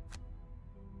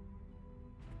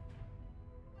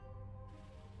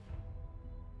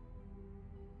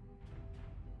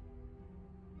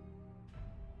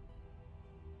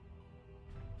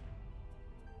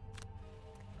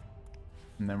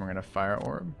 And then we're going to Fire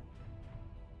Orb.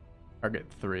 Target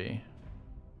 3.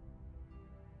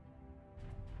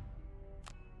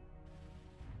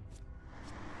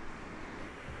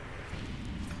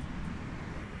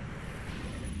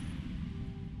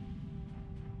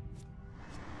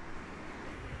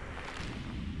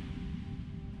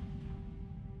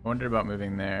 I wondered about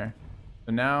moving there.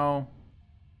 So now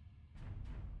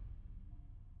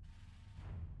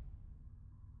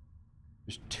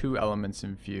there's 2 elements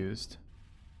infused.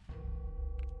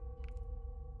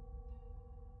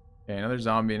 Okay, another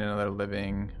zombie and another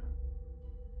living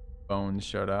bones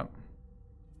showed up.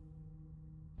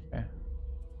 Okay.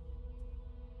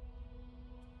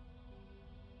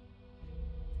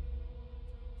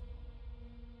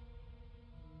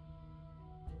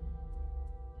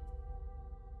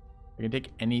 I can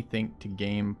take anything to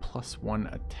gain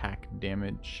 +1 attack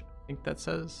damage. I think that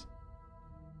says.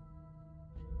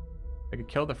 I could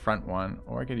kill the front one,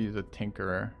 or I could use a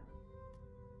Tinkerer.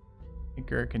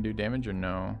 Tinkerer can do damage or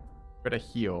no? Got a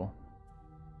heal.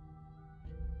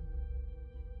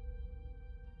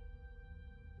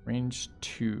 Range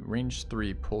 2, range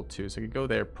 3, pull 2. So I could go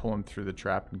there, pull him through the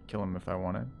trap, and kill him if I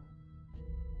wanted.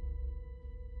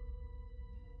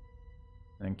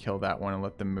 And then kill that one and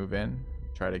let them move in.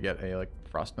 Try to get a like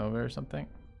Frost Nova or something.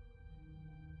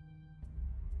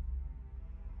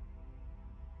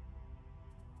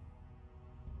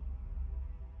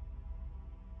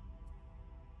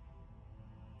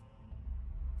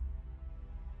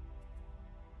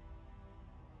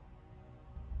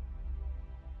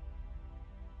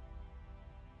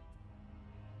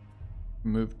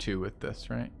 Move 2 with this,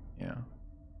 right? Yeah.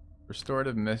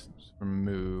 Restorative Mist,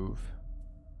 remove.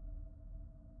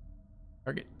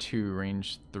 Target 2,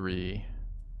 range 3.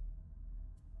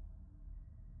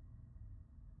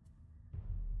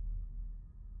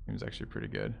 Seems actually pretty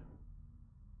good.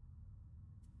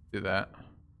 Do that.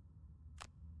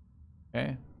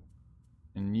 Okay.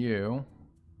 And you.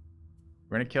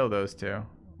 We're gonna kill those two.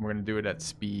 We're gonna do it at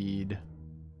speed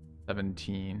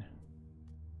 17.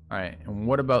 Alright, and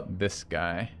what about this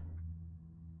guy?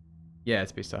 Yeah,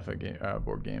 it's based off a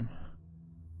board game.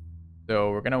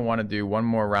 So we're gonna want to do one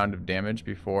more round of damage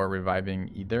before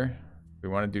reviving either. We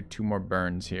want to do 2 more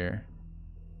burns here.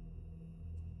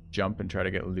 Jump and try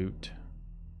to get loot.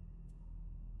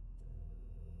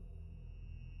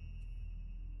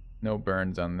 No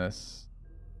burns on this.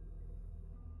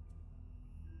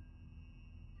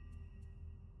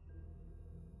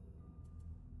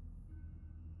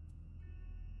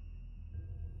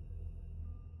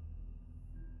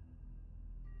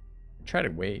 Try to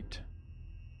wait.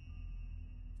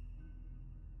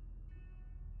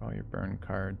 All your burn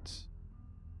cards.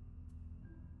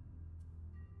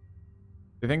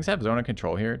 Do things have zone of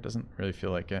control here? It doesn't really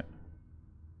feel like it.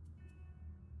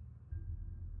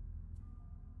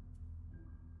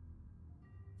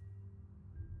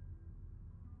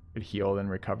 Could heal then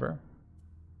recover.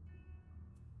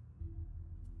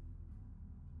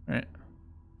 All right.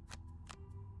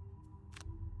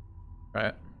 Try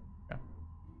it. Yeah.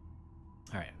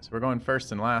 All right. So we're going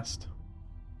first and last.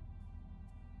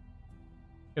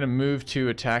 Gonna move 2,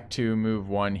 attack 2, move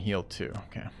 1, heal 2.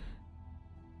 Okay.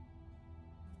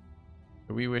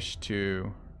 So we wish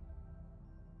to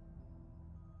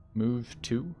move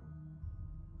 2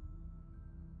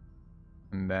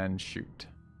 and then shoot.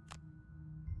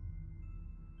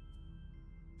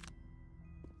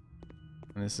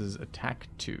 And this is attack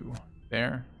 2.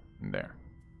 There and there.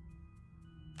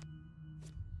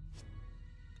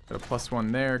 Got a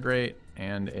 +1 there, great.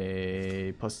 And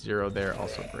a +0 there,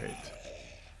 also great.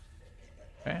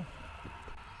 Okay.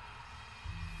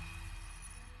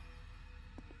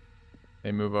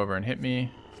 They move over and hit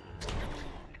me.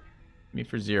 Hit me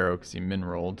for 0 because he min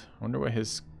rolled. I wonder what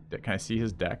his. Can I see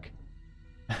his deck?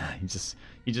 he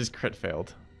just crit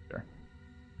failed. Sure.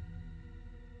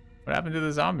 What happened to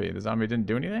the zombie? The zombie didn't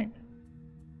do anything?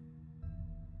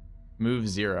 Move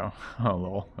 0. Oh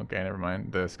lol. Okay, never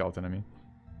mind. The skeleton, I mean.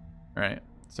 Alright.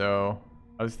 So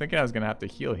I was thinking I was gonna have to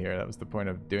heal here. That was the point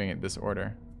of doing it this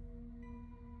order.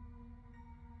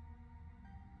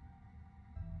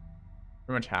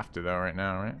 Pretty much have to though right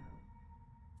now, right?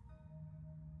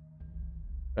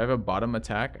 Do I have a bottom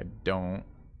attack? I don't.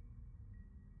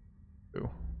 Ooh.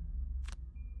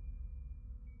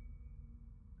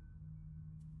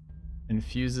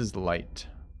 Infuses light.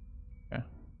 Okay.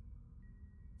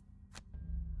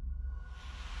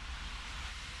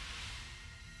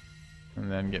 And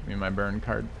then get me my burn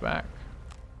card back.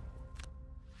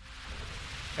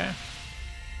 Okay.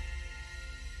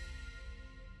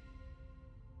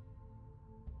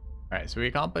 Alright, so we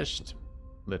accomplished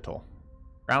little.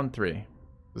 Round 3.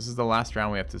 This is the last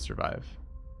round we have to survive.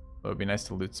 So it would be nice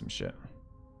to loot some shit.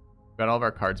 Got all of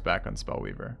our cards back on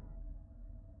Spellweaver.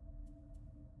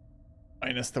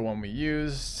 Minus the one we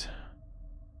used.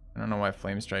 I don't know why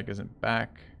Flame Strike isn't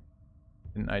back.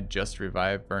 Didn't I just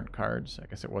revive burnt cards? I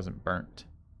guess it wasn't burnt.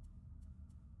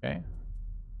 Okay.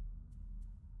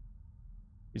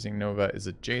 Using Nova is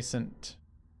adjacent.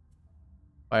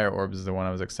 Fire Orbs is the one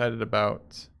I was excited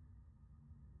about.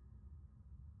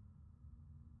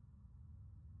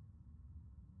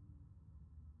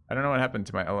 I don't know what happened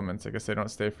to my elements. I guess they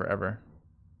don't stay forever.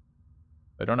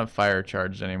 I don't have fire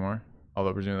charged anymore.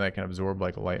 Although presumably I can absorb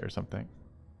like light or something.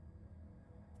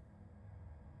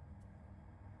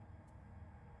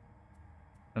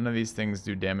 None of these things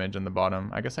do damage on the bottom.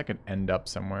 I guess I could end up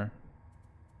somewhere.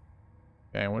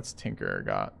 Okay, what's Tinkerer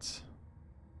got?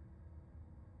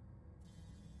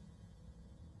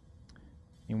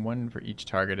 In 1 for each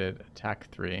targeted. Attack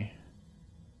 3.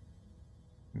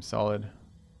 I'm solid.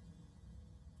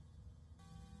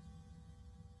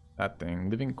 That thing.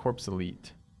 Living Corpse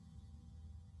Elite.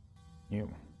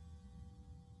 Ew.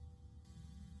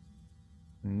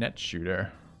 Net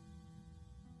shooter.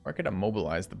 Or I could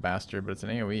immobilize the bastard, but it's an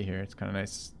AoE here. It's kind of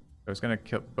nice. I was going to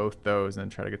kill both those and then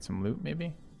try to get some loot,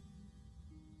 maybe?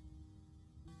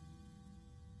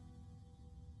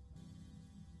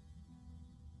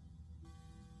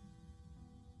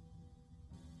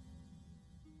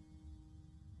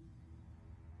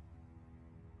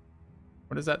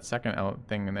 What is that second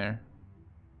thing in there?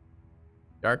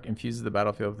 Dark infuses the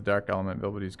battlefield with the dark element.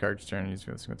 Available to use charge turn. Use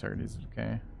for the single target.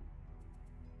 Okay.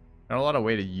 Not a lot of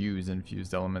way to use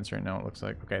infused elements right now, it looks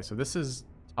like. Okay, so this is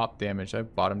top damage. Do I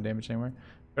have bottom damage anywhere?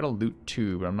 I've got a loot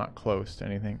 2, but I'm not close to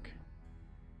anything.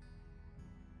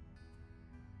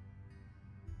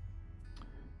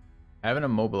 I have an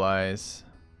immobilize.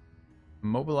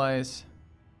 Immobilize.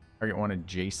 Target one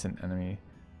adjacent enemy.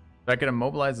 So I could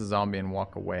immobilize the zombie and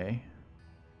walk away.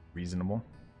 Reasonable.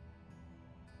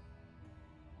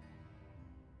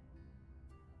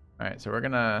 Alright, so we're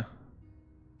gonna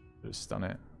just stun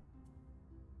it.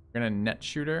 We're gonna net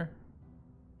shooter.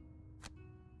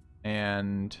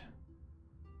 And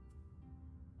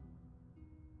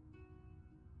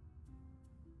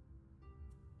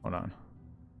hold on.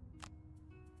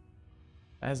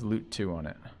 That has loot 2 on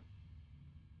it.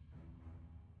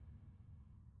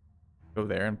 Go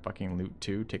there and fucking loot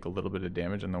 2. Take a little bit of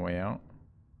damage on the way out.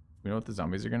 We know what the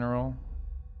zombies are gonna roll.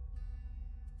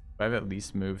 If I have at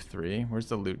least move 3. Where's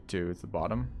the loot 2? It's the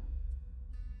bottom.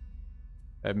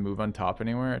 I have move on top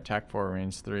anywhere. Attack 4,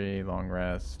 range 3, long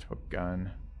rest, hook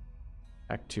gun.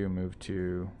 Attack 2, move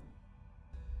 2.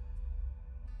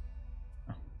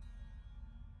 Oh.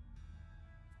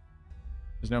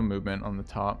 There's no movement on the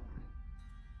top.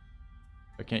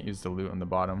 I can't use the loot on the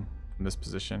bottom from this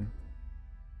position.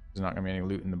 There's not going to be any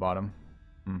loot in the bottom.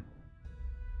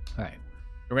 Alright.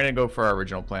 We're going to go for our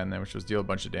original plan then, which was deal a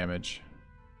bunch of damage.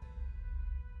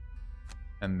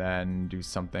 And then do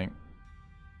something.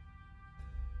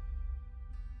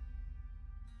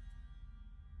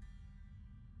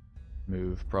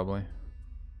 Move, probably.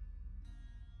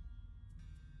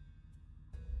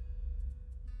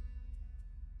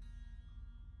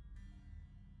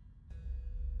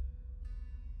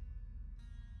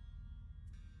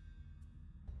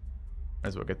 Might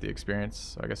as well get the experience.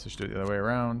 So I guess I should do it the other way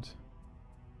around.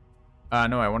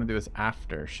 No, I want to do this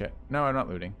after. Shit. No, I'm not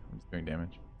looting. I'm just doing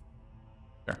damage.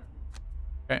 Sure.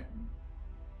 Okay.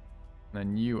 And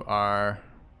then you are...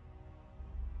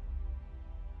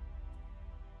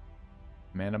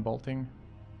 mana bolting.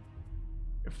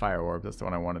 Fire orb, that's the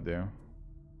one I want to do.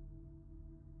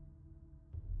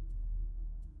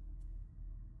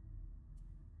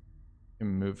 Can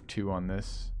move 2 on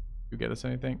this. 2 get us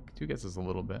anything? 2 gets us a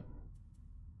little bit.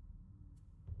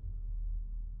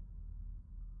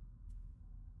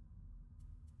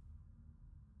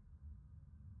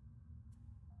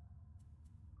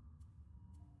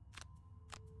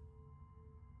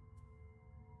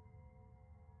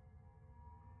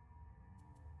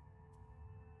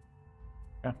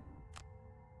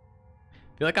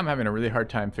 I feel like I'm having a really hard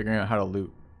time figuring out how to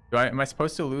loot. Am I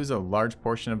supposed to lose a large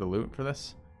portion of the loot for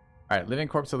this? Alright, Living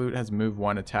Corpse loot has move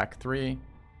 1, attack 3.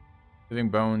 Living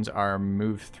Bones are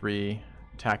move 3,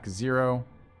 attack 0.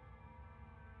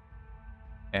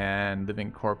 And Living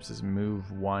Corpse is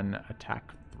move 1,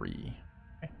 attack 3.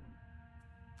 Okay.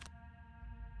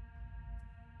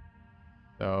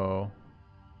 So...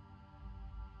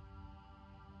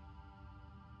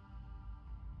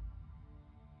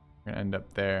 we're gonna end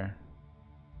up there.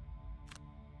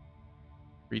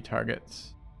 3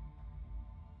 targets.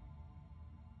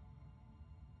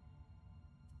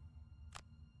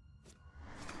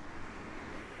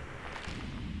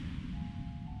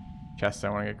 Chests I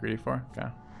want to get greedy for. Okay.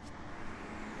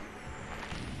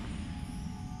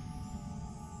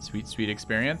 Sweet, sweet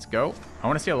experience. Go. I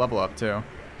want to see a level up too.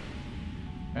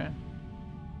 Okay.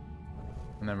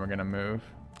 And then we're gonna move.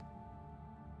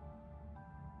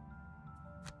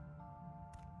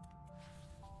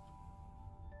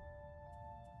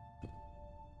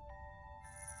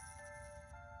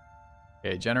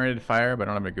 Okay, generated fire, but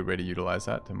I don't have a good way to utilize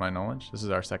that to my knowledge. This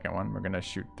is our second one. We're gonna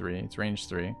shoot 3. It's range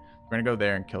 3. We're gonna go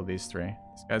there and kill these 3.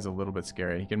 This guy's a little bit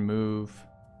scary. He can move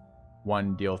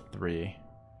 1, deal 3. You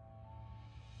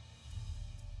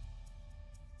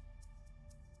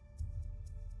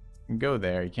can go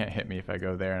there. You can't hit me if I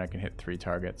go there, and I can hit 3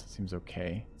 targets. It seems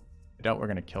okay. I doubt we're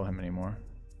gonna kill him anymore.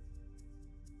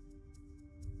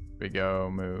 Here we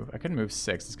go, move. I could move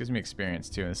 6. This gives me experience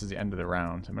too, and this is the end of the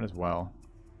round. I might as well.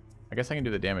 I guess I can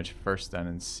do the damage first then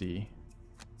and see.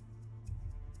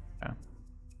 Yeah.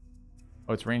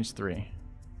 Oh, it's range 3.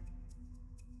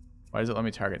 Why does it let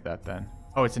me target that then?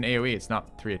 Oh, it's an AoE. It's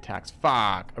not 3 attacks.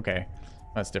 Fuck. Okay.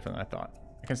 That's different than I thought.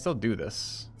 I can still do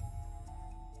this.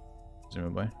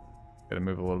 presumably. Gotta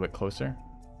move a little bit closer.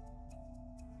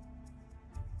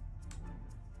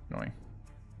 Annoying.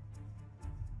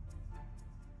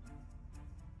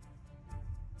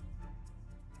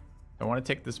 I want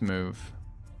to take this move.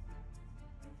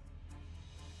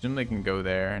 Presumably can go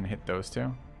there and hit those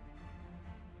two.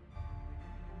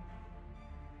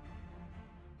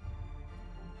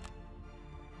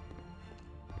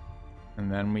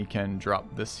 And then we can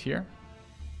drop this here.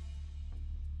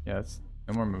 Yeah, that's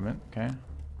no more movement. Okay.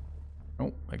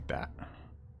 Oh, like that.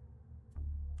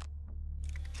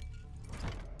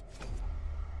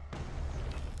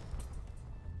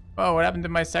 Oh, what happened to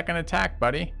my second attack,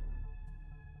 buddy?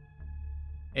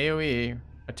 AoE,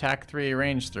 attack 3,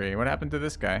 range 3. What happened to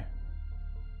this guy?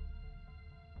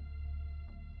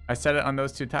 I set it on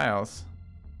those two tiles.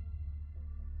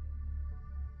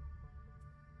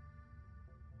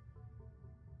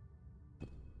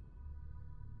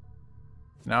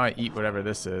 Now I eat whatever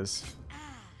this is.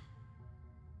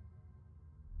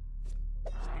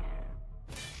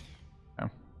 Oh.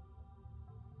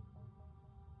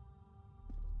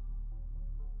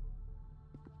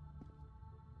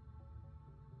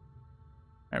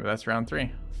 Alright, but that's round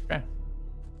 3. Okay.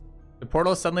 The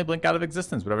portals suddenly blink out of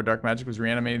existence. Whatever dark magic was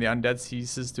reanimating the undead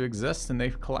ceases to exist, and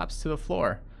they collapse to the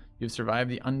floor. You've survived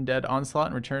the undead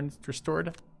onslaught and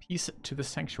restored peace to the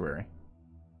sanctuary. I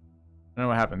don't know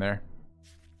what happened there.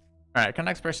 Alright, I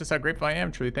cannot express just how grateful I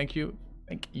am. Truly, thank you.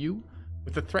 Thank you.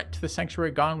 With the threat to the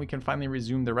sanctuary gone, we can finally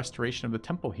resume the restoration of the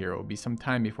temple here. It will be some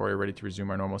time before we're ready to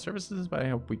resume our normal services, but I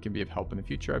hope we can be of help in the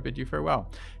future. I bid you farewell.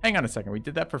 Hang on a second. We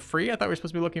did that for free? I thought we were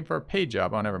supposed to be looking for a paid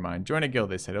job. Oh, never mind. Join a guild,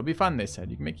 they said. It'll be fun, they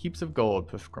said. You can make heaps of gold.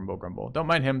 Puff, grumble, grumble. Don't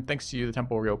mind him. Thanks to you, the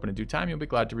temple will reopen in due time. You'll be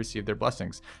glad to receive their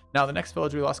blessings. Now, the next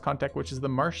village we lost contact, which is the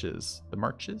Marshes. The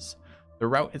Marches? The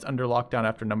route is under lockdown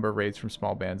after a number of raids from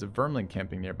small bands of vermin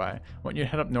camping nearby. I want you to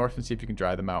head up north and see if you can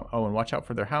drive them out. Oh, and watch out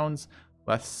for their hounds.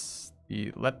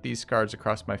 Let these scars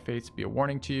across my face be a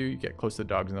warning to you. You get close to the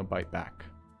dogs and they'll bite back.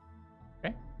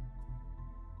 Okay.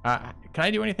 Can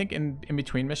I do anything in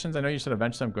between missions? I know you said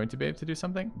eventually I'm going to be able to do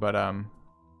something, but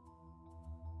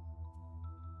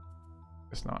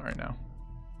it's not right now.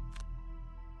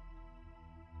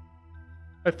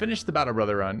 I finished the Battle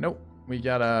Brother run. Nope. We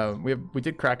got we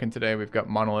did Kraken today. We've got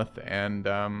Monolith and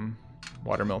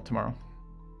Watermill tomorrow.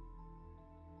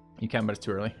 You can, but it's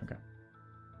too early. Okay.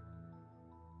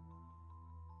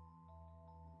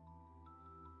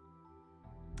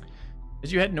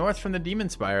 As you head north from the Demon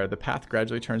Spire, the path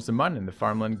gradually turns to mud and the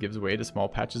farmland gives way to small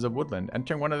patches of woodland.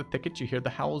 Entering one of the thickets, you hear the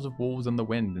howls of wolves on the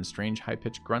wind and strange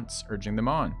high-pitched grunts urging them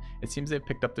on. It seems they've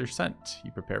picked up their scent.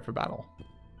 You prepare for battle.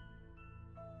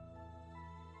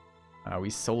 We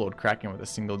soloed Kraken with a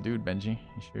single dude, Benji.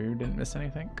 You sure you didn't miss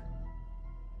anything?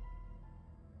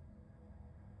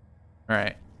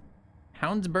 Alright.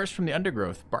 Hounds burst from the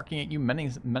undergrowth, barking at you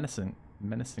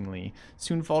menacingly.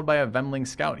 Soon followed by a Vemling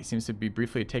scout. He seems to be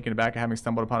briefly taken aback at having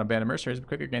stumbled upon a band of mercenaries, but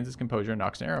quickly gains his composure and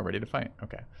knocks an arrow, ready to fight.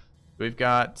 Okay. We've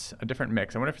got a different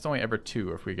mix. I wonder if it's only ever 2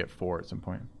 or if we get 4 at some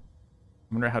point.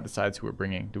 I wonder how it decides who we're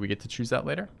bringing. Do we get to choose that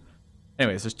later?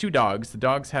 Anyways, there's 2 dogs. The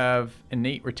dogs have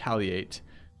innate retaliate.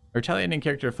 A retaliating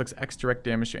character inflicts X direct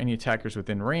damage to any attackers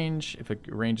within range. If a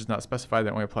range is not specified,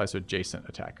 that only applies to adjacent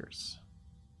attackers.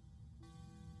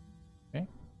 Okay.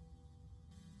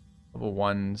 Level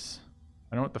 1s.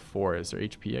 I don't know what the 4 is. Or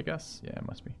HP, I guess? Yeah, it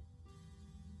must be.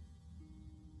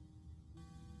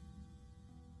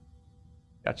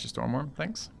 Gotcha, Stormworm.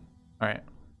 Thanks. Alright.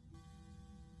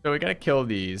 So we gotta kill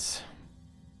these.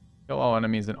 Kill all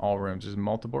enemies in all rooms. There's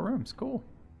multiple rooms. Cool.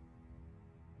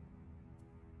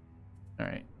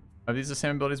 Alright. Are these the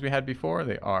same abilities we had before?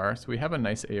 They are. So we have a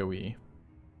nice AoE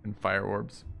and fire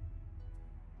orbs.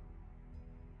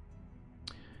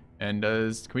 And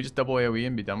can we just double AoE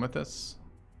and be done with this?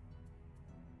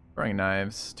 Throwing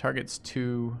knives. Targets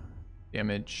 2.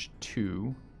 Damage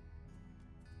 2.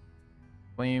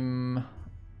 Flame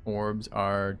orbs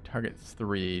are target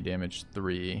 3. Damage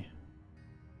 3.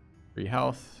 3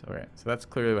 health. Okay, so that's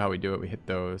clearly how we do it. We hit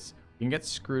those. We can get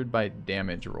screwed by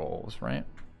damage rolls, right?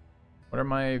 What are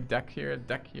my deck here?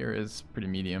 Deck here is pretty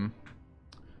medium.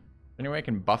 Anyway, I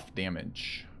can buff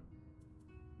damage.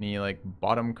 Any like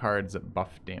bottom cards that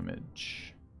buff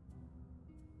damage.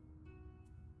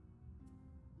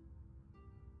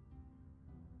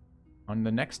 On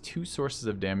the next 2 sources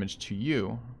of damage to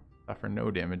you, suffer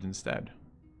no damage instead.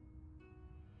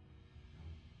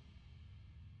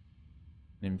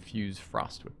 And infuse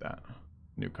frost with that.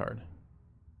 New card.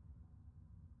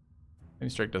 Any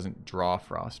strike doesn't draw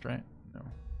frost, right? No.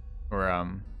 Or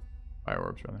fire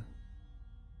orbs rather.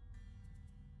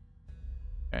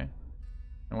 Okay.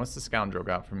 And what's the scoundrel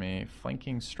got for me?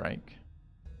 Flanking strike.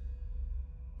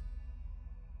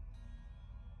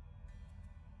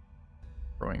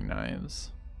 Throwing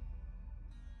knives.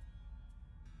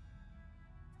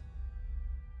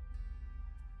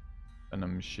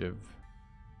 Venom Shiv.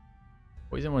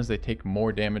 Poison ones, they take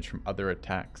more damage from other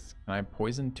attacks. Can I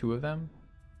poison 2 of them?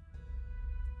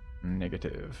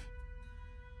 Negative.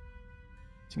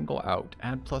 Single out.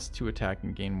 Add +2 attack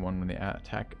and gain 1 when the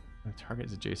attack the target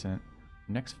is adjacent.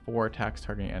 Next 4 attacks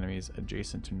targeting enemies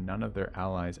adjacent to none of their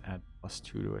allies add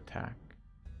 +2 to attack.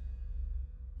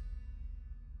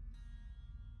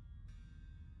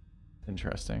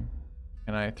 Interesting.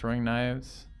 Can I throwing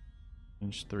knives?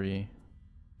 Range 3.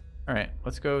 Alright,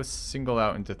 let's go single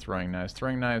out into throwing knives.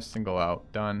 Throwing knives, single out,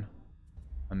 done.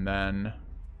 And then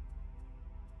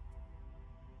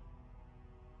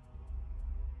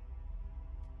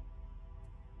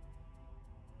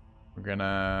we're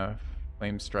gonna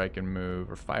flame strike and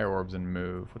move, or fire orbs and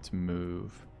move. What's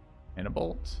move?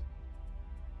 Manibolt?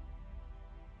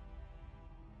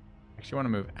 Actually want to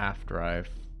move after I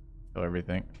kill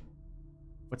everything.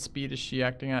 What speed is she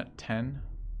acting at? 10?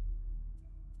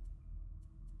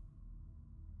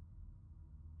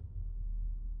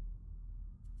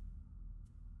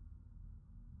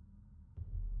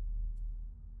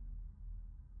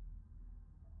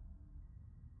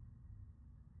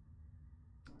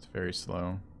 It's very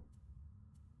slow.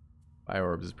 Fire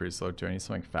orbs is pretty slow too. I need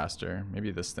something faster. Maybe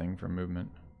this thing for movement.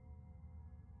 I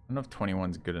don't know if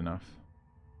 21's good enough.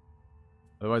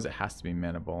 Otherwise it has to be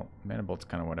Manibolt. Manibolt's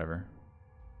kind of whatever.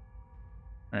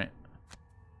 Alright.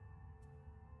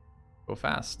 Go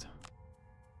fast.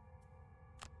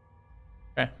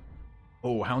 Okay.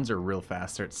 Oh, hounds are real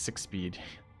fast. They're at 6 speed.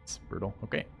 It's brutal.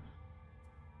 Okay.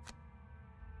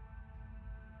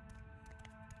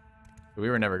 We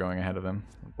were never going ahead of them,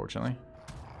 unfortunately.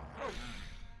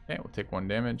 Okay, we'll take 1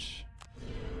 damage.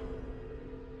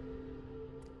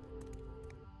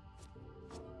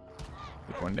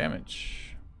 Take 1 damage.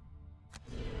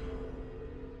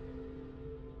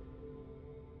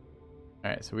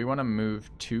 Alright, so we want to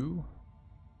move 2.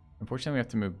 Unfortunately, we have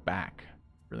to move back.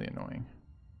 Really annoying.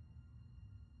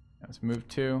 Yeah, let's move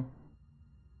 2.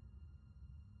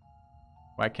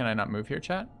 Why can I not move here,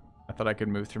 chat? I thought I could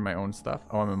move through my own stuff.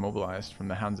 Oh, I'm immobilized from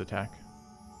the hound's attack.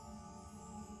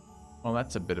 Well,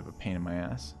 that's a bit of a pain in my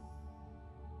ass.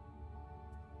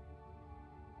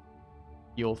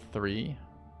 Heal 3.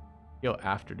 Heal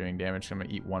after doing damage, so I'm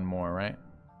gonna eat 1 more, right?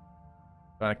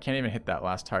 But I can't even hit that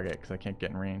last target because I can't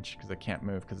get in range because I can't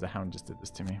move because the hound just did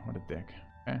this to me. What a dick.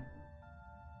 Okay.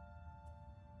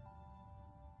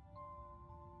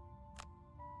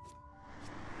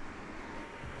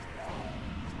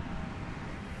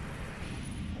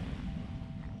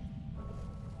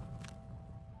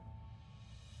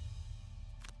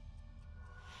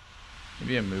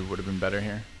 Maybe a move would have been better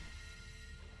here.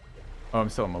 Oh, I'm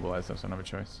still immobilized though, so I don't have a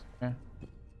choice. Okay.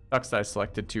 Sucks that I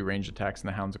selected 2 ranged attacks and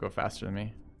the hounds will go faster than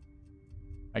me.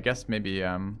 I guess maybe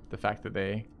the fact that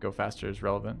they go faster is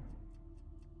relevant.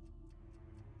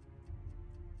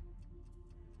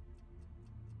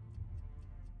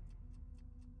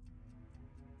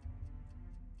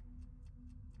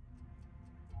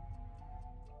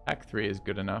 Attack 3 is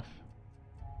good enough.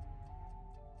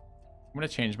 I'm going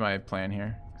to change my plan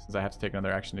here since I have to take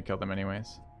another action to kill them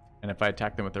anyways. And if I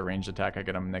attack them with a ranged attack, I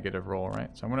get a negative roll, right?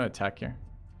 So I'm going to attack here.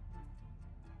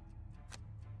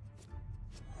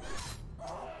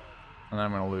 And then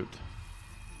I'm going to loot.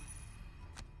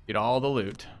 Get all the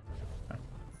loot. Okay.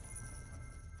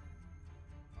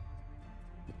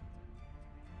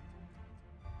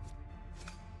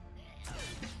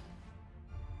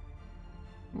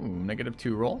 Ooh,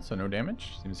 -2 roll, so no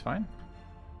damage. Seems fine.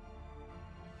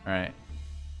 Alright.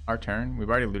 Our turn. We've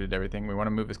already looted everything. We want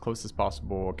to move as close as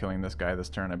possible while killing this guy this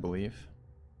turn, I believe.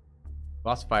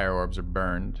 Lost fire orbs are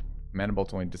burned.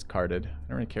 Manibolt only discarded. I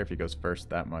don't really care if he goes first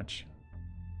that much.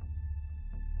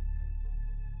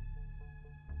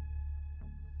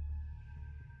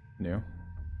 New.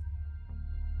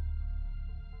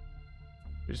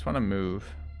 We just want to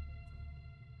move.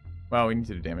 Well, we need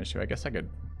to do damage too. I guess I could.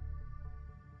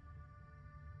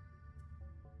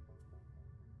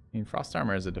 I mean, Frost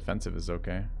Armor as a defensive is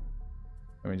okay.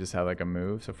 Let me just have like a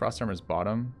move. So Frost Armor is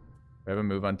bottom. We have a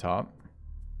move on top.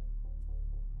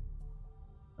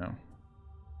 No.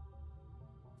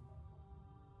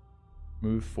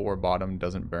 Move 4 bottom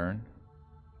doesn't burn.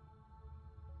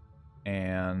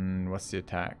 And what's the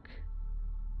attack?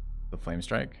 The Flame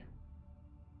Strike.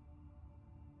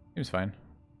 Seems fine.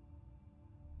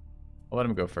 I'll let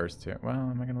him go first too. Well,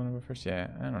 am I gonna let him go first? Yeah,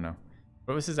 I don't know.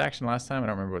 What was his action last time? I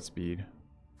don't remember what speed.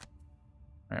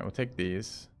 Alright, we'll take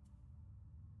these.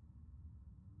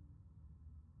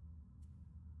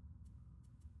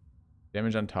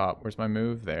 Damage on top. Where's my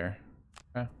move? There.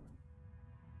 Okay.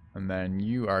 And then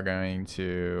you are going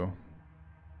to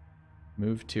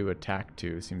move 2, attack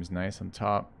 2. Seems nice on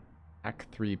top. Attack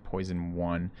 3, poison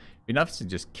 1. Enough to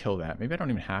just kill that. Maybe I don't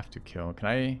even have to kill. Can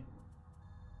I?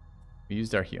 We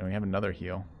used our heal. We have another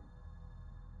heal.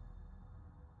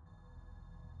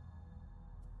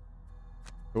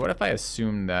 But what if I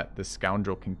assume that the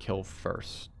scoundrel can kill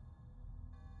first?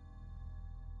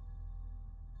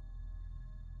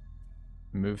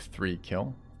 Move 3,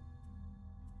 kill.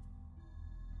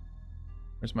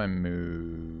 Where's my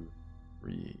move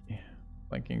 3?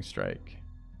 Flanking strike.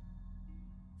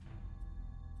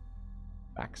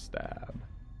 Backstab.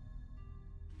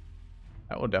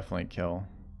 That will definitely kill.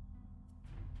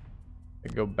 I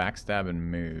could go backstab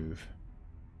and move.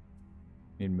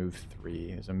 Need move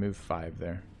 3. There's a move 5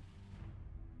 there.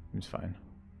 Seems fine.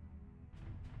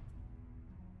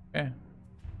 Okay.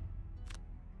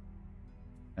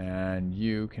 And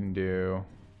you can do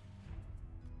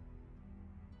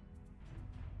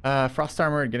frost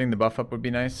armor. Getting the buff up would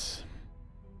be nice.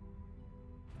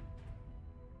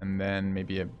 And then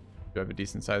maybe do I have a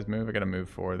decent sized move? I got a move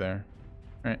 4 there.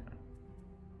 All right.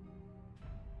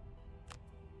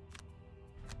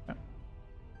 Yeah.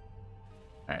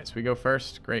 All right, so we go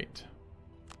first. Great.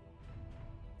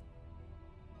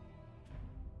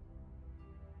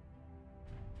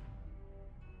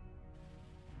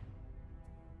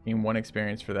 Gain 1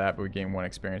 experience for that, but we gain 1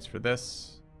 experience for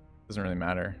this. Doesn't really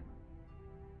matter.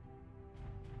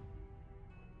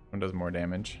 One does more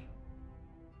damage.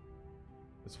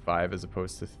 It's 5 as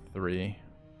opposed to 3.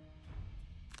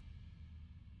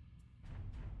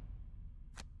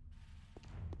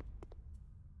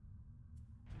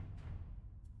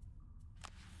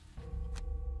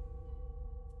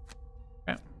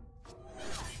 Yeah.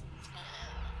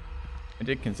 I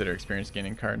did consider experience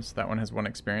gaining cards. That one has 1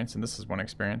 experience and this is 1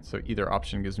 experience, so either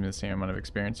option gives me the same amount of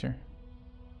experience here.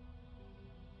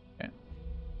 Okay.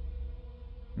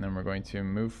 And then we're going to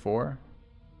move 4.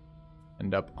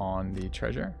 End up on the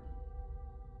treasure.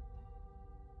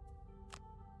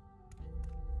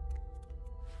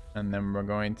 And then we're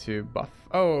going to buff.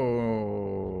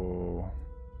 Oh,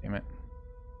 damn it.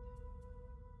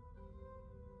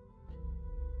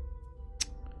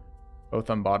 Both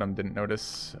on bottom, didn't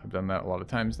notice. I've done that a lot of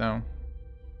times now.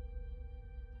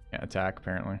 Can't attack,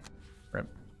 apparently. Rip.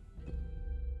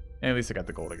 And at least I got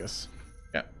the gold, I guess.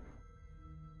 Yeah.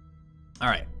 All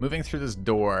right, moving through this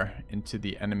door into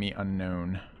the enemy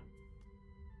unknown.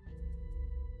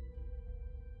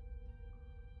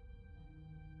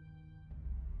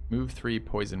 Move 3,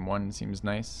 poison 1 seems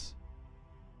nice.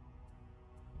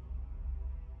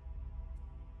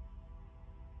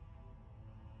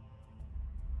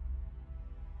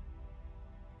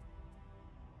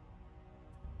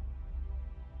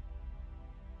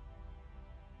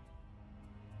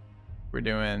 We're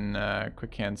doing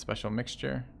quick hand special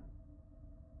mixture.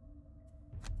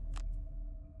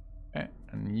 Okay,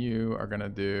 and you are gonna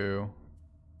do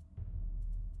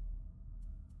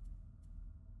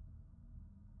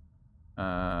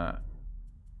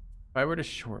if I were to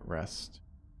short rest,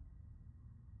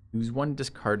 use 1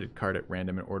 discarded card at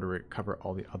random in order to cover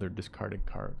all the other discarded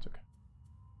cards. Okay.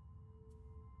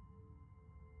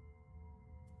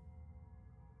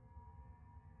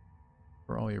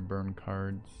 For all your burn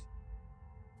cards.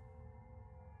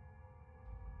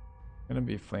 Gonna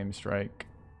be Flame Strike.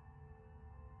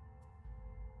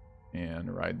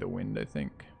 And Ride the Wind, I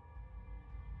think.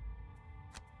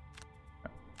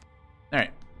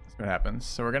 Alright, let's see what happens.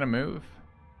 So we're gonna move.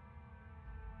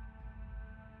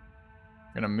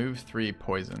 We're gonna move 3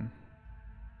 poison.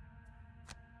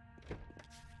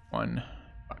 1.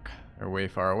 Fuck. They're way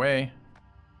far away.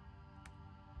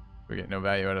 We get no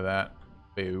value out of that.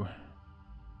 Boo.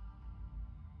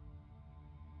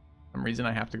 For some reason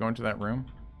I have to go into that room.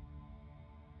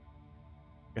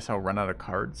 Guess I'll run out of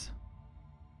cards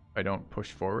if I don't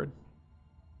push forward.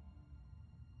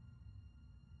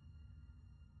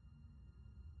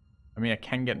 I mean, I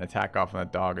can get an attack off on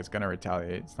that dog. It's gonna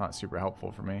retaliate. It's not super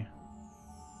helpful for me.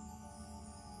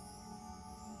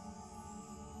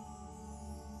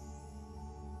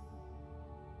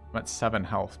 I'm at 7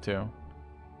 health too. I'm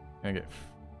gonna get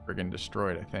friggin'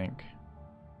 destroyed, I think.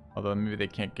 Although maybe they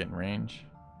can't get in range.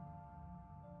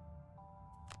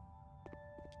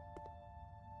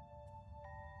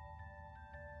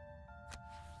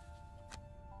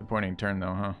 Disappointing turn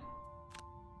though, huh?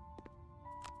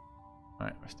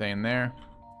 Alright, we're staying there.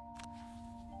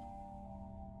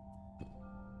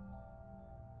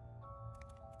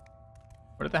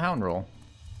 What did the hound roll?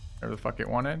 Whatever the fuck it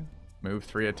wanted. Move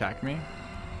 3, attack me.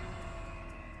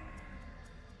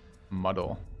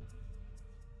 Muddle.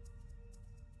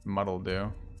 Muddle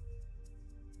do.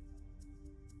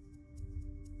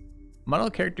 Model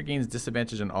character gains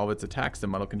disadvantage on all of its attacks. The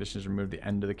model condition is removed at the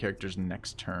end of the character's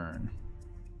next turn.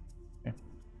 Okay.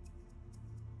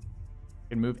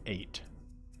 Can move 8.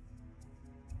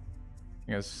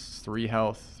 He has 3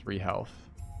 health, 3 health.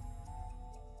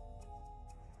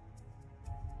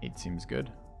 8 seems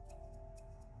good.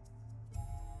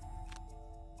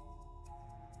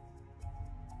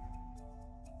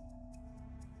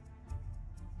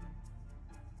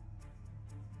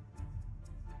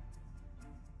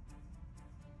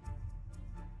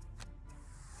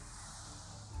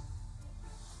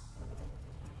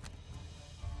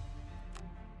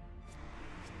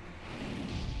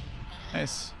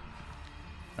 Nice.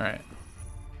 All right.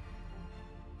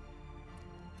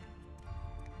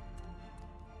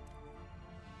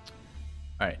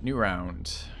 All right, new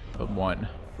round. Build 1.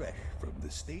 Fresh from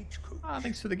the stagecoach.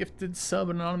 Thanks for the gifted sub,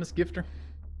 anonymous gifter.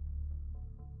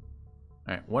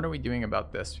 All right, what are we doing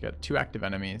about this? We got 2 active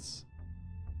enemies.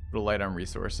 A little light on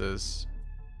resources.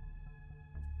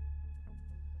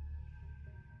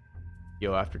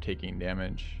 Heal after taking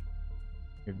damage.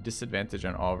 We have disadvantage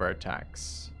on all of our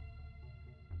attacks.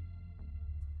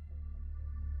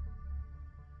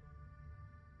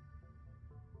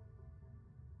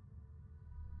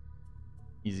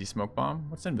 Easy smoke bomb.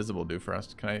 What's invisible do for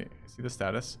us? Can I see the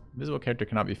status? Invisible character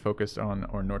cannot be focused on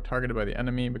or nor targeted by the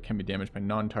enemy, but can be damaged by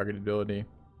non-targeted ability.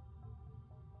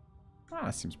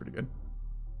 That seems pretty good.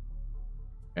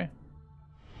 Okay.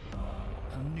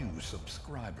 A new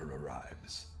subscriber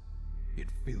arrives. It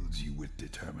fills you with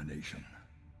determination.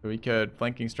 So we could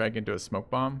flanking strike into a smoke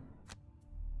bomb.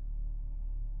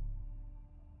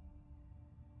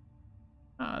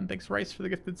 And thanks Rice for the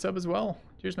gifted sub as well.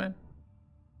 Cheers, man.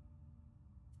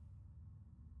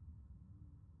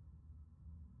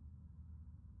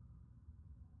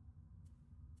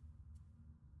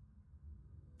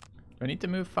 Do I need to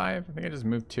move 5? I think I just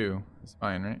moved 2. It's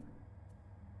fine, right?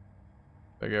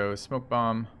 So I go smoke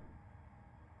bomb.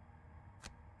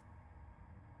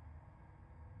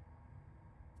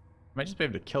 Might just be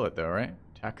able to kill it though, right?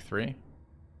 Attack 3.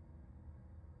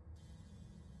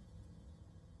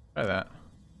 Try that.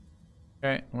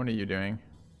 Okay, what are you doing?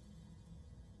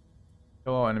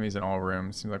 Kill all enemies in all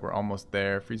rooms. Seems like we're almost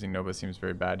there. Freezing Nova seems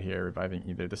very bad here. Reviving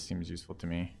either. This seems useful to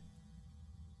me.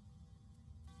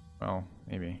 Well,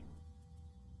 maybe.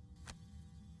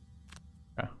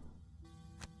 Yeah.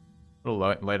 A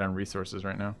little light on resources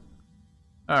right now.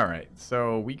 Alright,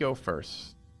 so we go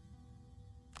first.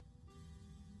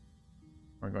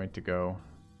 We're going to go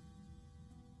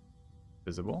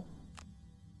visible.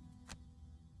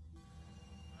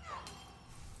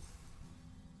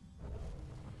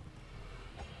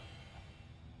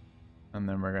 And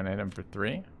then we're going to hit him for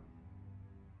 3.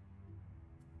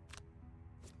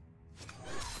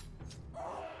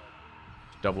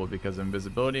 Double because of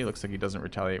invisibility. Looks like he doesn't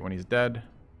retaliate when he's dead.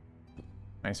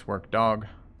 Nice work, dog.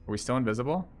 Are we still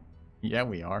invisible? Yeah,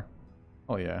 we are.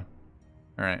 Oh, yeah.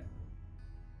 All right.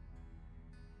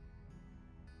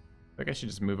 I think I should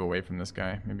just move away from this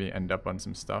guy. Maybe end up on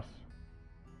some stuff.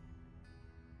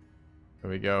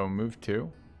 There we go. Move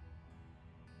 2.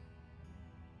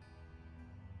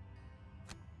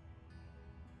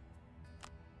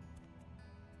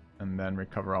 And then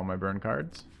recover all my burn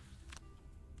cards.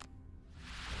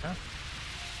 Yeah.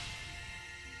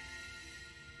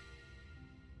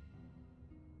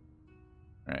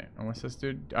 Alright, and what's this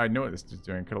dude? I know what this dude's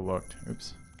doing. Could have looked.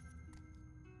 Oops.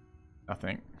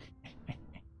 Nothing.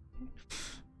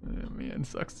 Oh, man,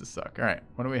 sucks to suck. Alright,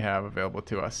 what do we have available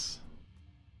to us?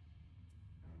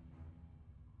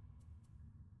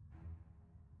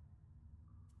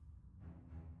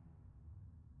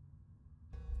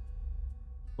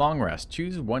 Long rest.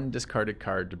 Choose 1 discarded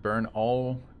card to burn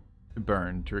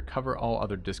to recover all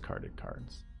other discarded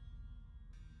cards.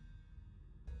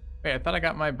 Wait, I thought I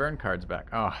got my burn cards back.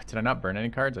 Oh, did I not burn any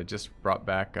cards? I just brought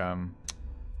back damn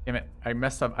it. I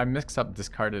messed up. I mixed up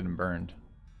discarded and burned.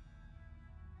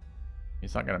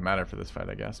 It's not gonna matter for this fight,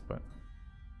 I guess, but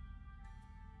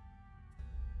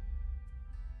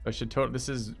I should total. This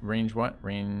is range what?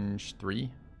 Range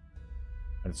 3?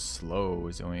 But it's slow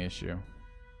is the only issue.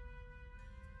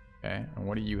 Okay, and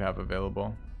what do you have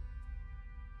available?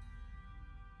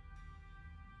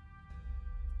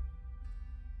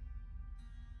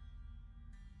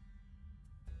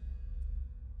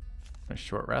 A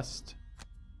short rest.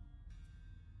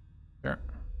 Sure.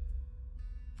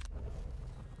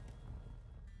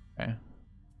 Okay.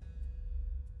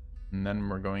 And then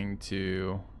we're going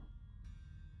to...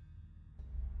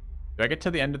 Do I get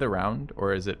to the end of the round,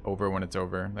 or is it over when it's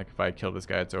over? Like if I kill this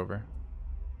guy, it's over?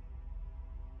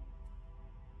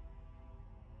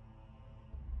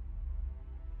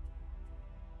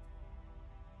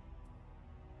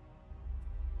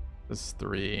 This is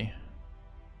 3.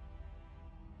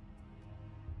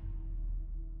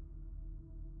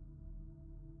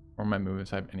 Or my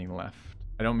moves, I have any left.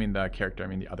 I don't mean the character, I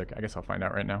mean the other. I guess I'll find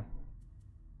out right now.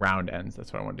 Round ends,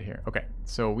 that's what I wanted to hear. Okay,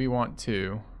 so we want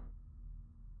to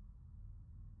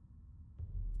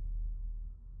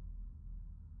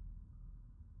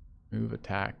move,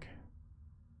 attack.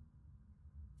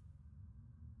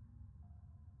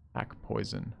 Attack,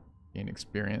 poison, gain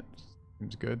experience.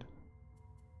 Seems good.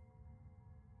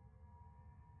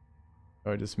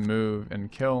 So I just move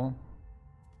and kill.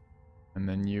 And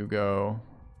then you go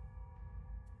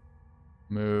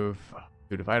move.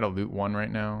 Dude, if I had a loot 1 right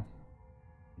now,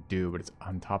 I do, but it's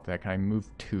on top of that. Can I move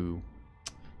 2?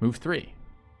 Move 3.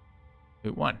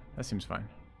 Loot 1. That seems fine.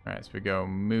 All right, so we go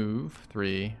move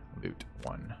 3, loot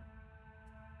 1.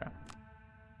 Okay.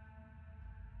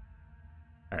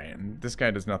 All right, and this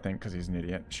guy does nothing because he's an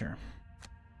idiot. Sure.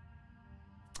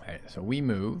 All right, so we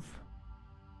move.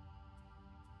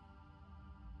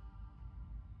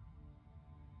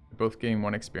 They both gain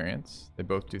 1 experience. They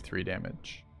both do 3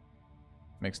 damage.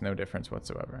 Makes no difference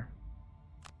whatsoever.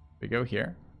 We go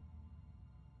here.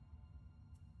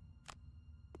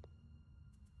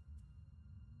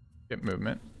 Get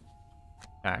movement.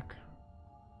 Attack.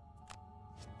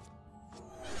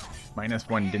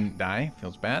 -1 didn't die.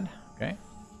 Feels bad. Okay.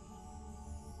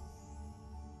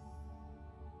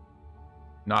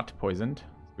 Not poisoned.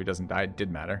 So he doesn't die. It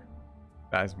did matter.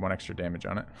 That has 1 extra damage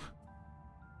on it.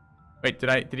 Wait,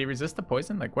 did he resist the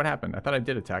poison? Like, what happened? I thought I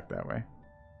did attack that way.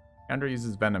 Counter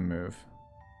uses venom move.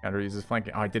 Counter uses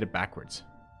flanking. Oh, I did it backwards.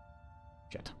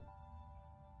 Shit.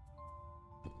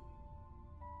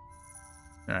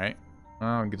 Alright.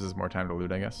 Oh, it gives us more time to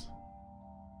loot, I guess.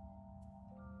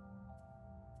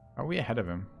 Are we ahead of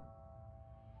him?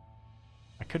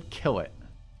 I could kill it.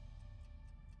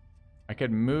 I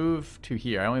could move to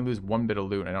here. I only lose 1 bit of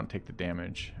loot and I don't take the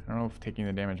damage. I don't know if taking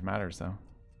the damage matters, though.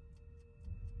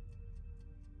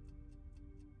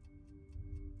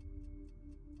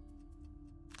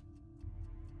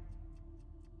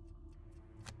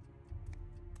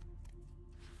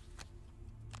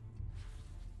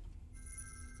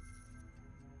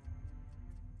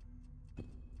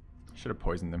 Should have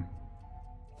poisoned him.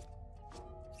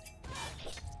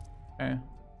 Okay.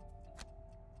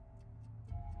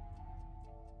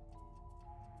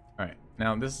 Alright,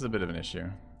 now this is a bit of an issue.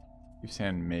 Keep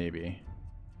saying maybe.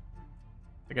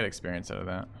 I get experience out of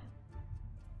that.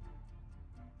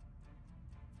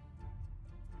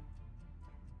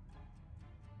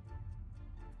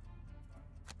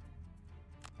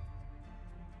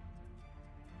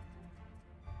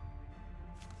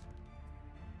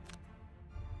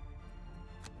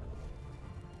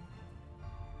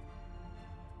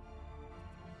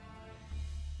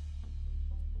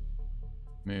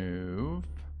 Move.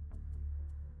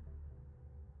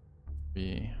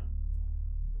 B.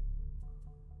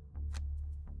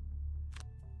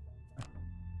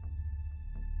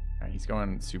 Alright, he's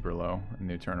going super low in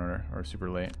new turn order, or super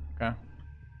late. Okay.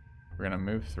 We're gonna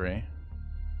move 3.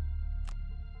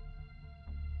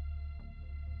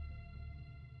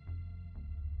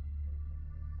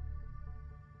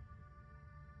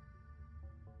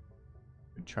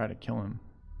 Could try to kill him.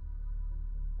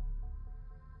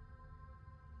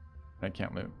 I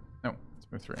can't loot. No,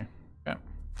 let's move 3. Yeah.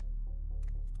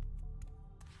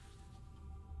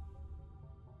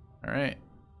 Alright.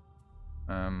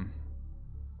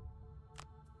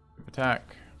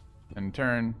 Attack. And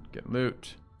turn. Get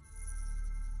loot.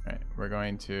 Alright, we're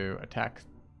going to attack.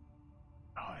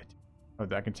 Oh, I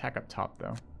can attack up top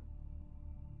though.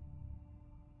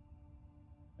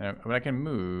 But I can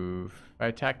move. If I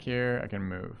attack here, I can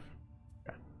move.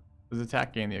 Okay. Does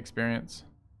attack gain the experience?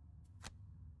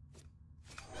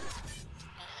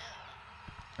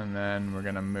 And then we're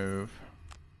gonna move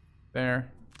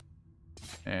there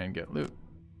and get loot.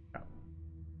 Oh.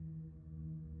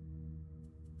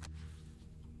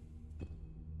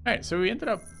 Alright, so we ended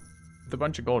up with a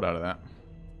bunch of gold out of that.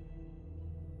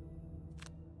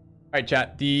 Alright,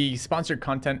 chat, the sponsored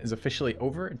content is officially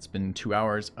over. It's been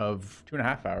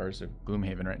 2.5 hours of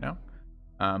GloomHaven right now.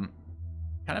 Kind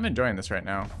of enjoying this right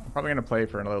now. I'm probably gonna play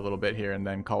for another little bit here and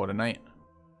then call it a night.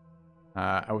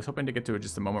 I was hoping to get to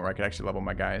just a moment where I could actually level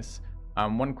my guys.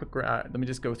 One quick, let me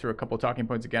just go through a couple of talking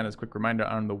points again as a quick reminder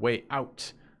on the way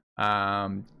out.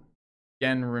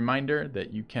 Again, reminder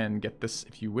that you can get this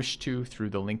if you wish to through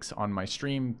the links on my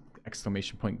stream,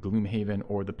 !GloomHaven,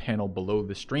 or the panel below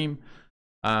the stream.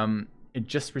 It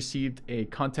just received a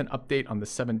content update on the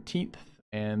 17th.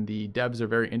 and the devs are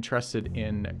very interested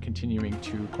in continuing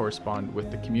to correspond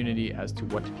with the community as to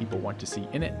what people want to see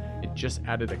in it. It just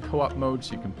added a co-op mode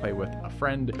so you can play with a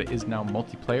friend that is now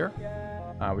multiplayer,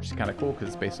 which is kind of cool because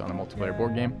it's based on a multiplayer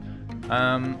board game.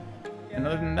 And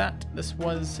other than that, this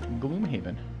was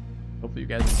GloomHaven. Hopefully you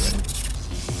guys enjoyed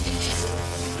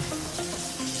it.